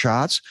 400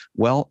 shots,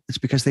 well, it's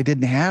because they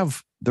didn't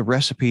have the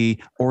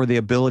recipe or the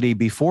ability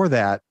before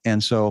that.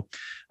 And so,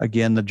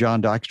 again, the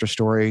John Dykstra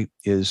story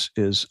is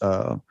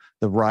the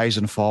rise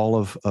and fall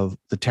of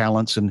the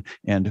talents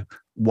and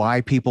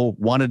why people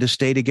wanted to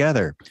stay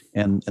together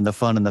and the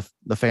fun and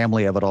the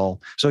family of it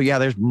all. So, yeah,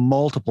 there's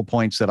multiple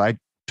points that I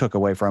took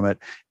away from it.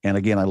 And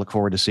again, I look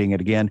forward to seeing it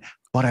again.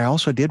 But I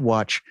also did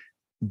watch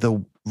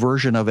the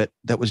version of it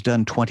that was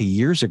done 20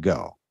 years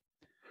ago.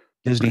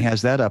 Disney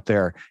has that up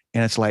there,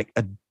 and it's like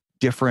a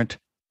different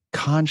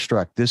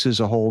construct. This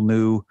is a whole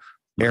new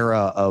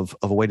era of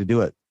a way to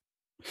do it.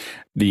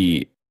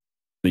 The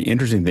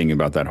interesting thing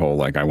about that whole,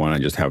 like, I want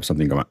to just have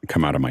something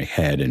come out of my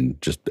head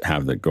and just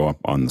have that go up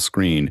on the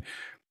screen,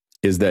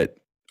 is that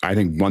I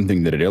think one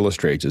thing that it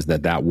illustrates is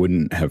that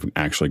wouldn't have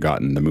actually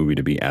gotten the movie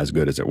to be as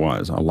good as it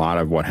was. A lot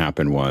of what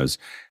happened was,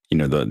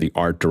 the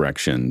art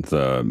direction,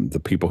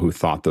 the people who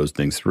thought those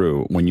things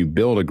through. When you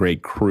build a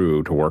great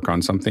crew to work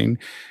on something,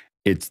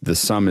 the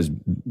sum is,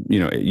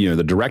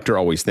 the director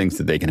always thinks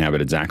that they can have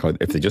it exactly,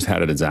 if they just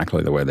had it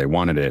exactly the way they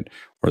wanted it,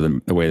 or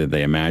the way that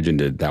they imagined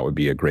it, that would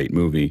be a great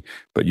movie.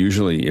 But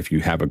usually if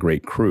you have a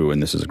great crew,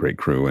 and this is a great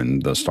crew,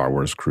 and the Star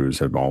Wars crews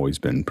have always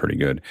been pretty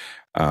good,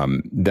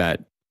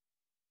 that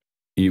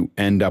you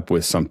end up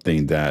with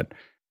something that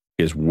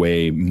is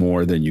way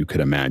more than you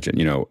could imagine.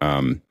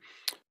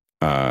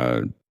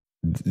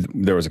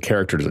 There was a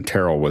character,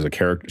 Terrell was a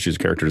character, she's a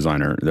character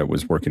designer that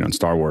was working on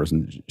Star Wars,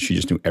 and she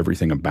just knew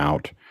everything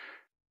about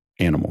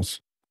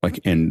animals.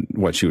 And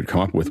what she would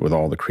come up with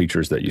all the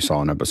creatures that you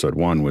saw in episode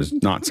 1 was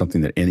not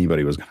something that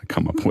anybody was going to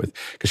come up with,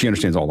 because she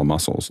understands all the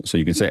muscles. So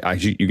you can say,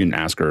 you can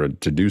ask her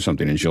to do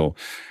something and she'll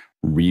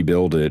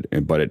rebuild it,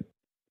 but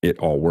it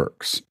all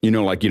works,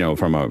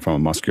 from a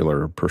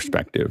muscular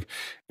perspective.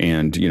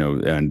 And,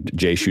 and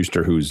Jay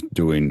Schuster, who's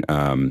doing,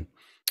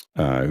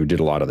 who did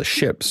a lot of the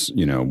ships,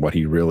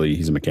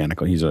 he's a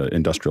mechanical, he's an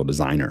industrial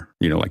designer,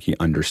 like he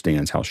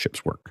understands how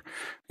ships work,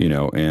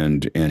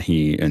 and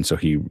so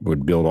he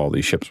would build all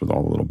these ships with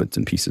all the little bits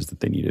and pieces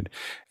that they needed.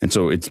 And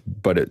so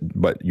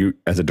but you,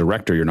 as a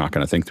director, you're not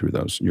going to think through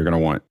those. You're going to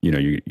want,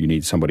 you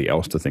need somebody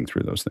else to think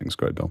through those things.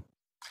 Go ahead, Bill.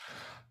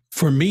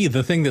 For me,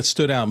 the thing that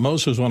stood out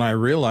most was when I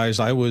realized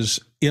I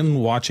was in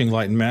watching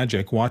Light and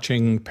Magic,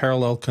 watching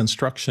parallel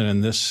construction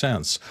in this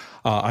sense.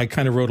 I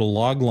kind of wrote a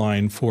log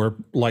line for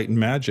Light and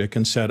Magic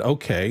and said,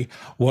 okay,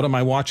 what am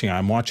I watching?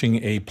 I'm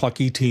watching a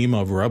plucky team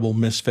of rebel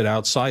misfit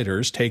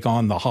outsiders take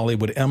on the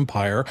Hollywood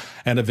empire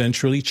and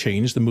eventually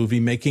change the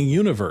movie-making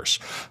universe.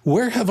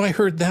 Where have I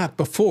heard that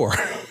before?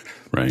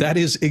 Right. That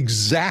is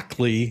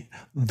exactly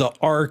the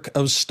arc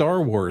of Star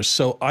Wars.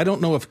 So I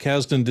don't know if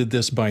Kasdan did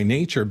this by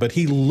nature, but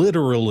he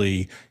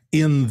literally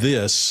in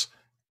this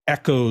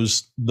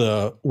echoes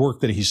the work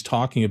that he's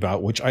talking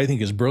about, which I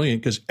think is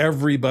brilliant because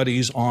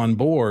everybody's on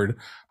board.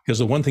 Because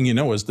the one thing you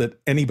know is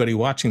that anybody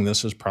watching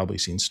this has probably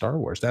seen Star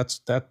Wars. That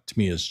to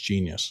me is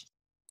genius.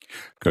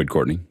 Good,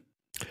 Courtney.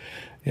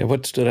 Yeah,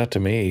 what stood out to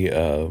me,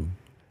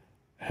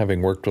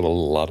 having worked with a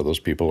lot of those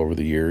people over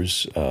the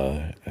years,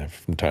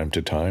 from time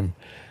to time,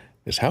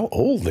 is how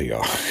old they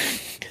are.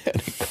 And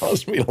it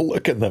caused me to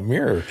look in the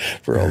mirror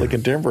for all the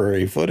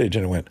contemporary footage,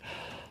 and I went,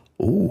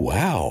 "Oh,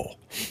 wow.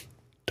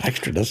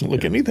 Dykstra doesn't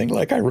look anything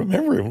like I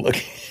remember him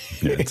looking."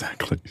 Yeah,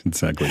 exactly.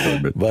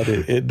 But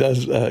it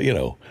does,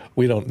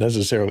 we don't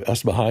necessarily,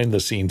 us behind the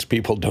scenes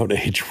people don't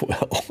age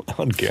well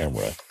on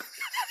camera.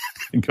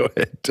 Go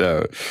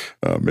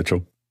ahead,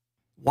 Mitchell.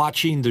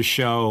 Watching the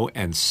show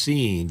and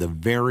seeing the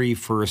very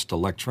first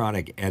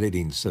electronic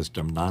editing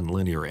system,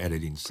 nonlinear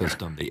editing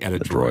system, the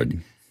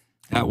Edidroid,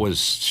 that was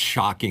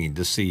shocking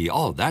to see.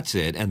 Oh, that's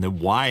it, and then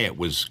why it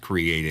was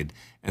created,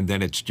 and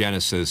then its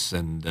genesis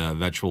and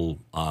eventual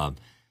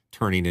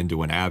turning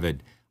into an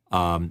Avid.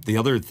 The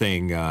other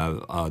thing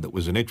that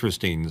was an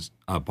interesting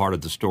part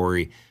of the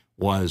story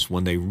was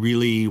when they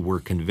really were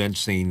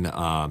convincing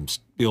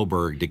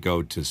Spielberg to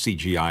go to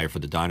CGI for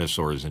the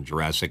dinosaurs in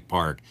Jurassic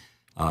Park.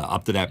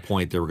 Up to that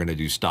point, they were going to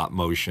do stop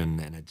motion,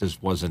 and it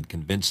just wasn't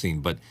convincing.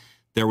 But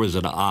there was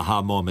an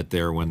aha moment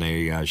there when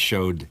they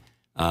showed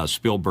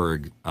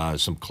Spielberg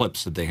some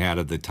clips that they had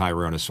of the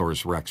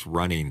Tyrannosaurus Rex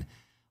running.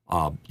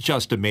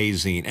 Just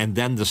amazing. And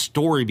then the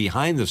story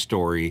behind the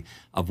story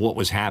of what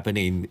was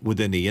happening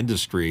within the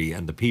industry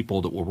and the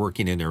people that were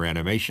working in their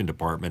animation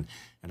department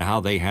and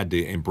how they had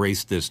to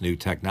embrace this new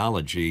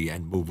technology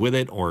and move with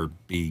it or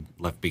be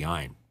left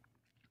behind.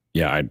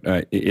 Yeah,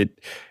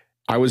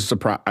 I was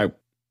surprised.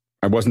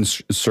 I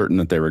wasn't certain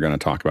that they were going to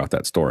talk about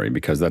that story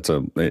because that's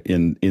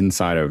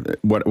inside of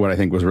what I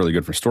think was really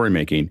good for story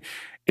making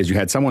is you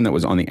had someone that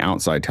was on the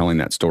outside telling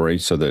that story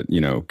so that,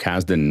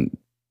 Kasdan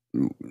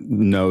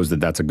knows that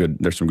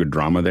there's some good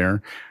drama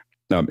there.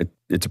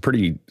 It's a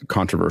pretty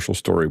controversial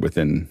story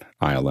within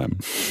ILM,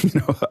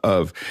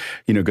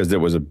 because there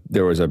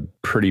was a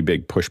pretty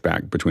big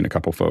pushback between a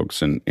couple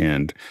folks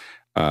and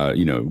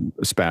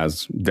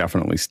Spaz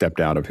definitely stepped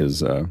out of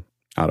his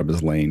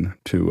lane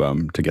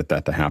to get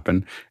that to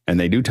happen. And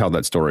they do tell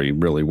that story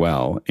really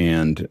well.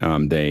 And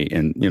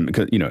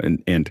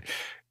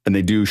and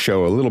they do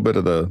show a little bit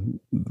of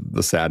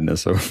the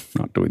sadness of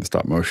not doing the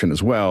stop motion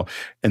as well.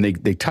 And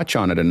they touch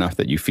on it enough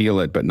that you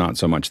feel it, but not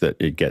so much that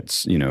it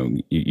gets,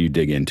 you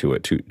dig into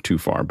it too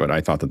far. But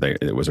I thought that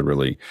it was a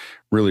really,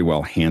 really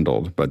well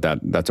handled, but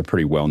that's a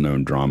pretty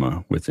well-known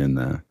drama within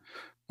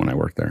when I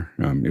worked there,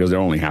 because it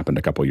only happened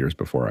a couple of years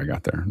before I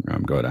got there.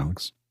 Go ahead,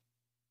 Alex.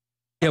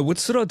 Yeah, what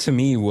stood out to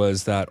me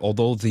was that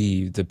although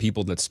the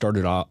people that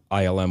started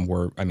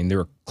ILM they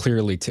were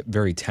clearly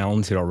very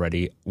talented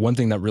already, one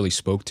thing that really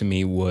spoke to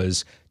me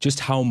was just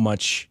how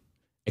much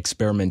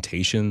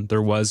experimentation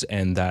there was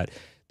and that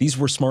these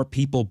were smart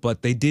people,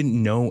 but they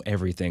didn't know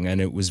everything. And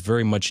it was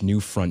very much new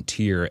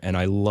frontier. And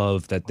I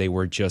love that they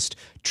were just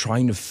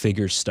trying to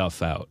figure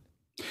stuff out.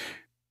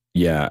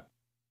 Yeah,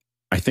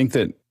 I think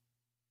that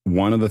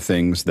one of the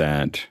things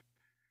that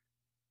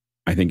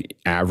I think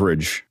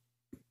average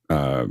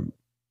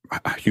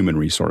human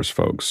resource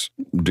folks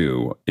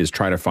do is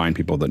try to find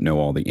people that know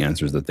all the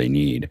answers that they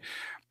need.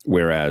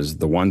 Whereas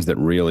the ones that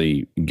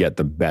really get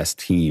the best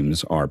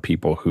teams are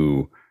people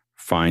who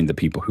find the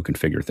people who can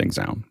figure things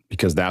out,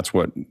 because that's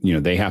what,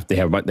 they have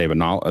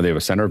a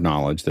center of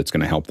knowledge that's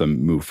going to help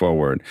them move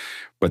forward,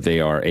 but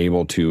they are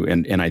able to,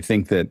 and I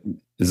think that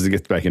this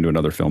gets back into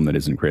another film that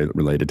isn't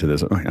related to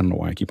this. I don't know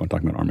why I keep on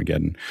talking about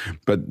Armageddon,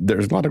 but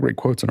there's a lot of great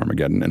quotes in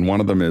Armageddon. And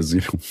one of them is,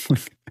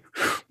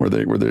 where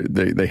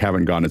they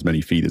haven't gone as many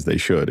feet as they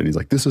should. And he's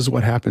like, this is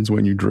what happens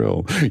when you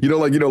drill,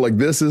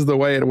 this is the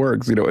way it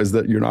works, is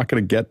that you're not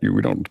going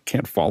to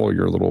can't follow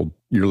your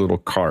little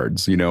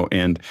cards,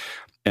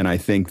 and I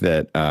think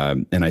that,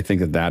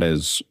 that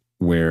is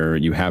where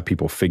you have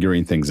people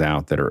figuring things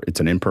out it's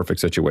an imperfect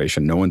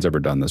situation. No one's ever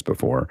done this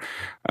before.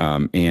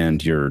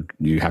 And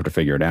you have to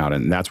figure it out.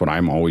 And that's what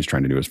I'm always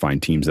trying to do is find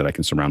teams that I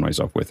can surround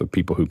myself with of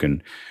people who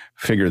can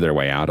figure their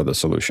way out of the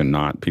solution,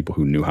 not people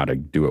who knew how to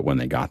do it when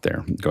they got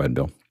there. Go ahead,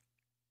 Bill.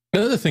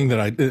 Another thing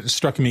that it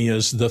struck me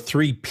is the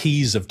 3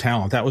 P's of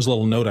talent. That was a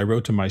little note I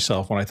wrote to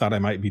myself when I thought I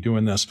might be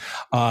doing this.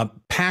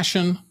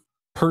 Passion,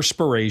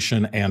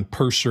 perspiration, and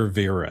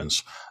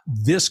perseverance.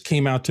 This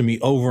came out to me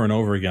over and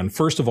over again.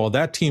 First of all,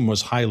 that team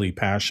was highly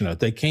passionate.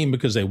 They came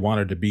because they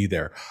wanted to be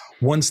there.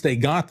 Once they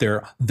got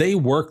there, they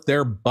worked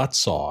their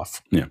butts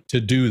off to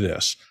do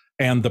this.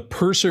 And the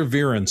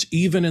perseverance,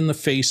 even in the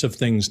face of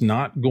things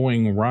not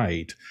going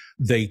right,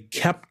 they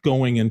kept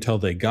going until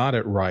they got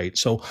it right.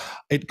 So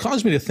it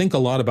caused me to think a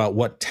lot about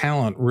what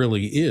talent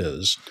really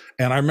is.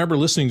 And I remember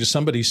listening to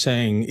somebody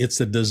saying it's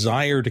the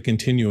desire to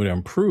continue to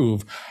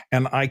improve.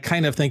 And I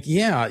kind of think,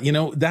 yeah, you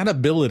know, that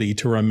ability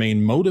to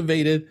remain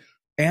motivated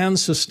and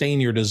sustain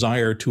your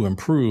desire to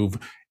improve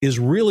is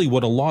really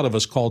what a lot of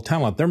us call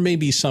talent. There may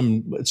be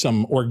some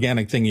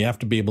organic thing you have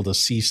to be able to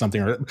see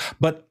something,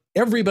 but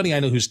everybody I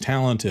know who's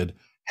talented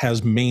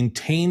has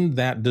maintained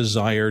that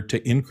desire to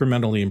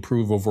incrementally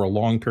improve over a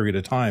long period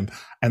of time.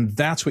 And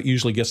that's what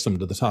usually gets them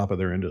to the top of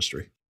their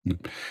industry.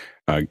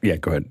 Yeah,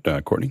 go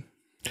ahead, Courtney.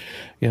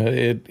 Yeah,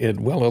 it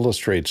well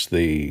illustrates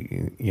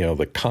the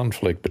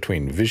conflict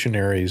between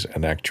visionaries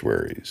and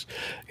actuaries.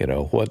 You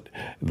know, what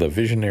the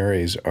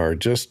visionaries are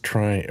just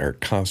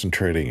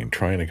concentrating and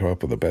trying to come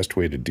up with the best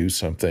way to do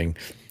something,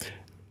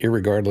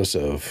 irregardless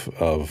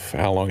of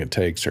how long it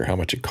takes or how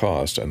much it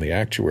costs. And the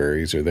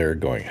actuaries are there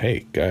going,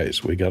 hey,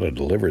 guys, we got to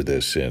deliver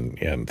this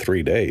in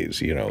 3 days.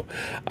 You know,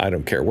 I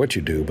don't care what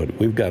you do, but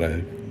we've got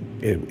to,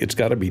 it's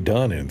got to be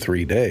done in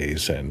 3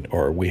 days.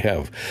 Or we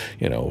have,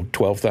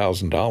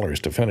 $12,000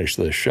 to finish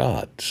this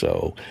shot.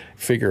 So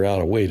figure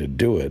out a way to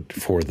do it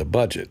for the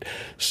budget.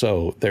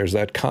 So there's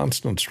that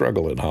constant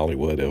struggle in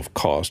Hollywood of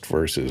cost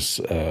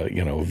versus,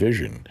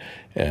 vision.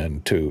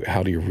 And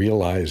how do you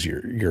realize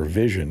your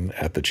vision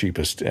at the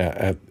cheapest,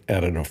 at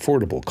an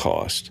affordable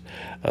cost,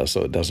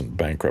 so it doesn't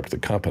bankrupt the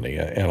company.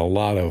 And a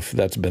lot of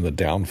that's been the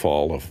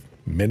downfall of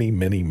many,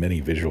 many, many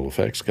visual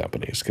effects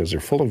companies, because they're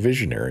full of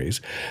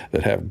visionaries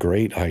that have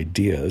great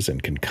ideas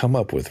and can come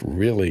up with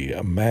really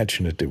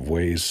imaginative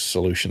ways,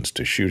 solutions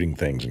to shooting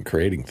things and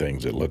creating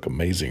things that look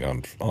amazing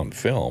on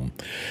film.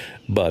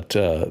 But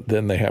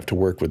then they have to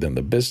work within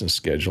the business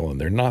schedule,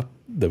 and they're not.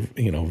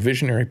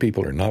 Visionary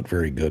people are not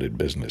very good at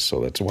business, so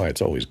that's why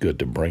it's always good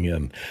to bring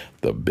in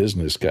the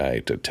business guy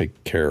to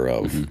take care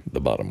of the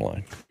bottom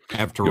line.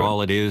 After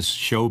all, it is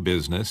show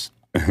business.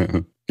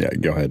 Yeah,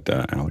 go ahead,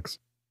 Alex.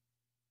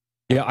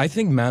 Yeah, I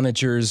think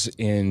managers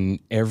in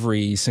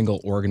every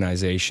single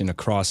organization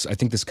I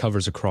think this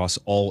covers across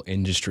all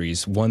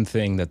industries. One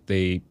thing that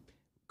they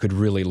could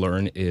really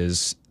learn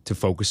is to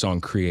focus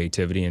on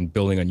creativity, and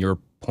building on your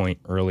point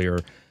earlier,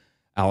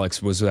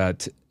 Alex, was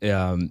that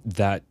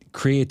that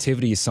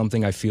creativity is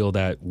something I feel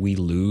that we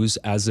lose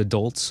as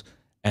adults.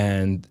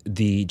 And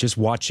just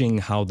watching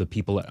how the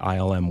people at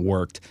ILM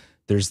worked,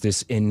 there's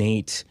this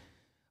innate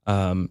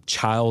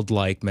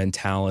childlike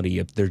mentality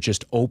of they're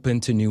just open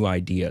to new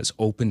ideas,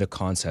 open to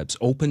concepts,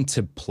 open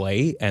to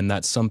play, and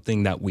that's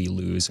something that we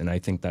lose. And I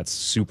think that's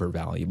super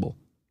valuable.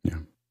 Yeah.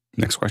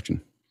 Next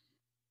question.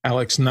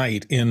 Alex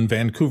Knight in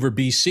Vancouver,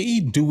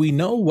 BC. Do we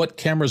know what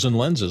cameras and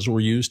lenses were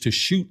used to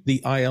shoot the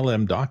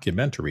ILM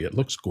documentary? It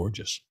looks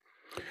gorgeous.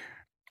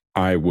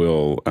 I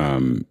will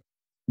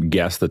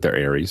guess that they're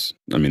Aries.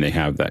 I mean, they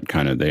have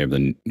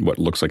what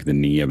looks like the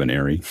knee of an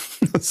Aries.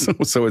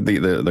 so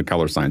the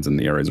color signs in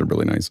the Aries are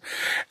really nice.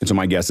 And so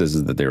my guess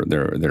is that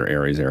they're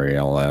Aries,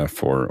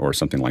 ALF, or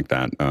something like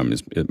that.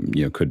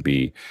 Could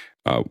be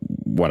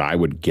what I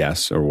would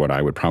guess, or what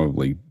I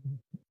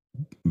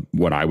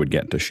would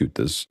get to shoot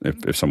this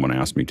if someone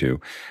asked me to.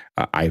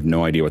 I have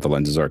no idea what the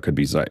lenses are. It could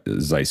be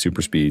Zeiss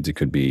Super Speeds. It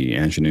could be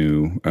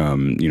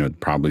Angenieux,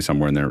 probably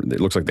somewhere in there. It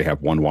looks like they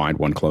have one wide,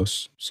 one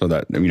close. So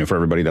that, for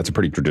everybody, that's a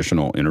pretty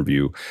traditional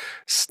interview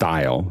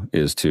style,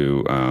 is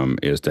to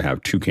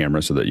have 2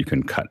 cameras so that you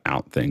can cut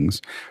out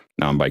things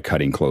by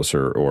cutting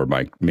closer or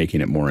by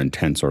making it more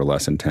intense or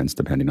less intense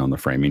depending on the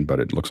framing. But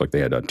it looks like they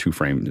had it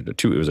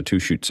was a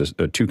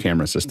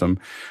 2-camera system.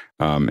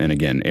 And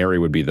again, Arri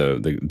would be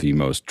the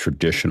most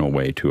traditional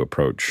way to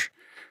approach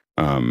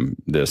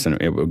this, and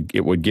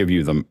it would give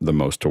you the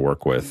most to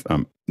work with.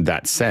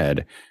 That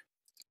said,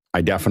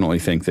 I definitely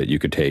think that you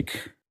could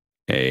take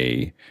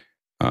a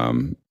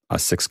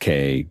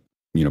 6K,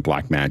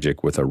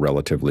 Blackmagic with a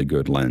relatively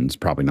good lens,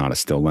 probably not a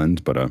still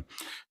lens, but an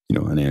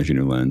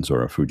Angenieux lens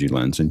or a Fuji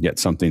lens, and get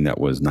something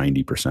that was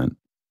 90%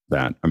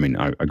 that. I mean,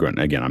 I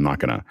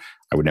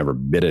would never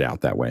bid it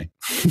out that way,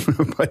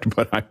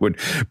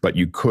 but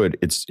you could.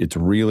 It's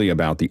really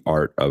about the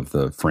art of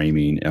the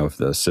framing, of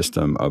the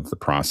system, of the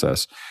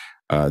process,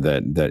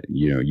 that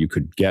you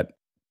could get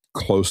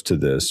close to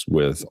this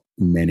with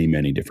many,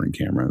 many different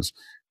cameras.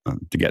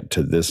 To get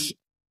to this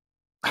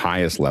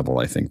highest level,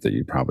 I think that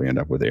you'd probably end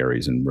up with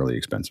Aries and really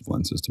expensive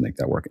lenses to make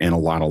that work, and a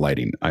lot of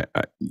lighting. I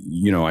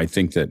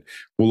think that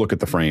we'll look at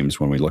the frames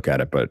when we look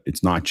at it, but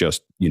it's not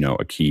just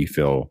a key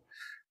fill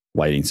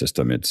lighting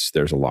system.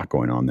 There's a lot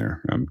going on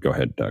there. Go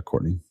ahead,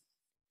 Courtney.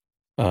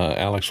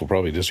 Alex will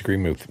probably disagree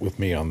with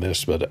me on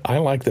this, but I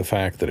like the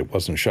fact that it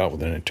wasn't shot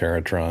with an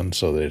Interatron,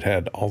 so that it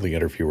had all the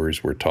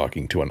interviewers were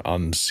talking to an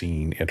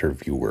unseen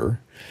interviewer.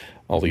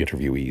 All the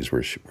interviewees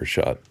were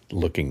shot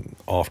looking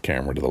off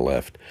camera to the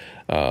left,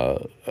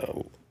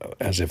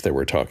 as if they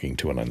were talking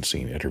to an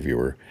unseen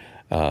interviewer.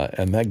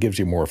 And that gives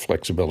you more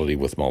flexibility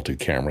with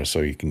multi-camera, so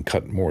you can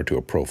cut more to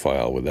a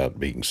profile without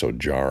being so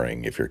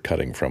jarring. If you're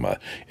cutting from a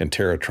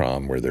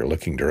Interatron where they're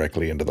looking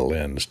directly into the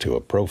lens to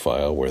a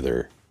profile where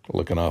they're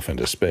looking off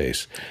into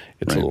space,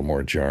 it's a little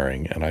more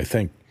jarring. And I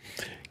think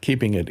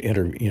keeping it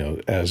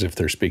as if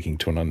they're speaking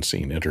to an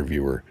unseen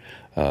interviewer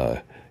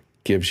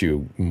gives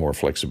you more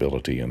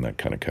flexibility in that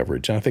kind of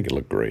coverage. And I think it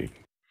looked great.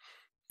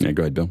 Yeah,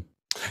 go ahead, Bill.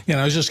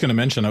 Yeah, I was just going to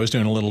mention, I was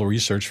doing a little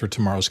research for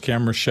tomorrow's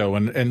camera show,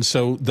 and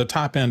so the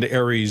top end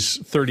Aries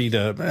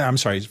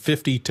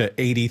 $50,000 to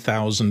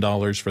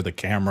 $80,000 for the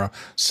camera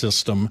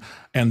system,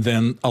 and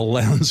then a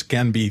lens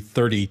can be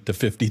 $30,000 to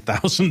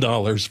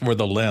 $50,000 for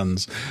the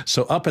lens.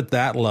 So up at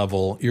that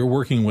level, you're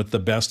working with the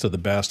best of the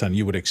best, and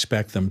you would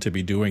expect them to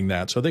be doing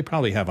that. So they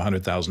probably have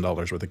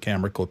 $100,000 worth of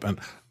camera equipment,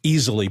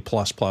 easily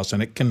plus,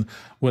 and it can,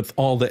 with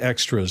all the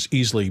extras,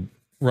 easily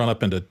run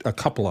up into a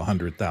couple of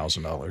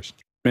 $100,000.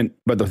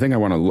 But the thing I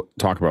want to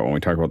talk about when we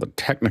talk about the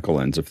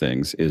technical ends of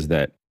things is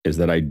that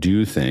I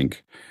do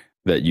think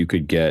that you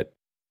could get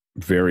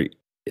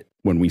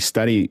when we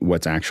study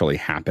what's actually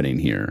happening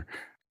here,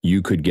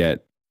 you could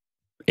get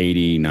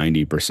 80,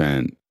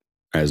 90%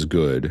 as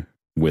good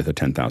with a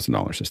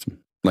 $10,000 system.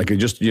 Like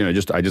that's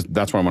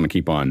what I want to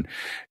keep on.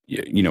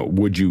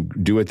 Would you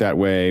do it that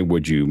way?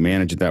 Would you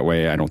manage it that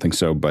way? I don't think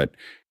so, but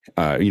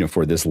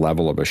for this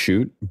level of a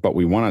shoot. But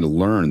we want to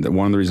learn that.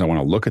 One of the reasons I want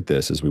to look at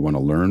this is we want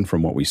to learn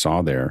from what we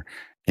saw there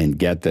and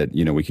get that,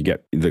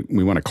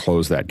 we want to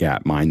close that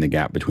gap, mind the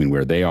gap between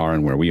where they are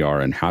and where we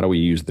are, and how do we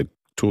use the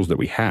tools that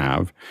we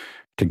have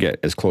to get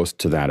as close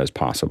to that as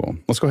possible.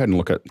 Let's go ahead and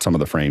look at some of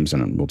the frames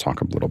and we'll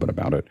talk a little bit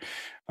about it.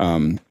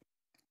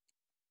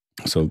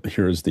 So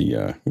here's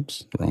the,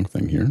 oops, the wrong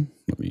thing here.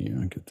 Let me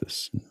get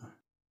this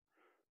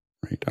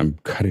right. I'm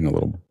cutting a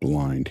little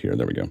blind here.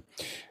 There we go.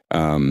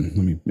 Let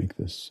me make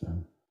this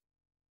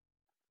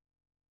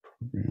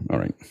program. All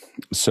right.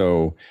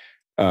 So,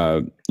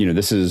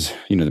 this is,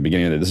 the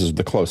beginning of it. This is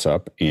the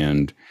close-up.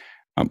 And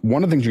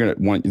one of the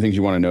things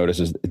you want to notice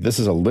is this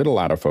is a little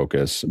out of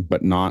focus,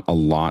 but not a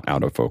lot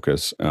out of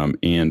focus.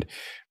 And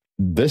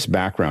this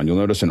background, you'll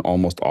notice in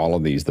almost all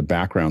of these, the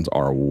backgrounds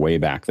are way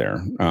back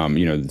there.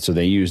 So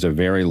they used a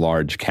very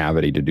large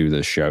cavity to do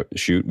this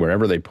shoot.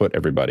 Wherever they put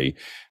everybody,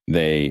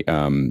 they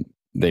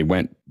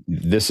went,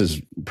 this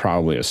is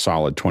probably a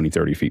solid 20,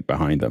 30 feet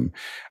behind them.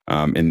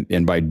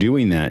 And by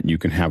doing that, you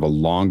can have a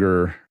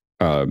longer,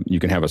 you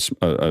can have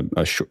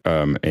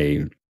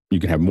you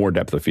can have more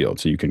depth of field.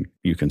 So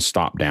you can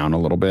stop down a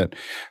little bit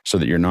so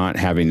that you're not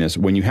having this,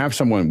 when you have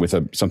someone with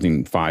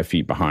something 5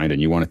 feet behind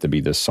and you want it to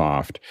be this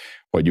soft,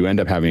 what you end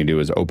up having to do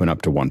is open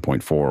up to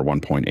 1.4,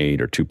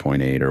 1.8 or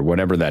 2.8 or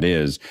whatever that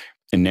is.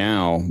 And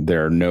now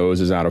their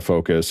nose is out of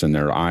focus and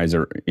their eyes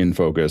are in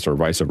focus, or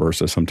vice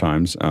versa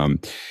sometimes.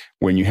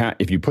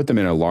 If you put them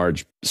in a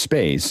large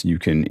space, you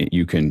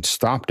can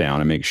stop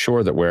down and make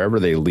sure that wherever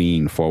they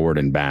lean forward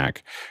and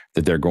back,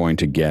 that they're going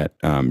to get,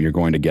 you're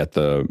going to get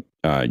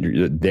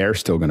they're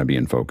still going to be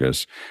in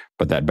focus,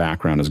 but that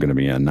background is going to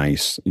be a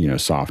nice,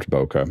 soft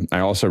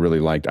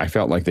bokeh. I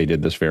felt like they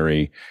did this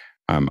very,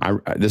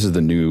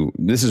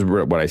 this is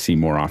what I see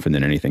more often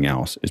than anything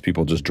else, is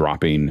people just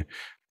dropping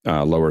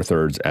lower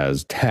thirds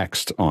as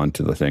text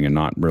onto the thing and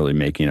not really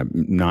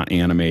not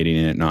animating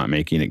it, not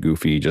making it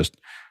goofy, just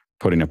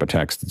putting up a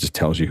text that just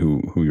tells you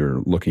who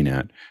you're looking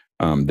at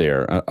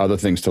there. Other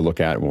things to look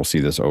at, we'll see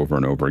this over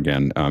and over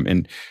again,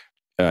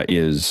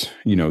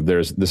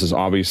 this is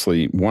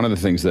obviously one of the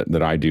things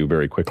that I do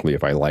very quickly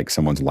if I like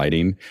someone's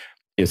lighting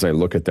is I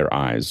look at their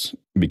eyes,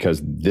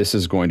 because this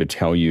is going to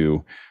tell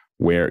you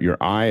where your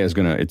eye is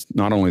it's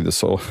not only the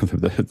soul,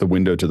 the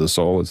window to the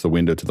soul, it's the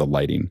window to the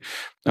lighting.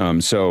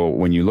 So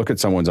when you look at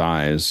someone's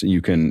eyes,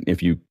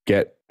 if you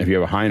have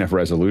a high enough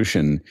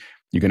resolution,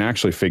 you can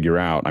actually figure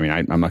out, I'm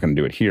not going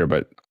to do it here,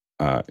 but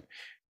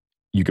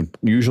you can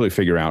usually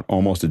figure out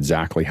almost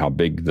exactly how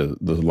big the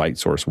light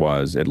source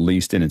was, at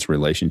least in its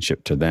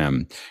relationship to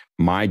them.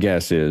 My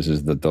guess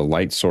is that the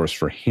light source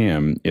for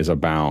him is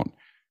about,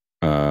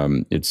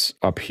 it's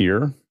up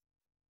here,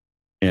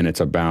 and it's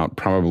about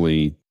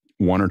probably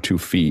 1 or 2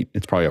 feet.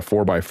 It's probably a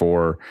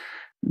 4x4,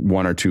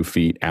 1 or 2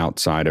 feet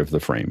outside of the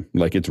frame.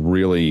 Like, it's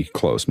really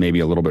close, maybe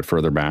a little bit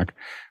further back,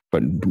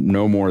 but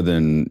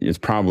it's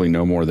probably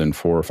no more than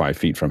 4 or 5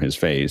 feet from his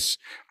face.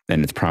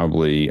 And it's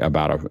probably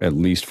about at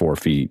least 4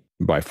 feet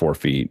by 4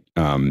 feet,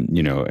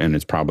 and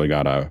it's probably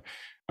got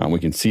we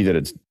can see that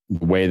it's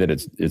the way that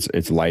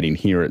it's lighting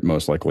here. It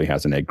most likely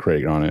has an egg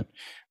crate on it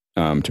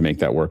to make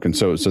that work. And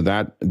so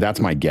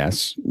that's my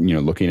guess,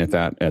 looking at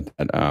that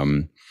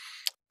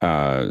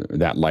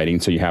lighting.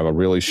 So you have a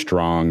really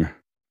strong,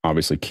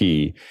 obviously,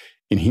 key.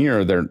 In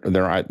here,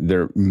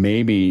 there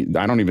may be,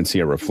 I don't even see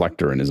a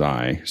reflector in his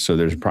eye. So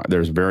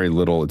there's very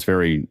little, it's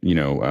very,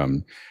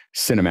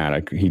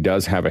 cinematic. He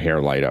does have a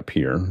hair light up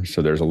here.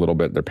 So there's a little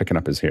bit, they're picking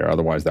up his hair.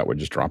 Otherwise that would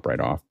just drop right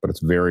off, but it's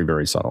very,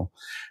 very subtle.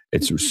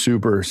 It's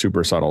super,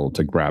 super subtle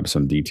to grab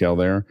some detail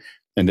there.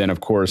 And then of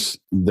course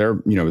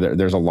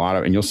there's a lot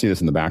of, and you'll see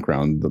this in the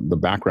background, the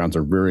backgrounds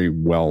are very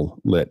well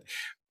lit.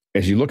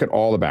 As you look at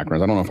all the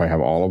backgrounds, I don't know if I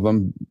have all of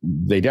them.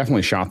 They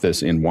definitely shot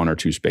this in 1 or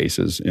 2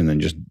 spaces and then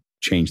just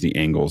changed the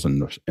angles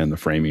and the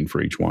framing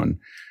for each one.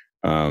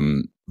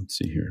 Let's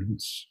see here.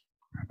 Let's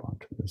grab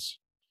onto this.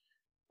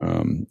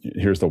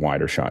 Here's the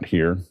wider shot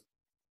here.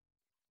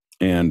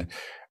 And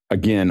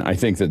again, I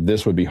think that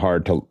this would be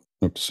hard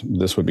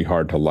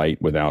to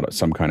light without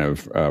some kind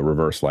of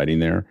reverse lighting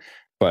there.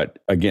 But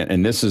again,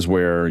 and this is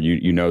where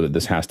you know that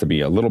this has to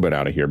be a little bit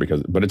out of here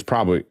but it's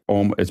probably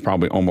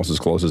almost as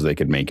close as they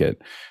could make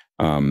it.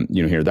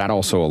 Here, that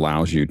also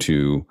allows you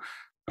to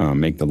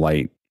make the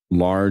light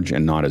large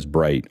and not as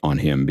bright on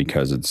him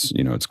because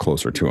it's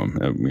closer to him,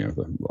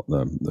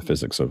 the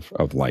physics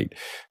of light.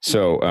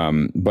 So,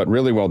 but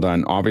really well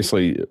done.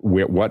 Obviously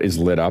what is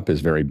lit up is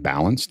very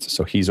balanced.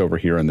 So he's over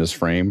here in this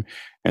frame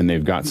and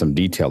they've got some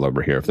detail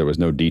over here. If there was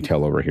no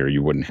detail over here,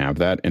 you wouldn't have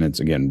that. And it's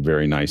again,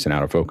 very nice and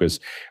out of focus.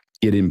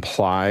 It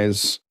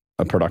implies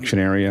a production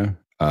area,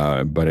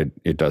 but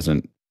it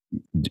doesn't,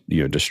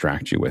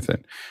 distract you with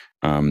it.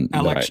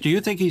 Alex, do you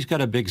think he's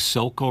got a big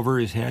silk over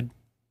his head?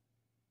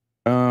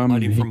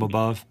 Lighting from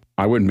above?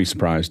 I wouldn't be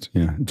surprised.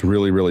 Yeah, it's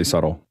really, really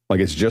subtle. Like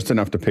it's just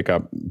enough to pick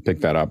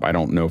that up. I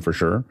don't know for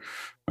sure,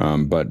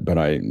 but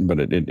I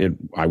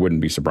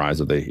wouldn't be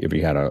surprised if he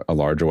had a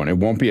larger one. It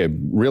won't be a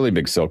really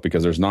big silk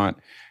because there's not.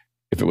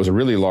 If it was a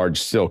really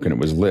large silk and it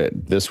was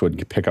lit, this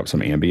would pick up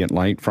some ambient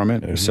light from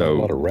it. There's a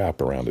lot of wrap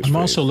around his face. I'm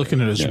also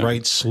looking at his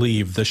right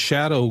sleeve. The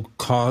shadow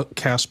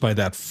cast by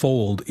that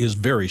fold is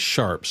very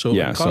sharp. So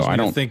it caused me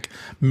to think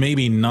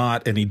maybe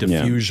not any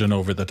diffusion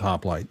over the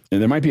top light.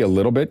 And there might be a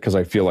little bit because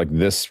I feel like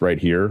this right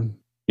here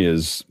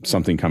is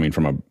something coming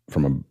from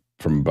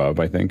above,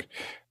 I think,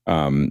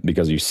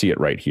 because you see it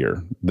right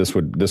here. This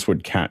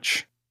would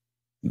catch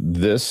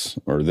this,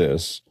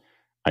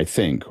 I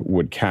think,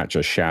 would catch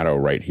a shadow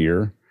right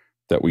here.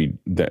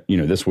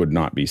 This would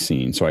not be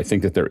seen. So I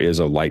think that there is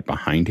a light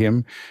behind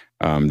him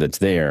that's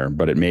there,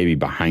 but it may be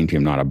behind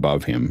him, not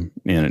above him,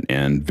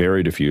 and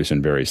very diffuse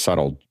and very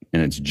subtle.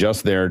 And it's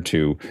just there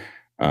to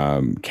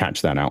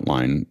catch that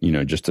outline,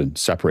 just to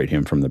separate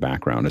him from the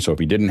background. And so if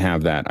you didn't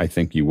have that, I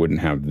think you wouldn't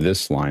have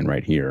this line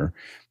right here.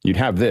 You'd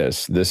have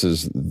this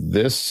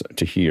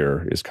to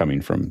here is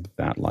coming from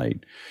that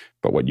light.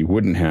 But what you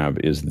wouldn't have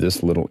is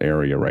this little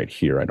area right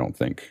here, I don't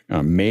think.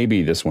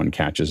 Maybe this one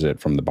catches it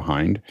from the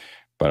behind.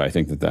 But I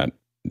think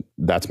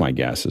that's my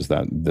guess is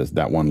that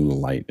that one little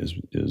light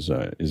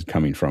is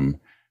coming from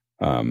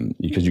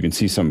because you can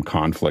see some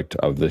conflict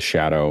of the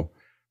shadow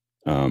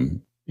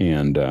and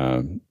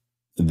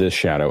this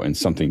shadow and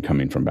something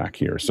coming from back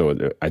here.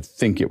 So I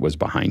think it was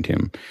behind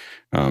him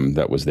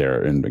that was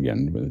there. And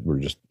again, we're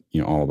just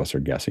all of us are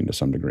guessing to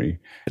some degree.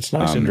 It's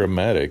nice and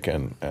dramatic.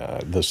 And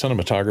the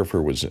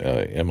cinematographer was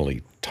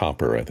Emily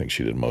Topper. I think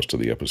she did most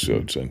of the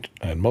episodes. And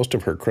most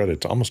of her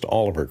credits, almost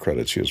all of her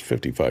credits, she has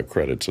 55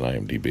 credits in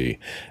IMDb,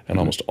 and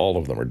almost all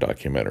of them are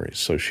documentaries.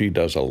 So she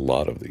does a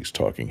lot of these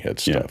talking head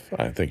stuff.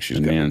 I think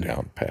she's got it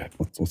down pat.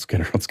 Let's get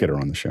her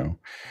on the show.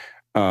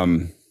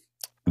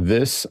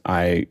 This,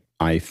 I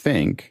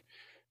think,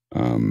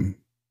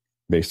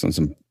 based on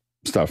some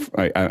stuff,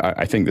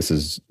 I think this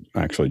is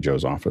actually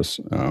Joe's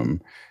office.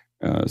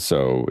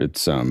 So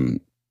it's there.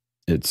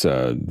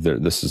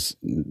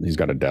 He's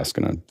got a desk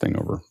and a thing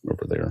over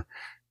there,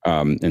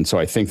 and so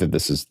I think that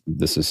this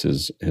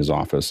is his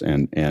office,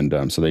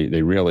 and so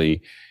they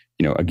really,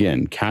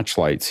 again, catch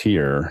lights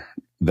here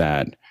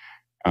that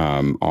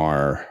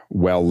are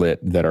well lit,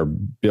 that are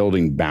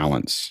building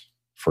balance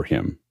for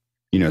him.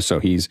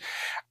 So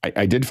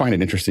I did find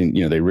it interesting.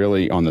 They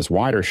really, on this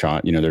wider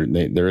shot,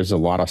 there is a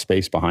lot of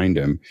space behind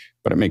him,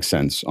 but it makes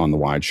sense on the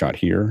wide shot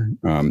here,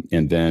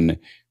 and then.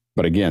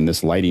 But again,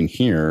 this lighting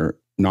here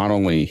not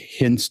only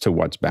hints to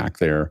what's back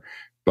there,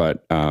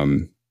 but it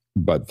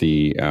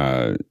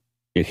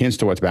hints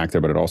to what's back there,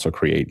 but it also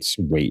creates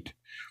weight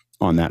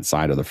on that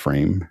side of the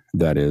frame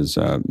that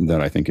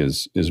I think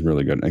is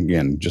really good.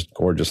 Again, just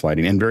gorgeous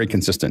lighting and very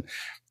consistent.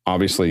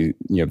 Obviously,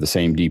 you have the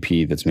same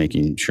DP that's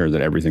making sure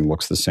that everything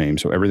looks the same,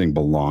 so everything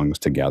belongs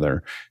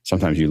together.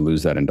 Sometimes you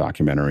lose that in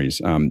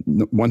documentaries.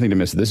 One thing to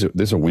miss: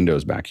 there's a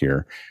windows back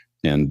here,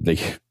 and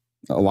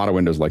a lot of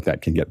windows like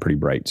that can get pretty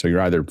bright. So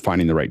you're either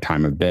finding the right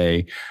time of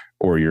day,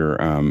 or you're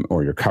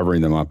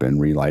covering them up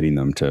and relighting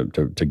them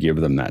to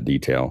give them that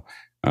detail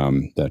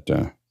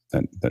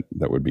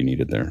that would be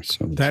needed there.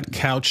 So that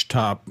couch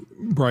top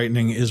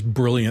brightening is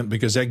brilliant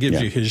because that gives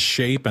you his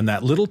shape, and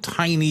that little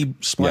tiny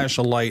splash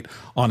of light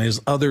on his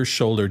other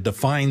shoulder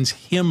defines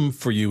him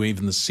for you,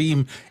 even the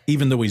seam,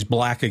 even though he's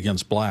black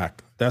against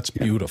black. That's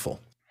beautiful.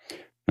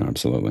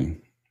 Absolutely.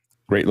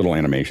 Great little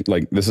animation.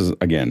 Like this is,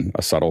 again,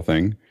 a subtle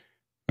thing.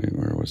 Wait,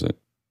 where was it?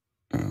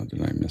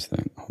 Did I miss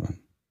that? Hold on.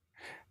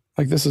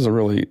 Like this is a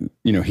really,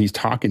 he's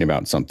talking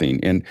about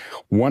something. And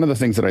one of the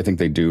things that I think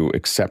they do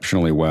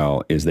exceptionally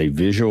well is they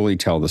visually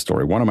tell the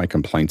story. One of my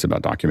complaints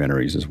about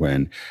documentaries is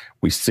when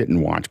we sit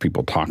and watch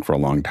people talk for a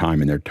long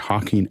time and they're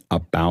talking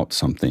about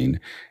something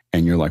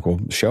and you're like, well,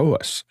 show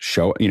us,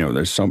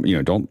 there's some,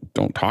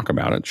 don't talk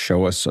about it.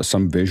 Show us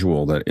some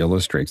visual that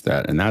illustrates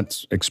that. And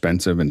that's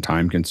expensive and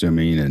time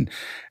consuming and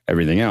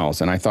everything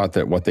else. And I thought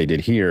that what they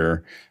did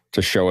here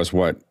to show us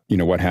what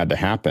had to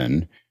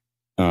happen,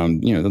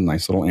 the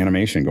nice little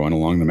animation going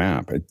along the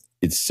map.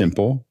 It's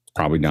simple,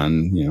 probably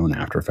done, in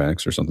After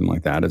Effects or something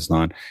like that.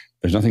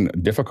 There's nothing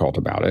difficult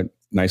about it.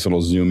 Nice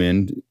little zoom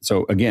in.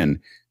 So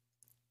again,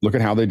 look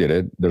at how they did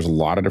it. There's a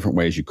lot of different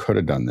ways you could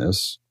have done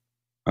this.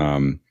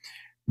 While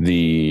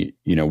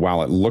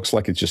it looks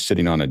like it's just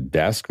sitting on a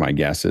desk, my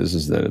guess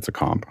is that it's a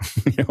comp,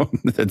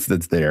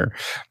 that's there.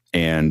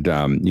 And,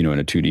 in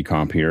a 2D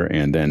comp here.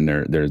 And then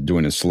they're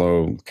doing a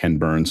slow Ken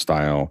Burns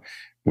style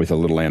with a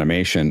little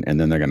animation. And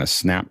then they're going to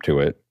snap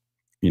to it,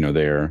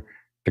 there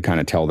to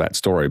kind of tell that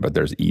story. But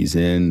there's ease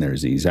in,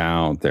 there's ease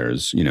out.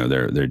 There's,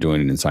 they're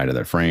doing it inside of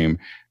their frame,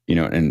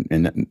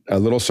 and a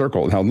little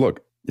circle. Now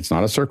look, it's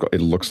not a circle.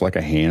 It looks like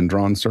a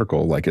hand-drawn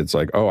circle. Like it's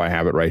like, oh, I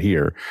have it right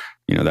here.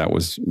 That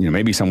was,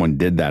 maybe someone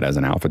did that as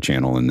an alpha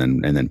channel and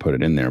then put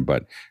it in there.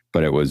 But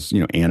it was,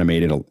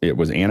 animated. It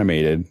was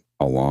animated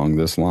along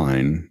this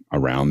line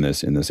around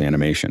this in this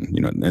animation,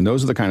 and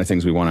those are the kind of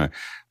things we want to,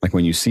 like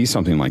when you see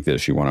something like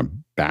this, you want to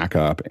back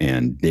up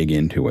and dig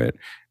into it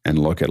and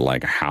look at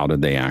like, how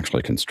did they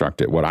actually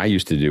construct it? What I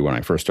used to do when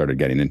I first started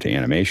getting into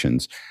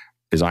animations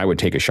is I would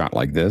take a shot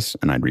like this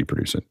and I'd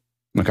reproduce it.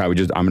 Like I'm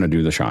going to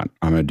do the shot.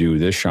 I'm going to do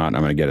this shot.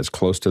 I'm going to get as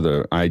close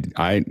to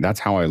that's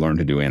how I learned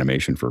to do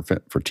animation for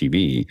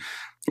TV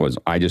was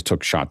I just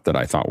took shots that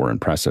I thought were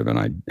impressive.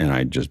 And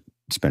I just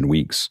spend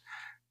weeks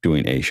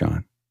doing a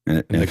shot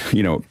and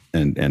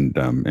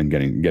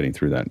getting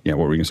through that. Yeah.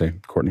 What were you gonna say,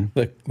 Courtney?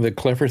 The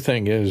clever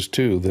thing is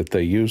too, that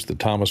they used the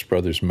Thomas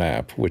Brothers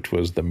map, which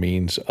was the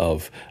means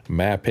of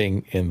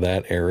mapping in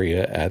that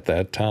area at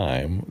that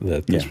time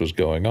that this was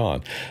going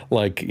on.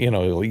 Like,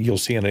 you'll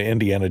see in an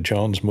Indiana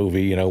Jones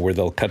movie, where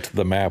they'll cut to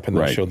the map and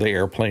they'll show the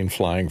airplane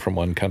flying from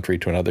one country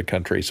to another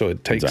country. So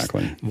it takes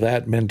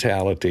that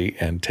mentality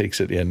and takes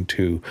it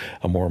into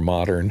a more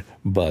modern,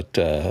 but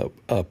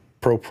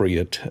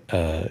appropriate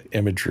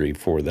imagery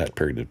for that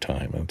period of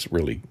time. It's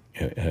really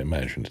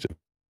imaginative.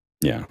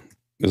 Yeah,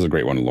 this is a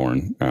great one,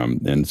 Lauren.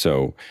 And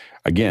so,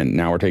 again,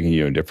 now we're taking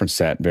a different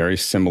set, very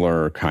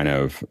similar kind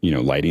of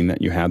lighting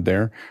that you had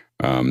there,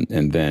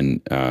 and then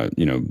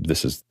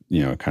this is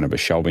kind of a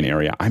shelving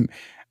area. I'm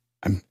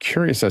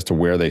curious as to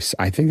where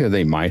I think that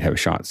they might have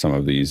shot some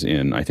of these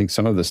in. I think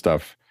some of the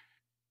stuff.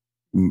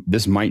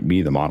 This might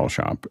be the model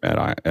shop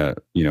at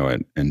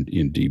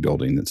in D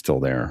building that's still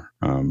there.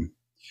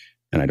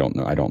 And I don't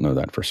know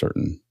that for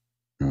certain.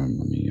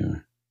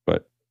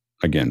 But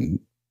again,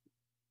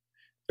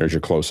 there's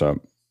your close up.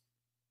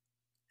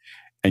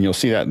 And you'll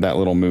see that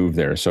little move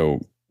there.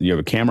 So you have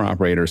a camera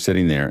operator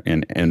sitting there.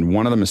 And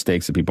one of the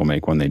mistakes that people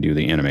make when they do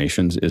the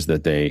animations is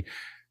that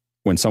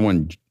when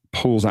someone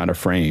pulls out a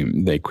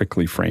frame, they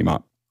quickly frame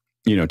up,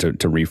 to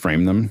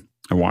reframe them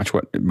and watch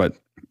but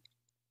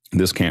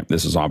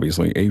this is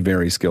obviously a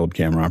very skilled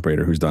camera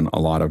operator who's done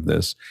a lot of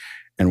this.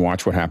 And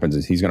watch what happens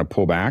is he's going to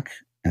pull back.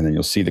 And then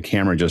you'll see the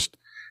camera just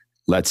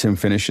lets him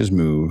finish his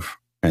move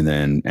and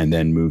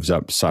then moves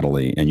up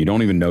subtly. And you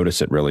don't even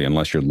notice it really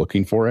unless you're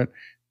looking for it.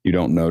 You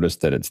don't notice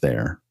that it's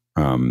there.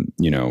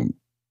 Another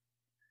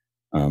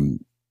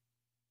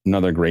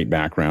great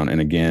background.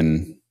 And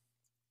again,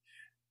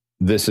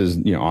 this is,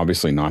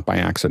 obviously not by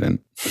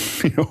accident,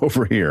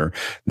 over here,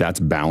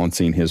 that's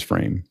balancing his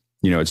frame.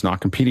 It's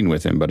not competing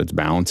with him, but it's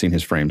balancing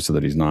his frame so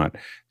that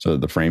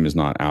the frame is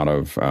not out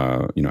of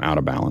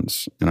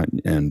balance.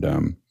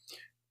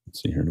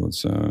 Let's see here.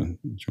 Let's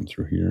jump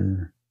through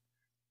here.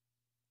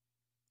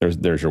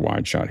 There's your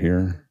wide shot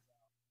here.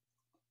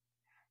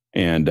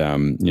 And,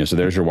 so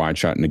there's your wide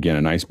shot. And again,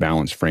 a nice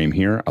balanced frame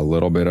here, a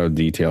little bit of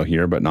detail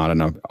here, but not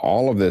enough.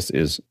 All of this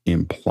is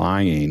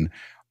implying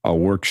a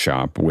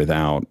workshop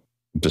without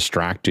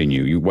distracting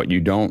you.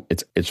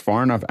 It's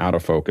far enough out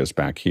of focus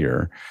back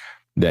here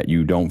that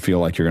you don't feel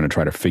like you're going to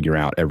try to figure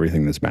out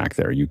everything that's back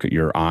there.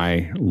 Your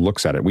eye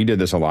looks at it. We did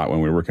this a lot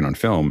when we were working on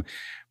film.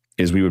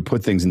 Is we would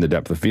put things in the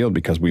depth of field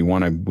because we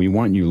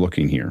want you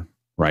looking here,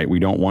 right? We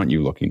don't want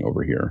you looking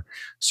over here.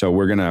 So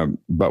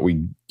but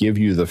we give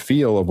you the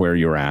feel of where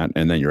you're at,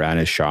 and then you're at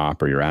his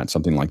shop or you're at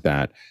something like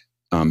that.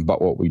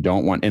 But what we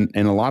don't want, and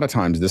a lot of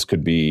times this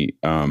could be,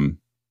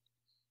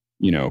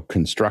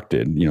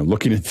 constructed,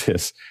 looking at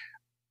this,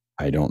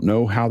 I don't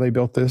know how they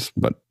built this,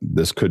 but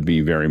this could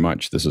be very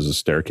much, this is a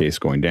staircase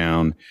going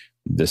down.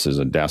 This is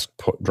a desk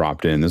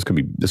dropped in. This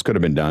could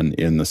have been done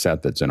in the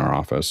set that's in our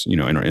office,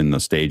 in the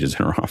stages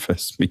in our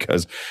office,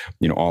 because,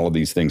 all of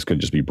these things could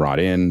just be brought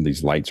in.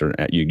 These lights are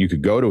you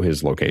could go to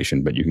his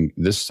location, but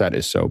this set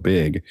is so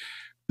big.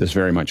 This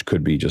very much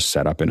could be just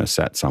set up in a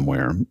set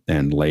somewhere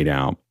and laid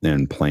out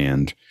and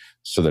planned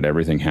so that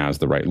everything has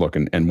the right look.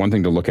 And one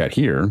thing to look at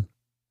here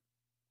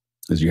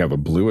is you have a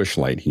bluish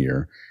light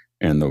here.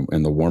 and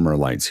the warmer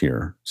lights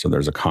here. So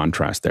there's a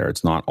contrast there.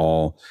 It's not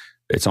all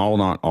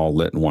not all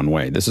lit in one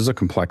way. This is a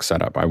complex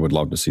setup. I would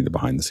love to see the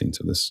behind the scenes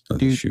of this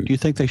shoot. Do you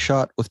think they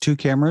shot with 2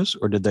 cameras,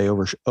 or did they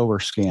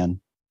overscan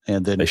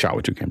and then they shot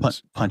with 2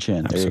 cameras? Punch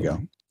in. Absolutely. There you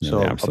go. Yeah,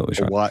 So absolutely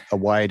a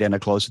wide and a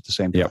close at the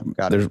same time. Yeah,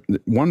 Got it.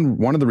 there's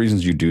one of the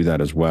reasons you do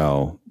that as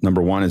well.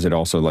 Number one is it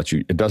also lets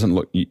you. It doesn't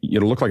look.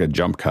 It'll look like a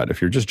jump cut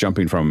if you're just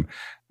jumping from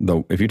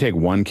the. If you take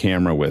one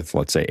camera with,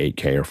 let's say,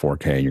 8K or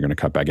 4K, and you're going to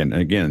cut back in.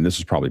 And again, this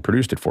is probably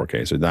produced at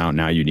 4K, so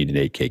now you need an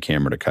 8K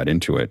camera to cut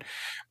into it.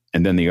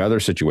 And then the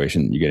other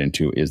situation you get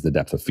into is the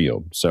depth of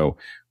field. So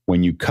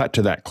when you cut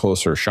to that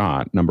closer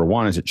shot, number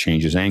one is it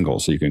changes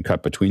angles. So you can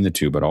cut between the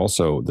two, but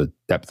also the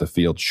depth of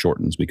field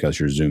shortens because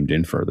you're zoomed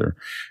in further.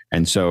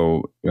 And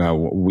so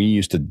we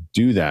used to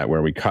do that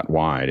where we cut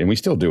wide, and we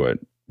still do it,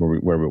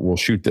 where we'll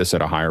shoot this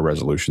at a higher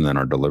resolution than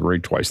our delivery,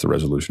 twice the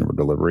resolution of our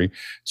delivery,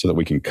 so that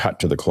we can cut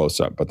to the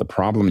close-up. But the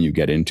problem you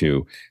get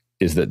into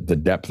is that the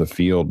depth of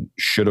field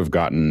should have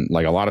gotten,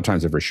 like a lot of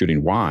times if we're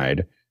shooting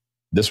wide,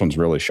 this one's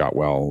really shot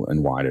well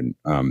and wide,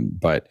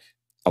 but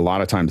a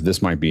lot of times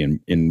this might be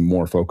in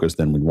more focus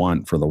than we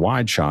want for the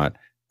wide shot.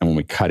 And when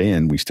we cut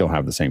in, we still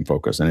have the same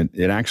focus. And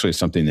it actually is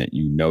something that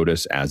you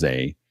notice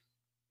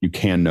you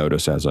can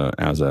notice as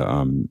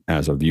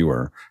a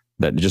viewer,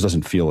 that it just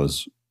doesn't feel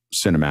as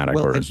cinematic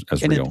or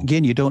as real.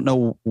 Again, you don't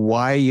know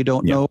why, you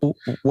don't know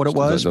what it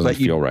was, but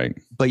you feel right.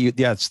 But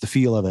it's the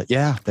feel of it.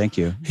 Yeah. Thank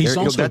you. He's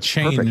also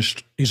changed.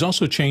 Perfect. He's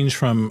also changed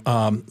from,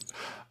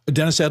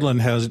 Dennis Edlin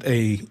has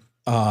a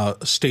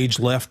stage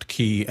left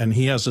key, and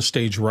he has a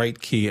stage right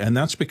key, and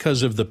that's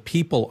because of the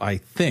people. I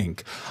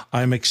think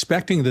I'm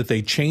expecting that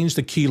they changed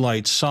the key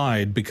light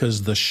side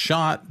because the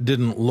shot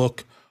didn't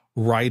look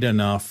right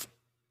enough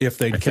if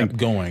they kept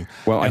going.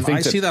 Well, and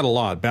I see that a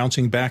lot,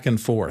 bouncing back and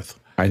forth.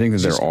 I think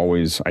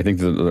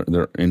that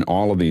they're in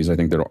all of these, I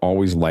think they're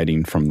always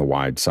lighting from the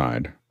wide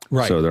side.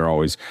 Right. So they're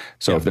always,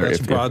 if they're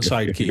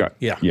broadside key.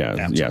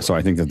 Yeah. So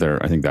I think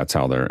that's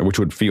how which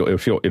would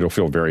it'll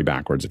feel very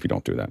backwards if you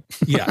don't do that.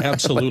 Yeah,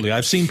 absolutely.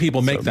 I've seen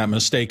people make that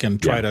mistake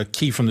and try to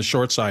key from the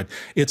short side.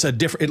 It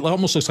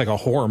almost looks like a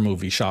horror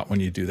movie shot when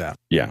you do that.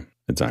 Yeah,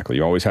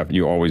 exactly. What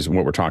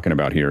we're talking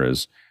about here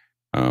is,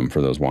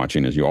 for those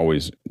watching,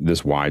 is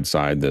this wide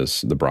side,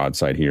 the broad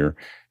side here,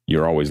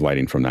 you're always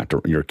lighting from that.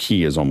 Your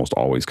key is almost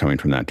always coming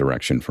from that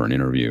direction for an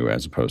interview,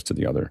 as opposed to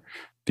the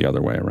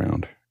other way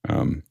around.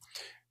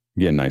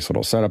 Again, nice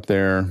little setup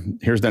there.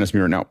 Here's Dennis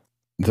Muir. Now,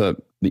 the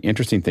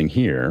interesting thing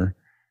here,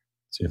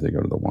 let's see if they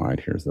go to the wide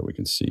here so that we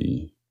can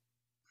see.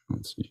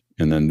 Let's see.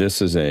 And then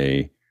this is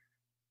a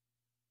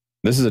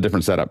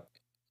different setup.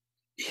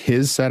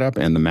 His setup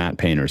and the Matt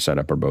Painter's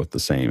setup are both the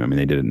same. I mean,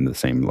 they did it in the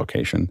same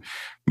location.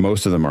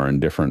 Most of them are in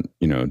different,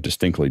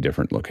 distinctly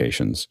different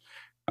locations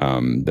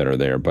that are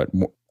there. But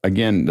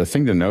again, the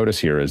thing to notice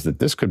here is that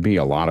this could be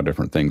a lot of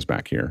different things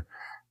back here,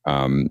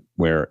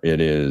 where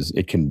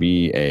it can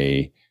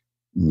be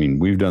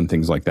we've done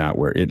things like that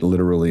where it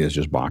literally is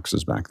just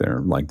boxes back there.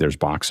 Like there's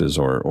boxes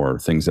or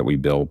things that we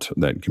built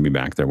that can be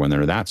back there. When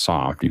they're that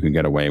soft, you can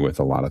get away with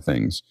a lot of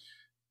things.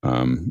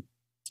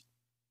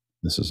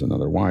 This is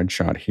another wide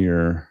shot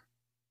here,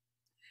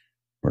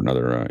 or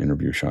another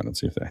interview shot.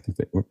 Let's see if there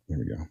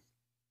we go.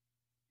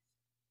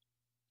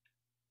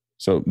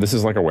 So this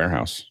is like a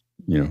warehouse,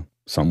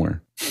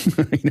 somewhere,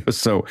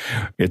 so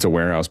it's a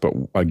warehouse. But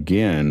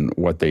again,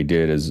 what they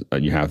did is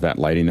you have that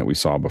lighting that we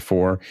saw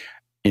before.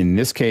 In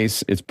this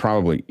case, he's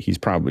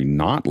probably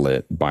not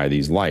lit by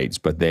these lights,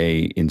 but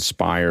they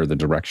inspire the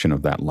direction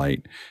of that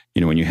light.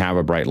 When you have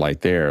a bright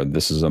light there,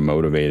 this is a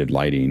motivated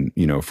lighting,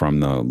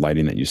 from the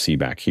lighting that you see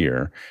back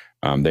here.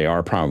 They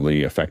are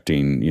probably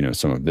affecting,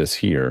 some of this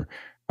here,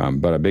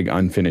 but a big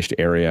unfinished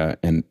area.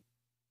 And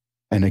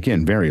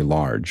again, very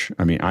large.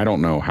 I mean, I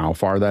don't know how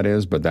far that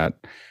is, but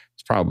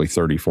it's probably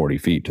 30, 40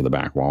 feet to the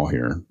back wall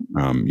here,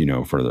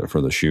 for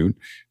the shoot.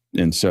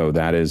 And so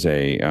that is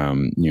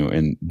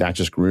and that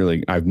just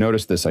really, I've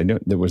noticed this. I know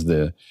there was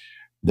the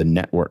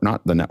network,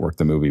 not the network,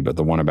 the movie, but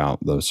the one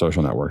about the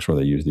social networks where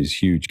they use these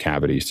huge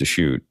cavities to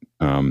shoot.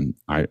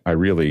 I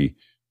really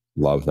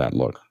love that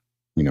look,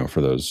 for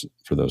those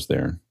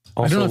there.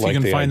 I don't know if you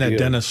can find that,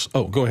 Dennis.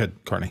 Oh, go ahead,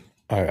 Carney.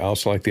 I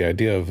also like the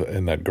idea of,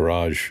 in that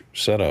garage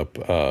setup,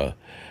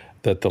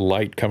 that the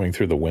light coming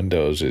through the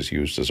windows is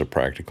used as a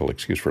practical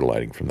excuse for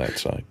lighting from that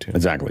side too.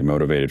 Exactly,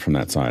 motivated from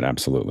that side,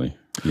 absolutely.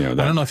 I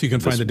don't know if you can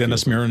find the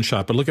Dennis Mirren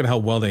shot, but look at how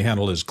well they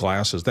handled his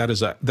glasses. That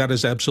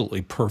is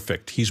absolutely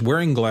perfect. He's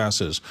wearing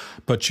glasses,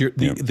 but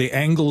the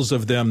angles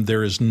of them,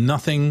 there is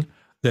nothing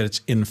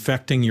that's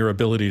infecting your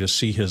ability to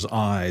see his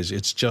eyes.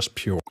 It's just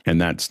pure. And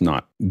that's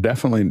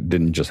definitely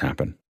didn't just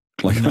happen.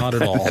 Not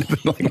at all.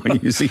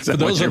 When you see for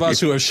those of us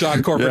who have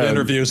shot corporate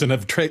interviews and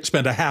have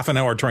spent a half an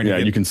hour trying to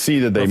get you can see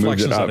that they moved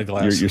it up.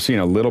 You're seeing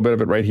a little bit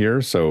of it right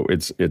here, so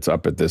it's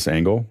up at this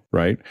angle,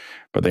 right?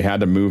 But they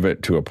had to move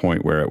it to a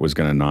point where it was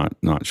going to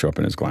not show up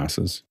in his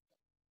glasses.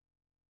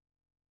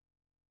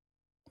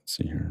 Let's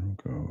see here. We'll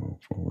go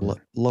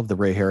forward. Love the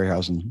Ray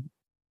Harryhausen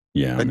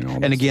Yeah, I mean, all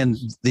And those again,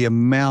 things. the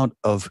amount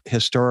of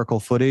historical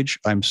footage,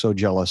 I'm so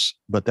jealous,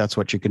 but that's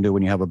what you can do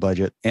when you have a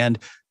budget.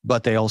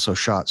 But they also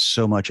shot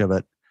so much of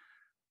it.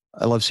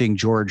 I love seeing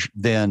George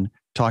then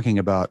talking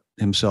about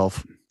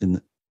himself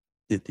in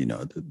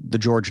the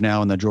George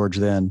now and the George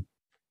then.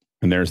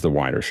 And there's the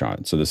wider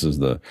shot. So this is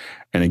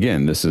and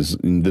again, this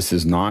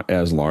is not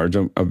as large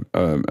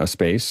a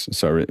space.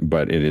 So,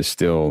 but it is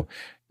still,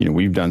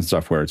 we've done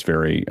stuff where it's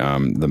very,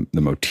 the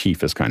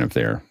motif is kind of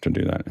there to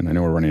do that. And I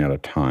know we're running out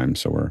of time,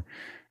 so we're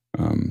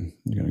going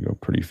to go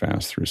pretty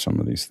fast through some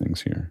of these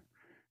things here.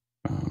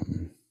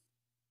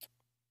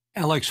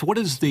 Alex, what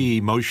does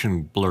the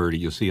motion blur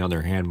you see on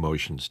their hand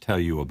motions tell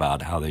you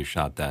about how they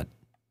shot that?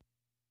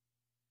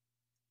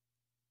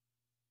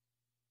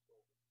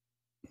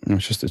 It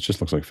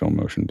just looks like film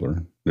motion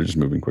blur. They're just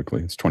moving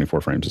quickly. It's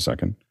 24 frames a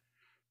second.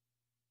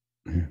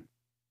 Yeah.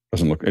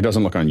 It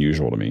doesn't look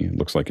unusual to me. It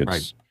looks like it's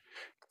Right.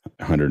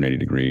 180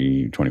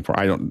 degree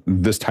 24.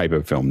 This type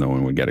of film, no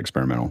one would get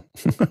experimental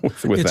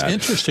with It's that.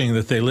 interesting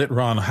that they lit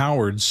Ron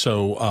Howard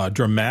so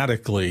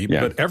dramatically,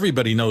 Yeah. but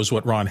everybody knows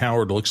what Ron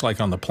Howard looks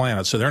like on the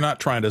planet. So they're not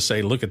trying to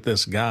say, look at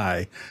this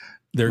guy.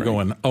 They're Right.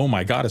 going, oh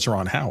my God, it's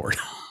Ron Howard.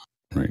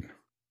 Right.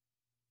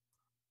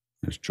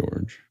 There's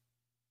George.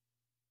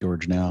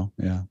 George now,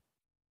 yeah.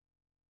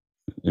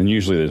 And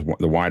usually there's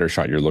the wider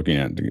shot you're looking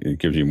at, it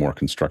gives you more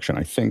construction.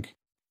 I think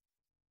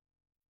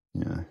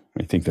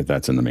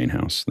that's in the main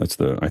house.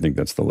 I think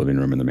that's the living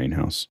room in the main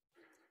house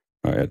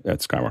at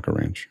Skywalker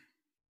Ranch.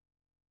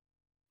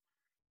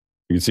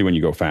 You can see when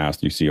you go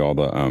fast, you see all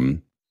the,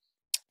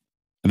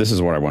 this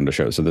is what I wanted to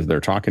show. So they're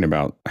talking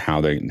about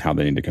how they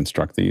need to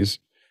construct these.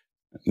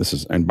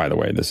 And by the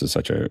way, this is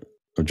such a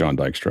John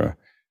Dykstra.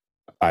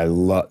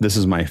 This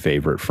is my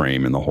favorite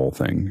frame in the whole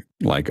thing.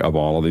 Like, of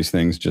all of these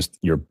things, just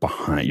you're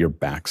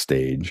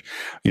backstage.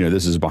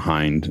 This is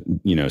behind,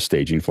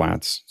 staging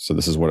flats. So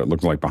this is what it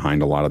looks like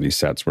behind a lot of these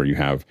sets where you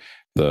have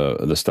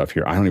the stuff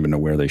here. I don't even know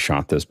where they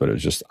shot this, but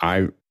it's just,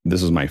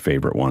 this is my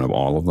favorite one of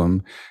all of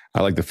them.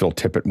 I like the Phil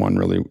Tippett one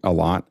really a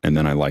lot. And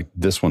then I like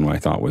this one I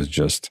thought was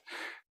just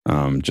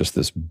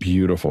this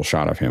beautiful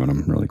shot of him. And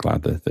I'm really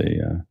glad that they,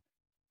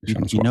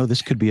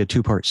 this could be a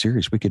 2-part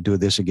series. We could do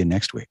this again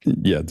next week.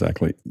 Yeah,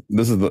 exactly.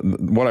 This is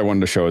what I wanted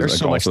to show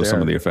is also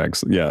some of the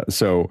effects. Yeah.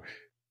 So,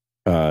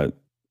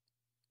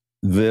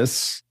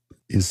 this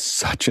is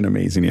such an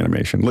amazing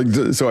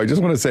animation. So I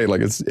just want to say,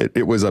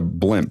 it was a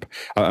blip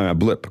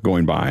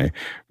going by,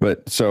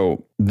 but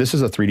so this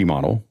is a 3D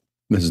model.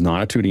 This is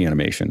not a 2D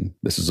animation.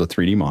 This is a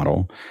 3D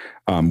model,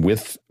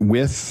 with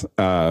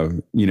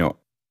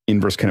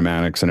inverse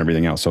kinematics and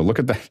everything else. So look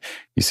at that.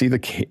 You see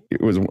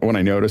it was when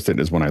I noticed it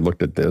is when I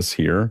looked at this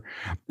here.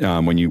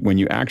 When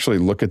you actually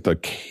look at the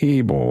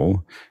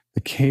cable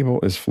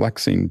is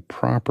flexing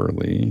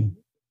properly.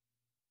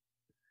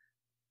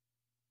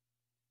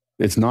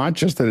 It's not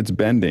just that it's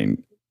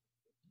bending.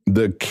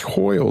 The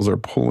coils are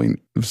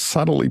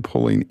subtly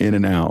pulling in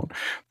and out.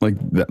 Like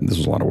that. This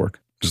was a lot of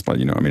work. Just let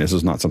you know. I mean, this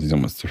is not something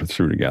someone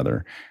threw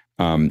together.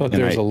 But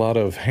there's a lot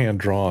of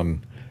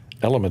hand-drawn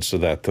elements to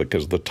that,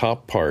 because the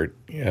top part,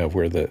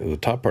 where the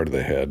top part of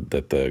the head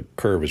that the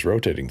curve is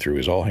rotating through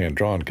is all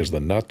hand-drawn, because the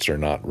nuts are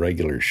not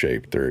regular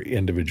shaped. They're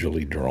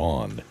individually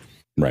drawn.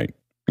 Right.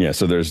 Yeah.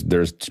 So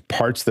there's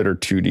parts that are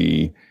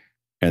 2D,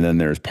 and then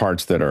there's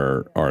parts that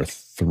are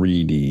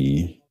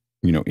 3D,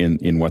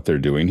 in what they're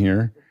doing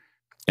here.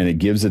 And it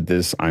gives it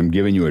this, I'm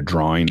giving you a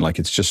drawing, like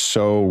it's just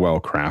so well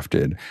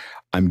crafted.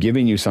 I'm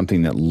giving you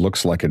something that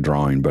looks like a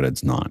drawing, but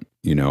it's not,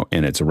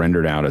 and it's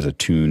rendered out as a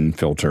tune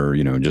filter,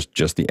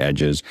 just the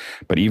edges.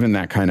 But even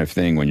that kind of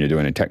thing, when you're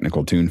doing a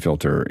technical tune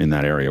filter in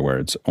that area where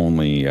it's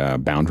only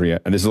boundary,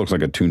 and this looks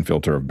like a tune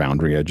filter of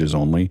boundary edges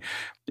only.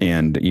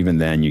 And even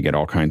then you get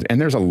all kinds,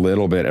 and there's a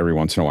little bit, every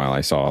once in a while,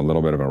 I saw a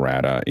little bit of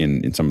errata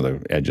in some of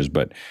the edges,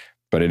 but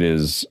it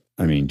is,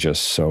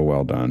 just so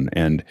well done.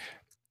 And,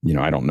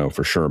 I don't know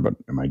for sure, but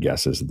my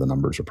guess is that the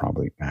numbers are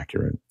probably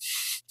accurate.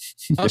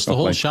 Plus, the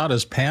whole shot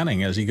is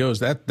panning as he goes.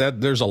 That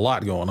there's a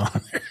lot going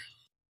on there.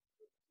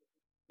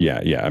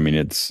 Yeah. I mean,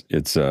 that's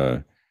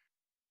a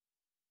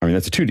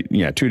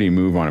 2D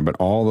move on it, but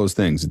all those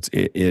things,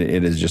 it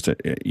is just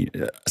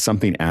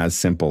something as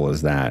simple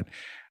as that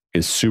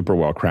is super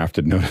well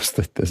crafted. Notice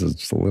that this is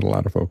just a little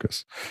out of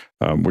focus,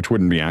 which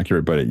wouldn't be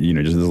accurate, but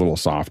just a little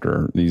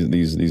softer.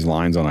 These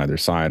lines on either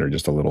side are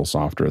just a little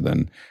softer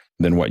than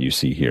what you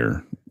see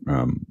here.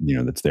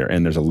 That's there,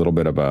 and there's a little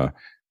bit of a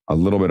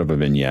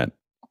vignette,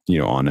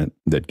 on it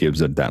that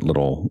gives it that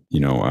little,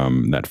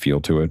 that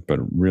feel to it. But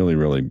really,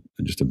 really,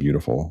 just a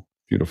beautiful,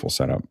 beautiful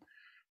setup.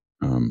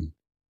 And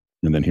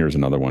then here's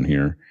another one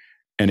here,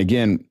 and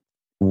again,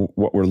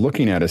 what we're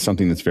looking at is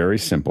something that's very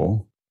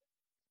simple.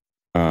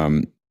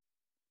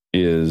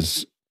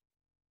 Is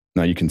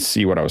now you can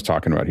see what I was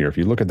talking about here. If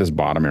you look at this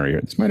bottom area,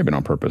 this might have been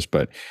on purpose,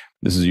 but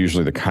this is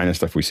usually the kind of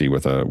stuff we see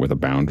with a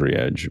boundary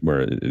edge,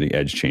 where the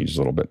edge changes a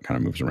little bit, kind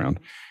of moves around.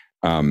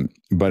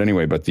 But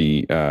anyway,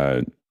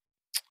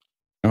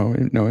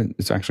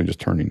 it's actually just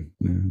turning.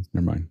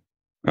 Never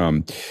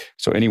mind.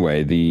 So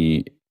anyway,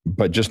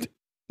 just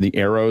the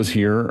arrows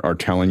here are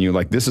telling you,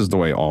 like, this is the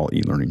way all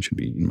e-learning should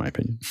be, in my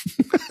opinion.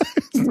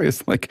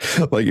 It's like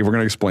if we're going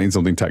to explain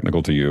something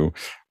technical to you,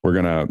 we're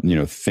going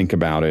to, think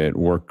about it,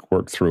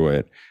 work through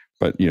it.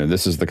 But,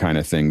 this is the kind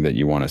of thing that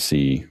you want to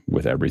see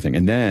with everything.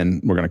 And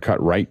then we're going to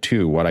cut right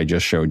to what I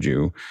just showed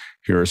you.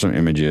 Here are some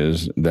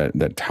images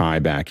that tie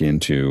back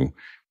into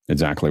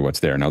exactly what's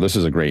there. Now, this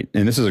is a great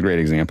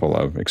example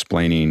of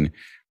explaining,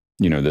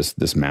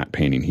 this matte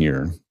painting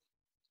here.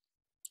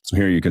 So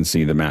here you can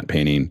see the matte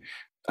painting.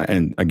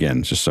 And again,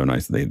 it's just so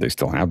nice they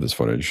still have this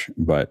footage,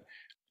 but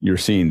you're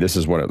seeing this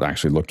is what it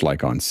actually looked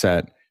like on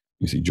set.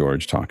 You see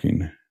George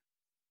talking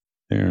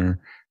there.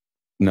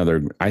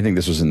 I think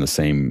this was in the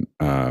same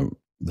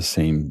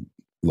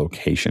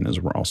location as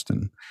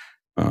Ralston.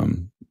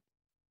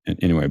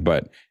 Anyway,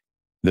 but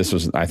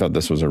I thought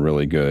this was a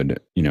really good,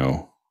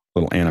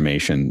 little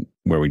animation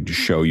where we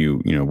show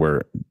you,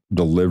 we're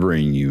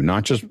delivering you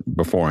not just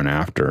before and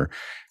after,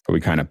 but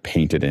we kind of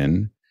paint it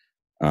in.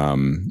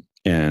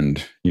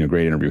 And,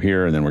 great interview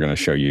here. And then we're going to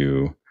show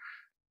you,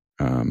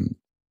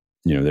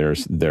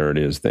 there it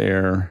is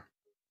there.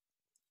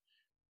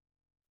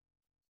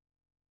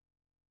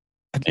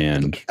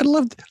 And I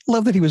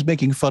love that he was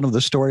making fun of the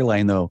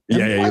storyline though.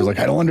 Yeah, he was like,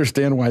 I don't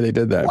understand why they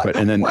did that. But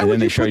and then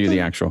they show you the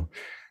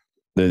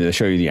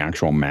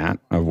actual mat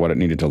of what it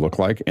needed to look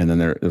like. And then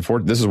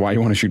this is why you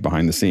want to shoot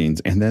behind the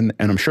scenes. And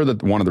I'm sure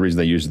that one of the reasons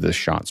they used this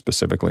shot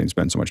specifically and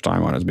spent so much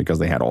time on it is because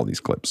they had all these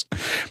clips.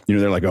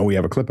 They're like, oh, we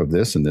have a clip of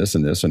this and this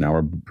and this, and now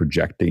we're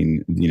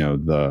projecting,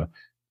 the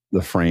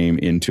frame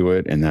into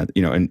it, and that,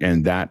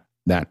 and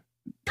that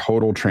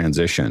total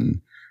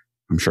transition,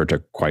 I'm sure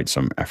took quite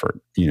some effort,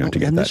 to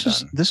get that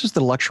done. This is the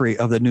luxury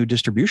of the new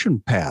distribution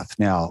path.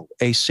 Now,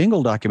 a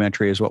single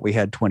documentary is what we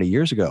had 20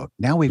 years ago.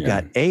 Now we've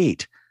got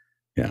 8.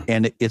 Yeah.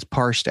 And it's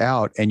parsed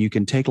out, and you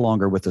can take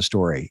longer with the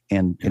story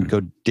and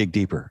go dig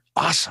deeper.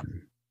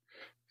 Awesome.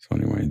 So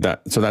anyway,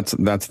 that's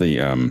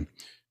the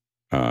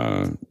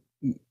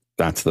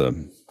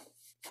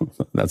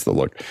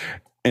look.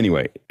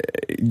 Anyway,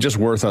 just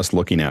worth us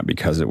looking at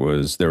because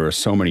there were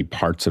so many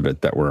parts of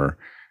it that were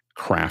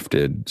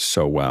crafted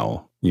so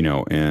well,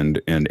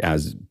 and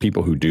as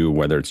people who do,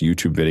 whether it's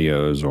YouTube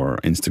videos or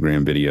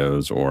Instagram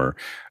videos or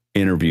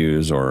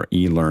interviews or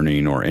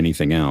e-learning or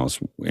anything else,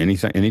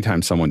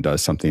 anytime someone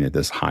does something at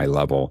this high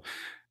level,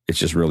 it's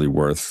just really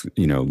worth,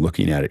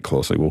 looking at it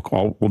closely.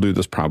 We'll do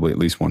this probably at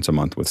least once a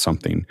month with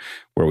something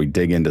where we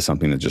dig into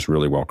something that's just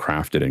really well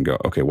crafted and go,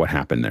 okay, what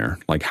happened there?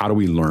 Like, how do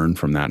we learn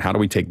from that? How do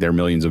we take their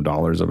millions of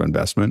dollars of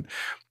investment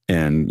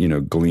and,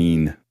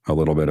 glean a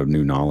little bit of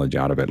new knowledge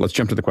out of it? Let's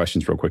jump to the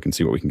questions real quick and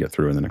see what we can get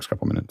through in the next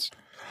couple minutes.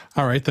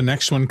 All right, the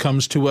next one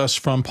comes to us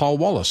from Paul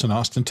Wallace in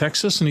Austin,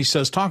 Texas, and he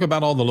says, talk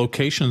about all the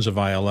locations of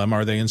ILM.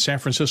 Are they in San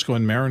Francisco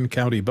and Marin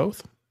County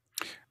both?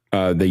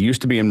 They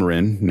used to be in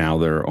Marin. Now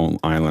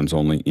ILM's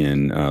only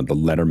in the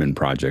Letterman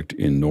project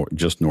in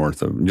just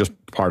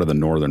part of the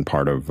northern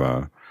part of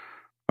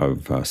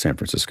San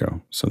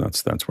Francisco. So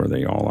that's where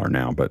they all are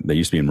now. But they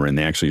used to be in Marin.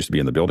 They actually used to be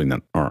in the building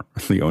that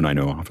the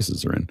 090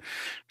 offices are in.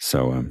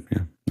 So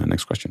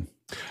next question.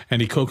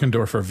 Andy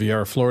Kokendorfer,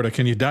 VR, Florida.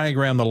 Can you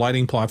diagram the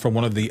lighting plot for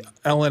one of the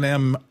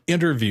L&M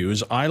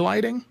interviews? Eye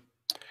lighting?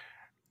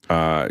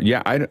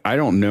 I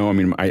don't know. I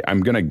mean,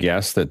 I'm going to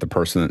guess that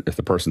if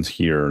the person's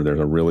here,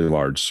 there's a really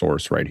large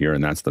source right here,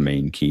 and that's the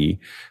main key.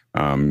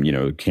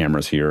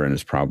 Camera's here, and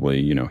it's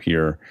probably,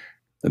 here.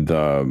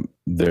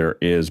 There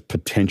is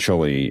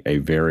potentially a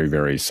very,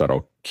 very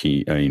subtle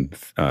key.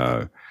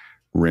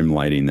 Rim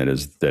lighting that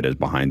is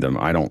behind them.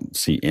 I don't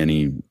see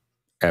any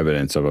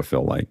evidence of a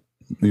fill light,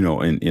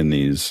 in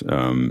these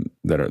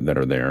that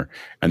are there.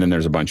 And then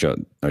there's a bunch of,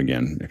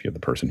 again, if you have the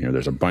person here,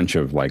 there's a bunch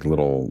of like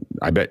little,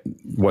 I bet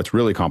what's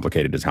really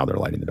complicated is how they're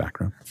lighting the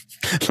background.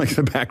 Like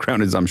the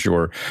background is, I'm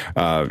sure,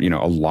 a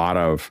lot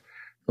of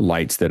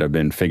lights that have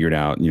been figured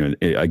out.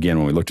 Again,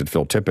 when we looked at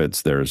Phil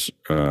Tippett's, there's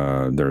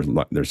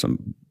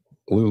some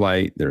blue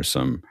light, there's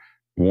some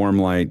warm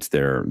lights.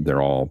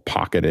 They're all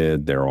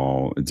pocketed. They're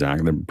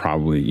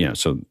probably,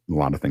 so a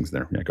lot of things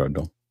there. Yeah, go ahead,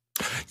 Bill.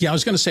 Yeah, I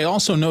was going to say,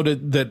 also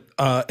noted that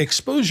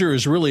exposure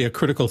is really a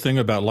critical thing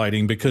about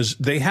lighting because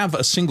they have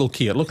a single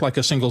key. It looked like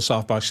a single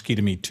softbox key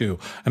to me too.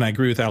 And I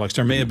agree with Alex.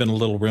 There may have been a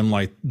little rim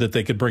light that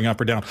they could bring up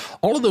or down.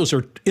 All of those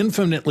are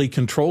infinitely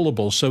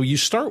controllable. So you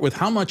start with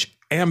how much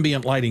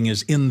ambient lighting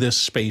is in this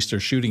space they're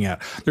shooting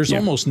at. There's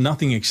almost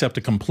nothing except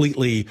a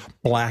completely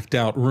blacked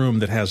out room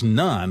that has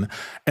none.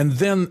 And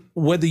then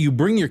whether you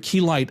bring your key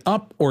light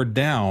up or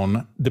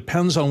down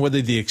depends on whether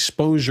the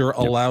exposure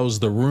allows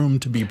the room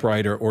to be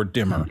brighter or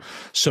dimmer.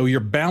 So you're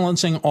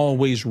balancing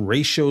always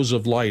ratios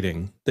of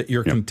lighting that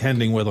you're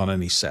contending with on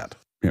any set.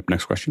 Yep.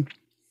 Next question.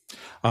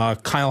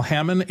 Kyle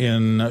Hammond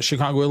in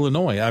Chicago,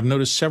 Illinois. I've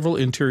noticed several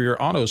interior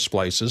auto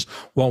splices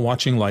while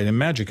watching Light and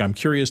Magic. I'm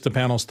curious the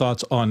panel's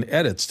thoughts on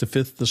edits to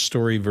fit the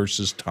story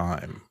versus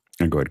time.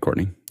 Go ahead,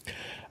 Courtney.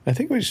 I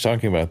think what he's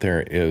talking about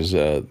there is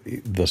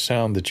the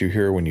sound that you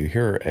hear when you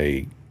hear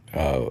a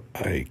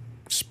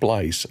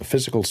splice, a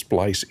physical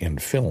splice in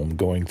film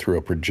going through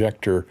a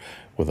projector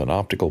with an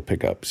optical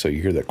pickup. So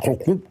you hear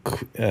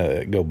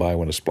that go by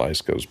when a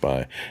splice goes by.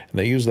 And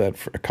they use that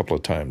for a couple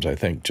of times, I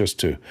think,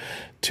 just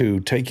to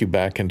take you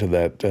back into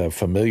that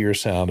familiar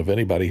sound of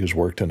anybody who's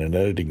worked in an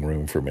editing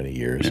room for many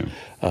years,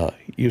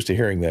 used to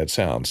hearing that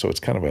sound. So it's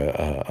kind of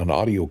an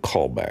audio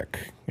callback.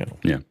 You know.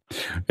 Yeah,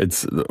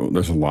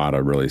 there's a lot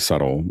of really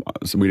subtle.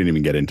 So we didn't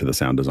even get into the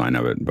sound design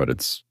of it, but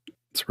it's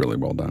really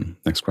well done.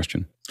 Next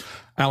question.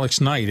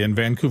 Alex Knight in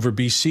Vancouver,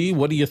 BC.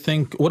 What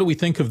do we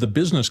think of the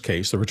business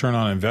case, the return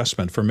on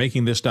investment for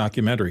making this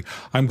documentary?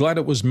 I'm glad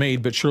it was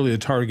made, but surely the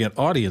target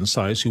audience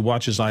size who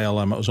watches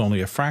ILM was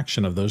only a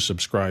fraction of those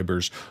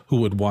subscribers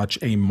who would watch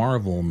a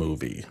Marvel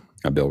movie.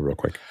 Bill, real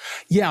quick.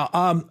 Yeah.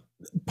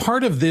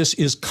 Part of this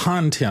is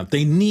content.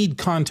 They need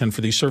content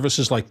for these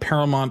services like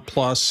Paramount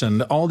Plus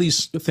and all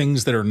these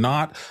things that are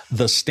not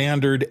the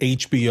standard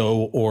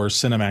HBO or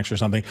Cinemax or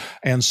something.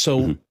 And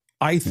so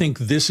I think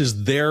this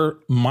is their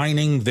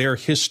mining their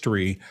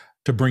history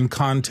to bring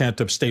content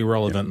to stay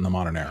relevant in the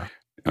modern era.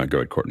 Go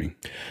ahead, Courtney.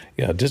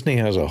 Yeah, Disney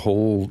has a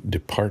whole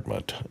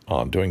department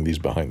on doing these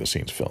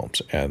behind-the-scenes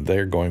films, and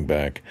they're going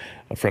back.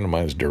 A friend of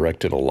mine has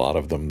directed a lot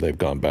of them. They've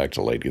gone back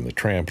to Lady and the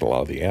Tramp, a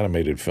lot of the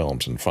animated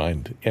films, and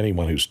find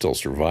anyone who's still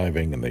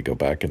surviving, and they go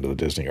back into the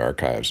Disney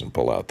archives and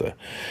pull out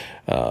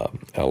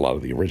a lot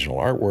of the original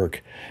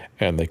artwork,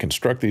 and they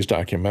construct these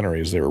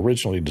documentaries. They're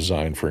originally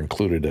designed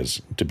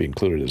to be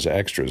included as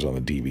extras on the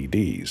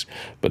DVDs,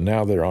 but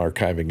now they're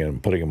archiving them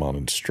and putting them on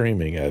and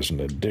streaming as an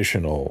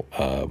additional.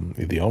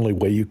 The only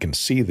way you can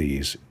see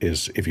these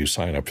is if you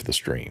sign up for the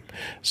stream.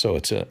 So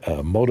it's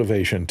a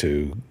motivation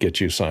to get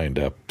you signed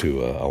up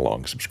to a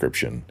long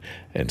subscription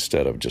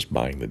instead of just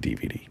buying the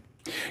DVD.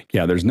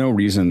 Yeah, there's no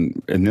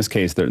reason in this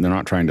case they're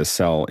not trying to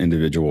sell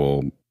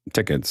individual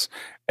tickets.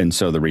 And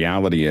so the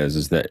reality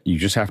is that you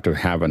just have to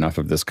have enough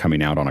of this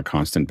coming out on a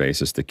constant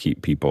basis to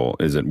keep people.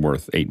 Is it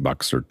worth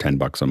 $8 or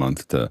 $10 a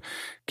month to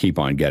keep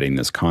on getting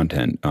this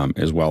content,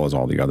 as well as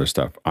all the other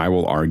stuff? I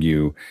will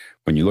argue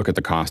when you look at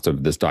the cost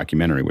of this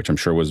documentary, which I'm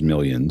sure was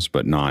millions,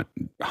 but not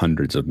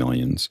hundreds of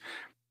millions,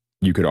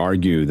 you could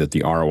argue that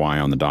the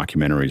ROI on the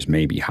documentaries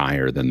may be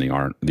higher than the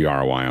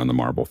ROI on the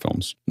Marvel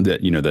films.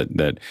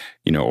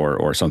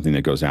 Or something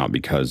that goes out,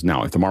 because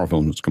now if the Marvel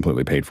film is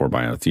completely paid for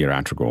by a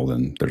theatrical,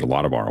 then there's a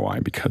lot of ROI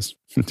because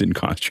it didn't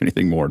cost you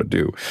anything more to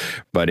do.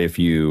 But if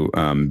you,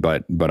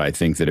 but I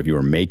think that if you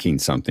are making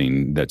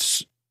something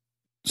that's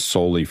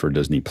solely for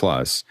Disney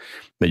Plus,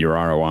 that your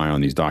ROI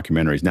on these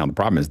documentaries. Now the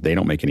problem is they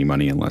don't make any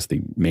money unless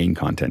the main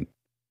content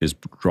is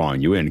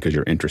drawing you in because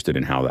you're interested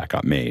in how that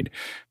got made.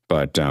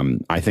 But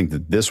I think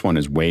that this one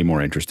is way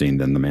more interesting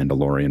than The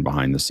Mandalorian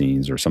behind the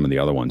scenes or some of the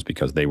other ones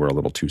because they were a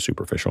little too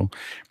superficial.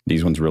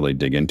 These ones really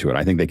dig into it.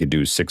 I think they could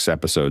do 6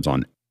 episodes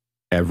on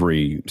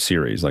every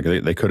series. Like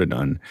they could have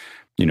done,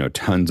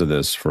 tons of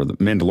this. For The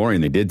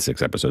Mandalorian, they did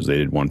 6 episodes. They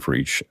did one for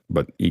each,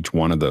 but each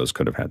one of those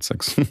could have had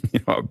 6,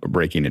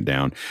 breaking it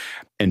down.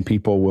 And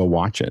people will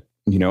watch it.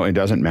 It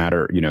doesn't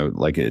matter,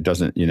 it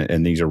doesn't,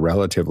 and these are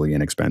relatively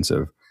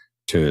inexpensive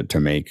to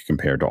make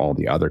compared to all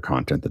the other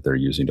content that they're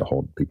using to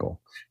hold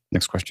people.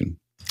 Next question.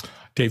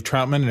 Dave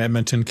Troutman in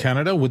Edmonton,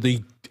 Canada. Would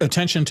the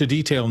attention to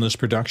detail in this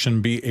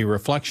production be a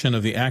reflection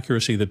of the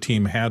accuracy the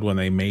team had when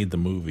they made the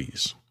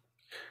movies?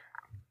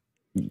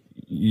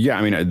 Yeah,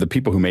 I mean, the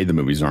people who made the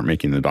movies aren't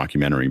making the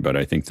documentary, but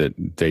I think that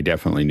they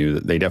definitely knew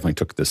that they definitely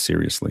took this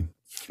seriously.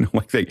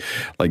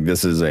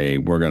 This is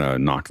we're going to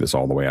knock this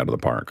all the way out of the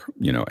park,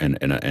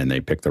 and they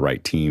picked the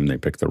right team. They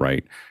picked the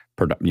right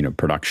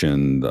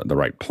production, the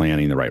right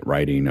planning, the right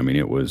writing. I mean,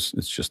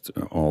 it's just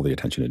all the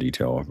attention to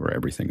detail over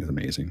everything is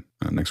amazing.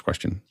 Next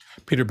question.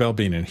 Peter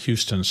Belbean in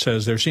Houston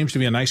says, there seems to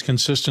be a nice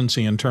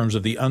consistency in terms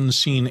of the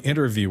unseen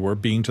interviewer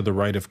being to the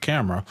right of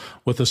camera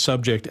with the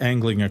subject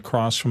angling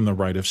across from the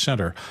right of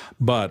center.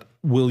 But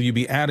will you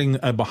be adding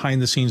a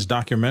behind-the-scenes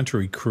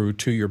documentary crew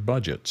to your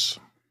budgets?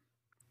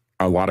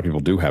 A lot of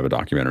people do have a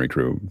documentary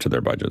crew to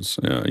their budgets.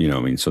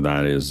 So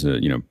that is,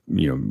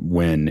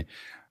 when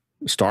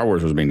Star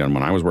Wars was being done,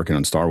 when I was working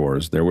on Star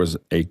Wars, there was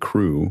a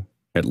crew,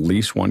 at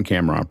least one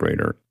camera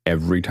operator,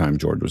 every time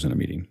George was in a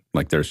meeting.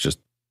 Like there's just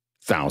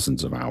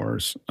thousands of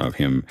hours of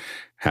him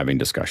having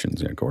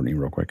discussions. Yeah, Courtney,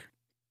 real quick.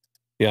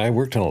 Yeah, I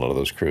worked on a lot of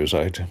those crews.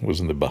 I was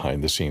in the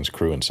behind-the-scenes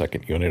crew and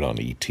second unit on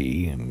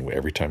E.T., and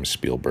every time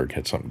Spielberg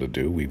had something to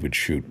do, we would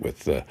shoot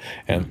with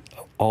and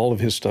all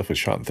of his stuff was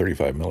shot in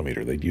 35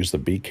 millimeter. They'd use the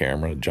B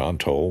camera. John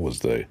Toll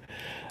was the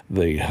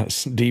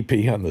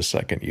DP on the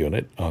second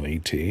unit on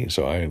ET.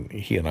 So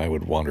he and I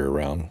would wander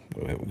around,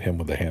 him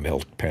with the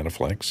handheld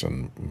Panaflex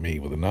and me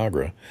with a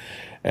Nagra,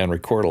 and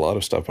record a lot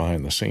of stuff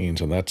behind the scenes.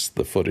 And that's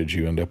the footage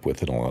you end up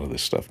with in a lot of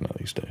this stuff now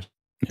these days.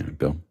 Yeah,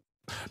 Bill.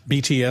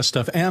 BTS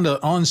stuff and an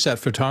on-set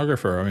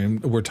photographer. I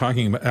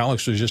mean,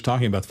 Alex was just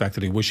talking about the fact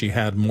that he wished he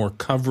had more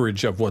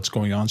coverage of what's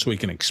going on so he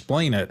can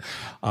explain it.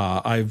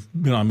 I've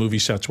been on movie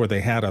sets where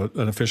they had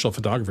an official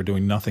photographer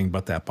doing nothing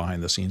but that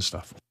behind-the-scenes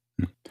stuff.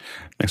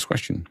 Next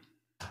question.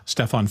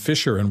 Stefan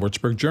Fischer in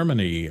Würzburg,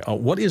 Germany.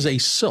 What is a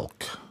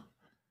silk?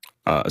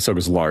 Silk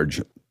is a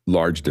large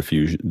large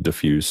diffuse.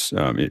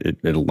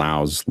 It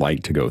allows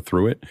light to go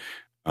through it.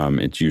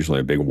 It's usually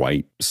a big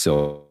white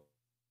silk.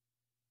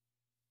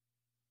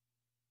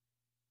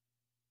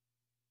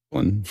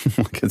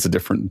 Like it's a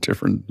different,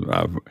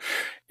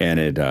 and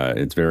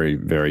it's very,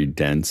 very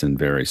dense and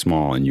very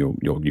small, and you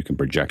can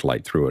project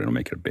light through it. It'll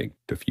make it a big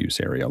diffuse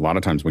area. A lot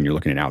of times when you're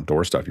looking at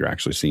outdoor stuff, you're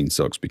actually seeing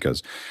silks,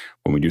 because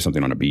when we do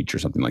something on a beach or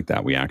something like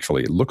that,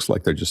 it looks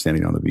like they're just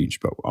standing on the beach,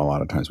 but a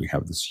lot of times we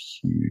have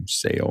this huge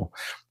sail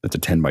that's a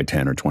 10 by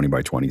 10 or 20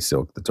 by 20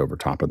 silk that's over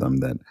top of them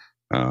that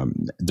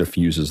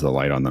diffuses the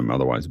light on them.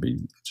 Otherwise, it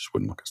just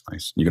wouldn't look as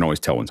nice. You can always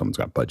tell when someone's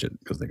got budget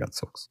because they got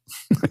silks.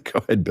 Go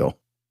ahead, Bill.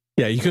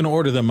 Yeah, you can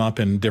order them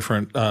up in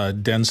different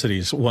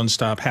densities,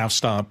 1-stop,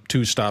 half-stop,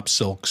 2-stop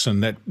silks,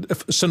 and that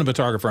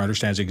cinematographer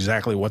understands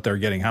exactly what they're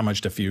getting, how much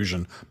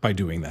diffusion by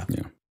doing that.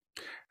 Yeah.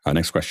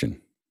 Next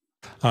question.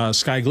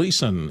 Sky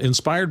Gleason,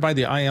 inspired by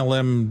the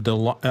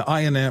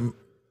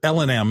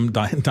L&M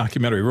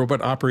documentary,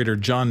 robot operator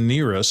John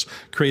Nearus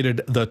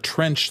created the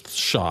trench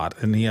shot,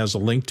 and he has a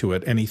link to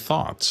it. Any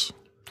thoughts?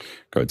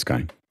 Go ahead,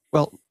 Sky.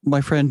 Well,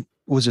 my friend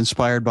was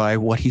inspired by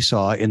what he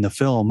saw in the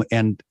film,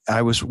 and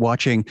I was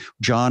watching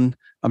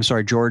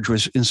George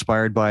was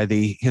inspired by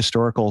the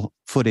historical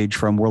footage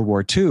from World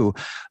War II,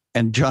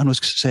 and John was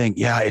saying,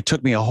 yeah, it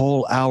took me a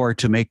whole hour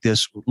to make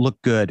this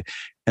look good.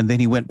 And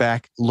then he went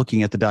back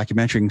looking at the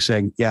documentary and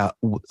saying, yeah,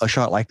 a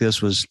shot like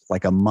this was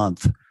like a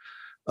month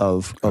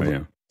of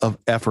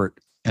effort.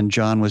 And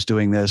John was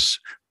doing this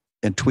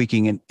and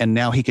tweaking, and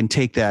now he can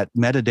take that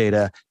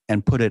metadata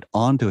and put it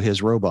onto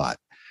his robot.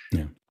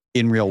 Yeah.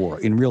 In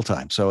real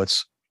time. So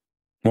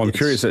I'm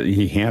curious that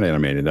he hand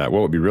animated that.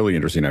 What would be really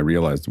interesting, I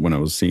realized when I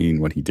was seeing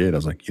what he did, I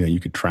was like,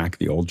 you could track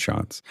the old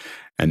shots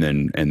and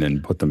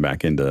then put them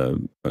back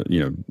into,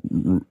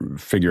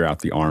 figure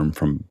out the arm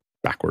from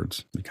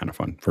backwards. It'd be kind of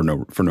fun for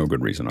no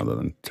good reason other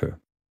than to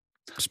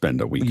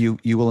spend a week.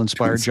 You will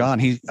inspire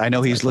John. I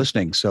know he's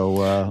listening.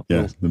 So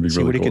that'd be see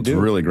really what cool. he can do.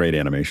 It's really great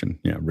animation.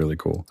 Yeah, really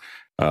cool.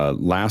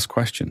 Last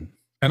question.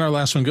 And our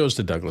last one goes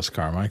to Douglas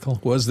Carmichael.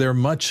 Was there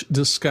much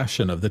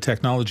discussion of the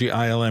technology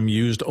ILM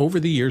used over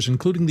the years,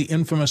 including the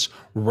infamous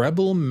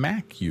Rebel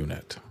Mac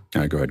unit?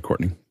 Go ahead,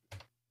 Courtney.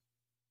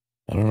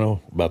 I don't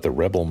know about the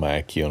Rebel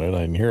Mac unit. I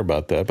didn't hear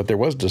about that, but there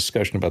was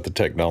discussion about the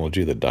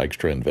technology that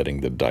Dykstra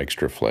inventing the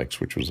Dykstra Flex,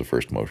 which was the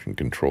first motion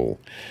control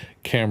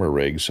camera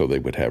rig, so they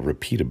would have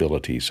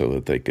repeatability so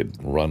that they could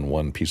run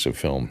one piece of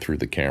film through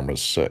the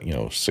cameras,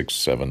 6,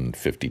 7,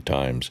 50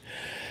 times.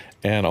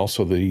 And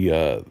also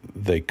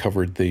they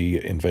covered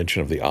the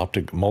invention of the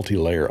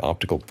multi-layer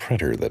optical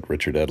printer that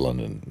Richard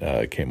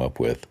Edlund came up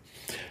with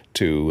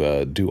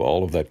to do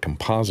all of that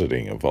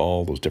compositing of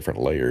all those different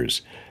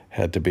layers.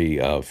 Had to be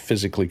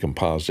physically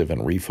compositive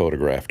and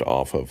rephotographed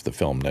off of the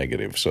film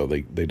negative. So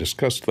they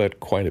discussed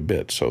that quite a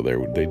bit. So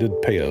they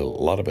did pay a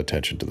lot of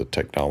attention to the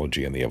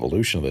technology and the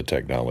evolution of the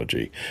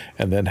technology,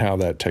 and then how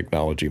that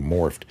technology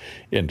morphed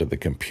into the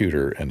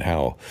computer and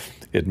how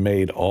it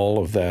made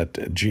all of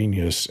that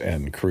genius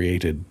and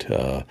created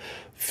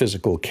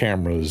physical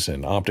cameras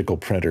and optical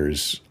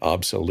printers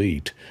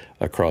obsolete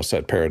across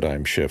that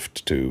paradigm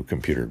shift to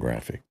computer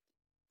graphic.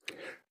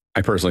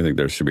 I personally think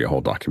there should be a whole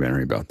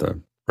documentary about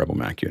the Rebel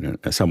Mac unit.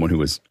 As someone who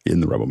was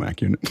in the Rebel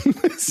Mac unit,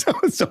 so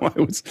I still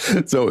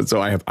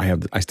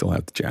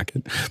have the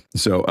jacket.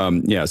 So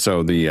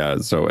so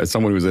as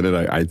someone who was in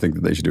it, I think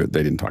that they should do it.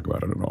 They didn't talk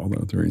about it at all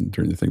though during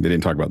the thing. They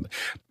didn't talk about.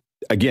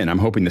 Again, I'm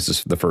hoping this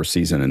is the first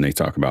season and they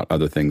talk about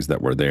other things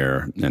that were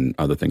there and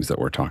other things that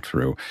were talked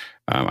through.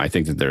 I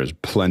think that there's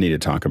plenty to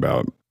talk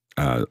about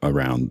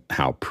around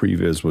how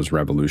previs was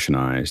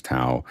revolutionized,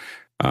 how,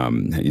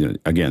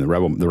 again, the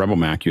Rebel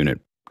Mac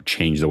unit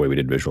changed the way we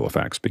did visual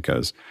effects,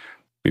 because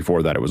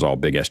before that it was all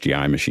big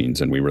SGI machines,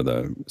 and we were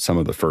some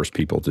of the first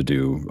people to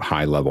do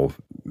high-level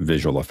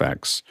visual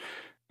effects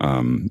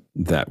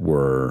that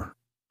were,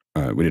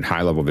 we did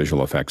high-level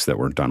visual effects that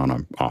were done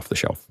on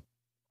off-the-shelf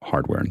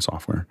hardware and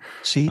software.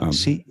 See,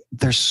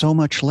 there's so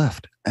much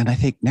left. And I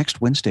think next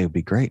Wednesday would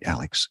be great,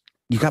 Alex.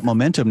 You got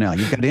momentum now.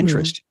 You've got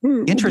interest.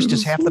 Interest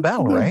is half the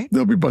battle, right?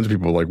 There'll be a bunch of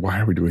people like, why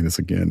are we doing this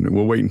again?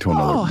 We'll wait until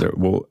another.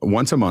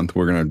 Once a month,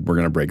 we're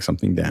gonna break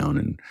something down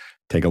and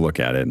take a look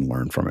at it and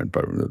learn from it.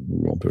 But we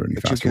won't do it any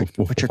faster.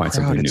 We'll find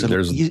something new.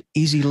 There's an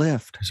easy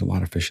lift. There's a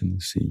lot of fish in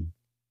the sea.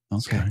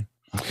 Okay.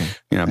 Okay.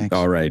 Yeah. Thanks.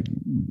 All right.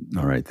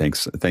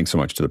 Thanks so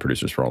much to the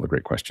producers for all the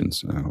great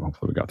questions.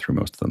 Hopefully we got through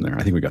most of them there.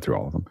 I think we got through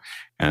all of them.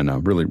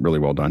 And really, really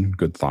well done.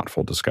 Good,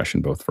 thoughtful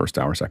discussion, both first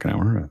hour, second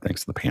hour. Thanks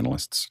to the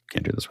panelists.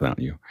 Can't do this without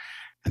you.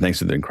 And thanks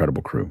to the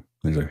incredible crew.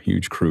 There's a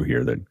huge crew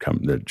here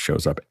that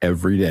shows up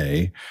every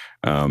day,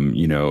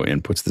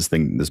 and puts this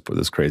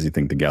crazy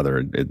thing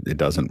together. It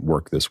doesn't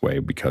work this way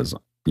because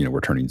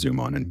we're turning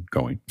Zoom on and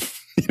going.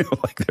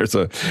 There's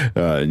an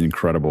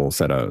incredible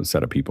set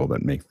of people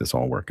that make this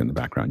all work in the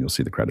background. You'll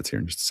see the credits here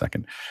in just a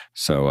second.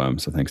 So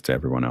thanks to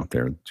everyone out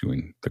there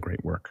doing the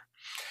great work.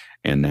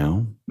 And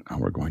now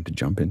we're going to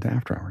jump into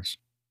After Hours.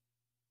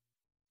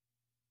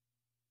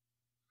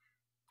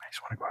 I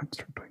just want to go out and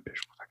start doing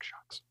visual effects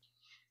shots.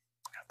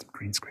 I got some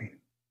green screen.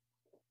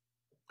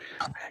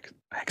 I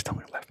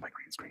accidentally left my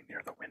green screen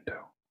near the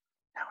window.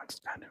 Now it's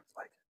kind of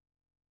like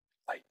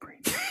light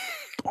green.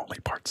 Only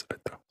parts of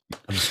it, though.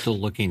 I'm still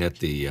looking at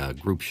the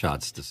group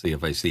shots to see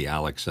if I see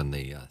Alex and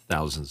the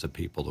thousands of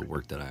people that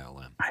worked at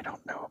ILM. I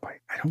don't know if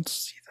I don't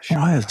see the shot.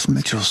 Why is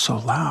Mitchell so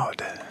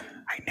loud?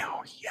 I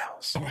know, he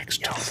yells. Alex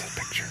took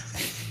the picture.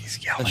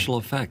 He's yelling. Special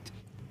effect.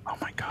 Oh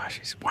my gosh,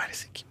 why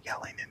does he keep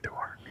yelling into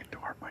our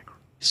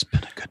microphone?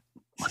 Spend a good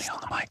money on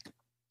the mic.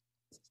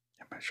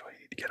 Eventually, you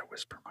need to get a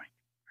whisper mic.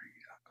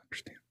 You don't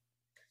understand.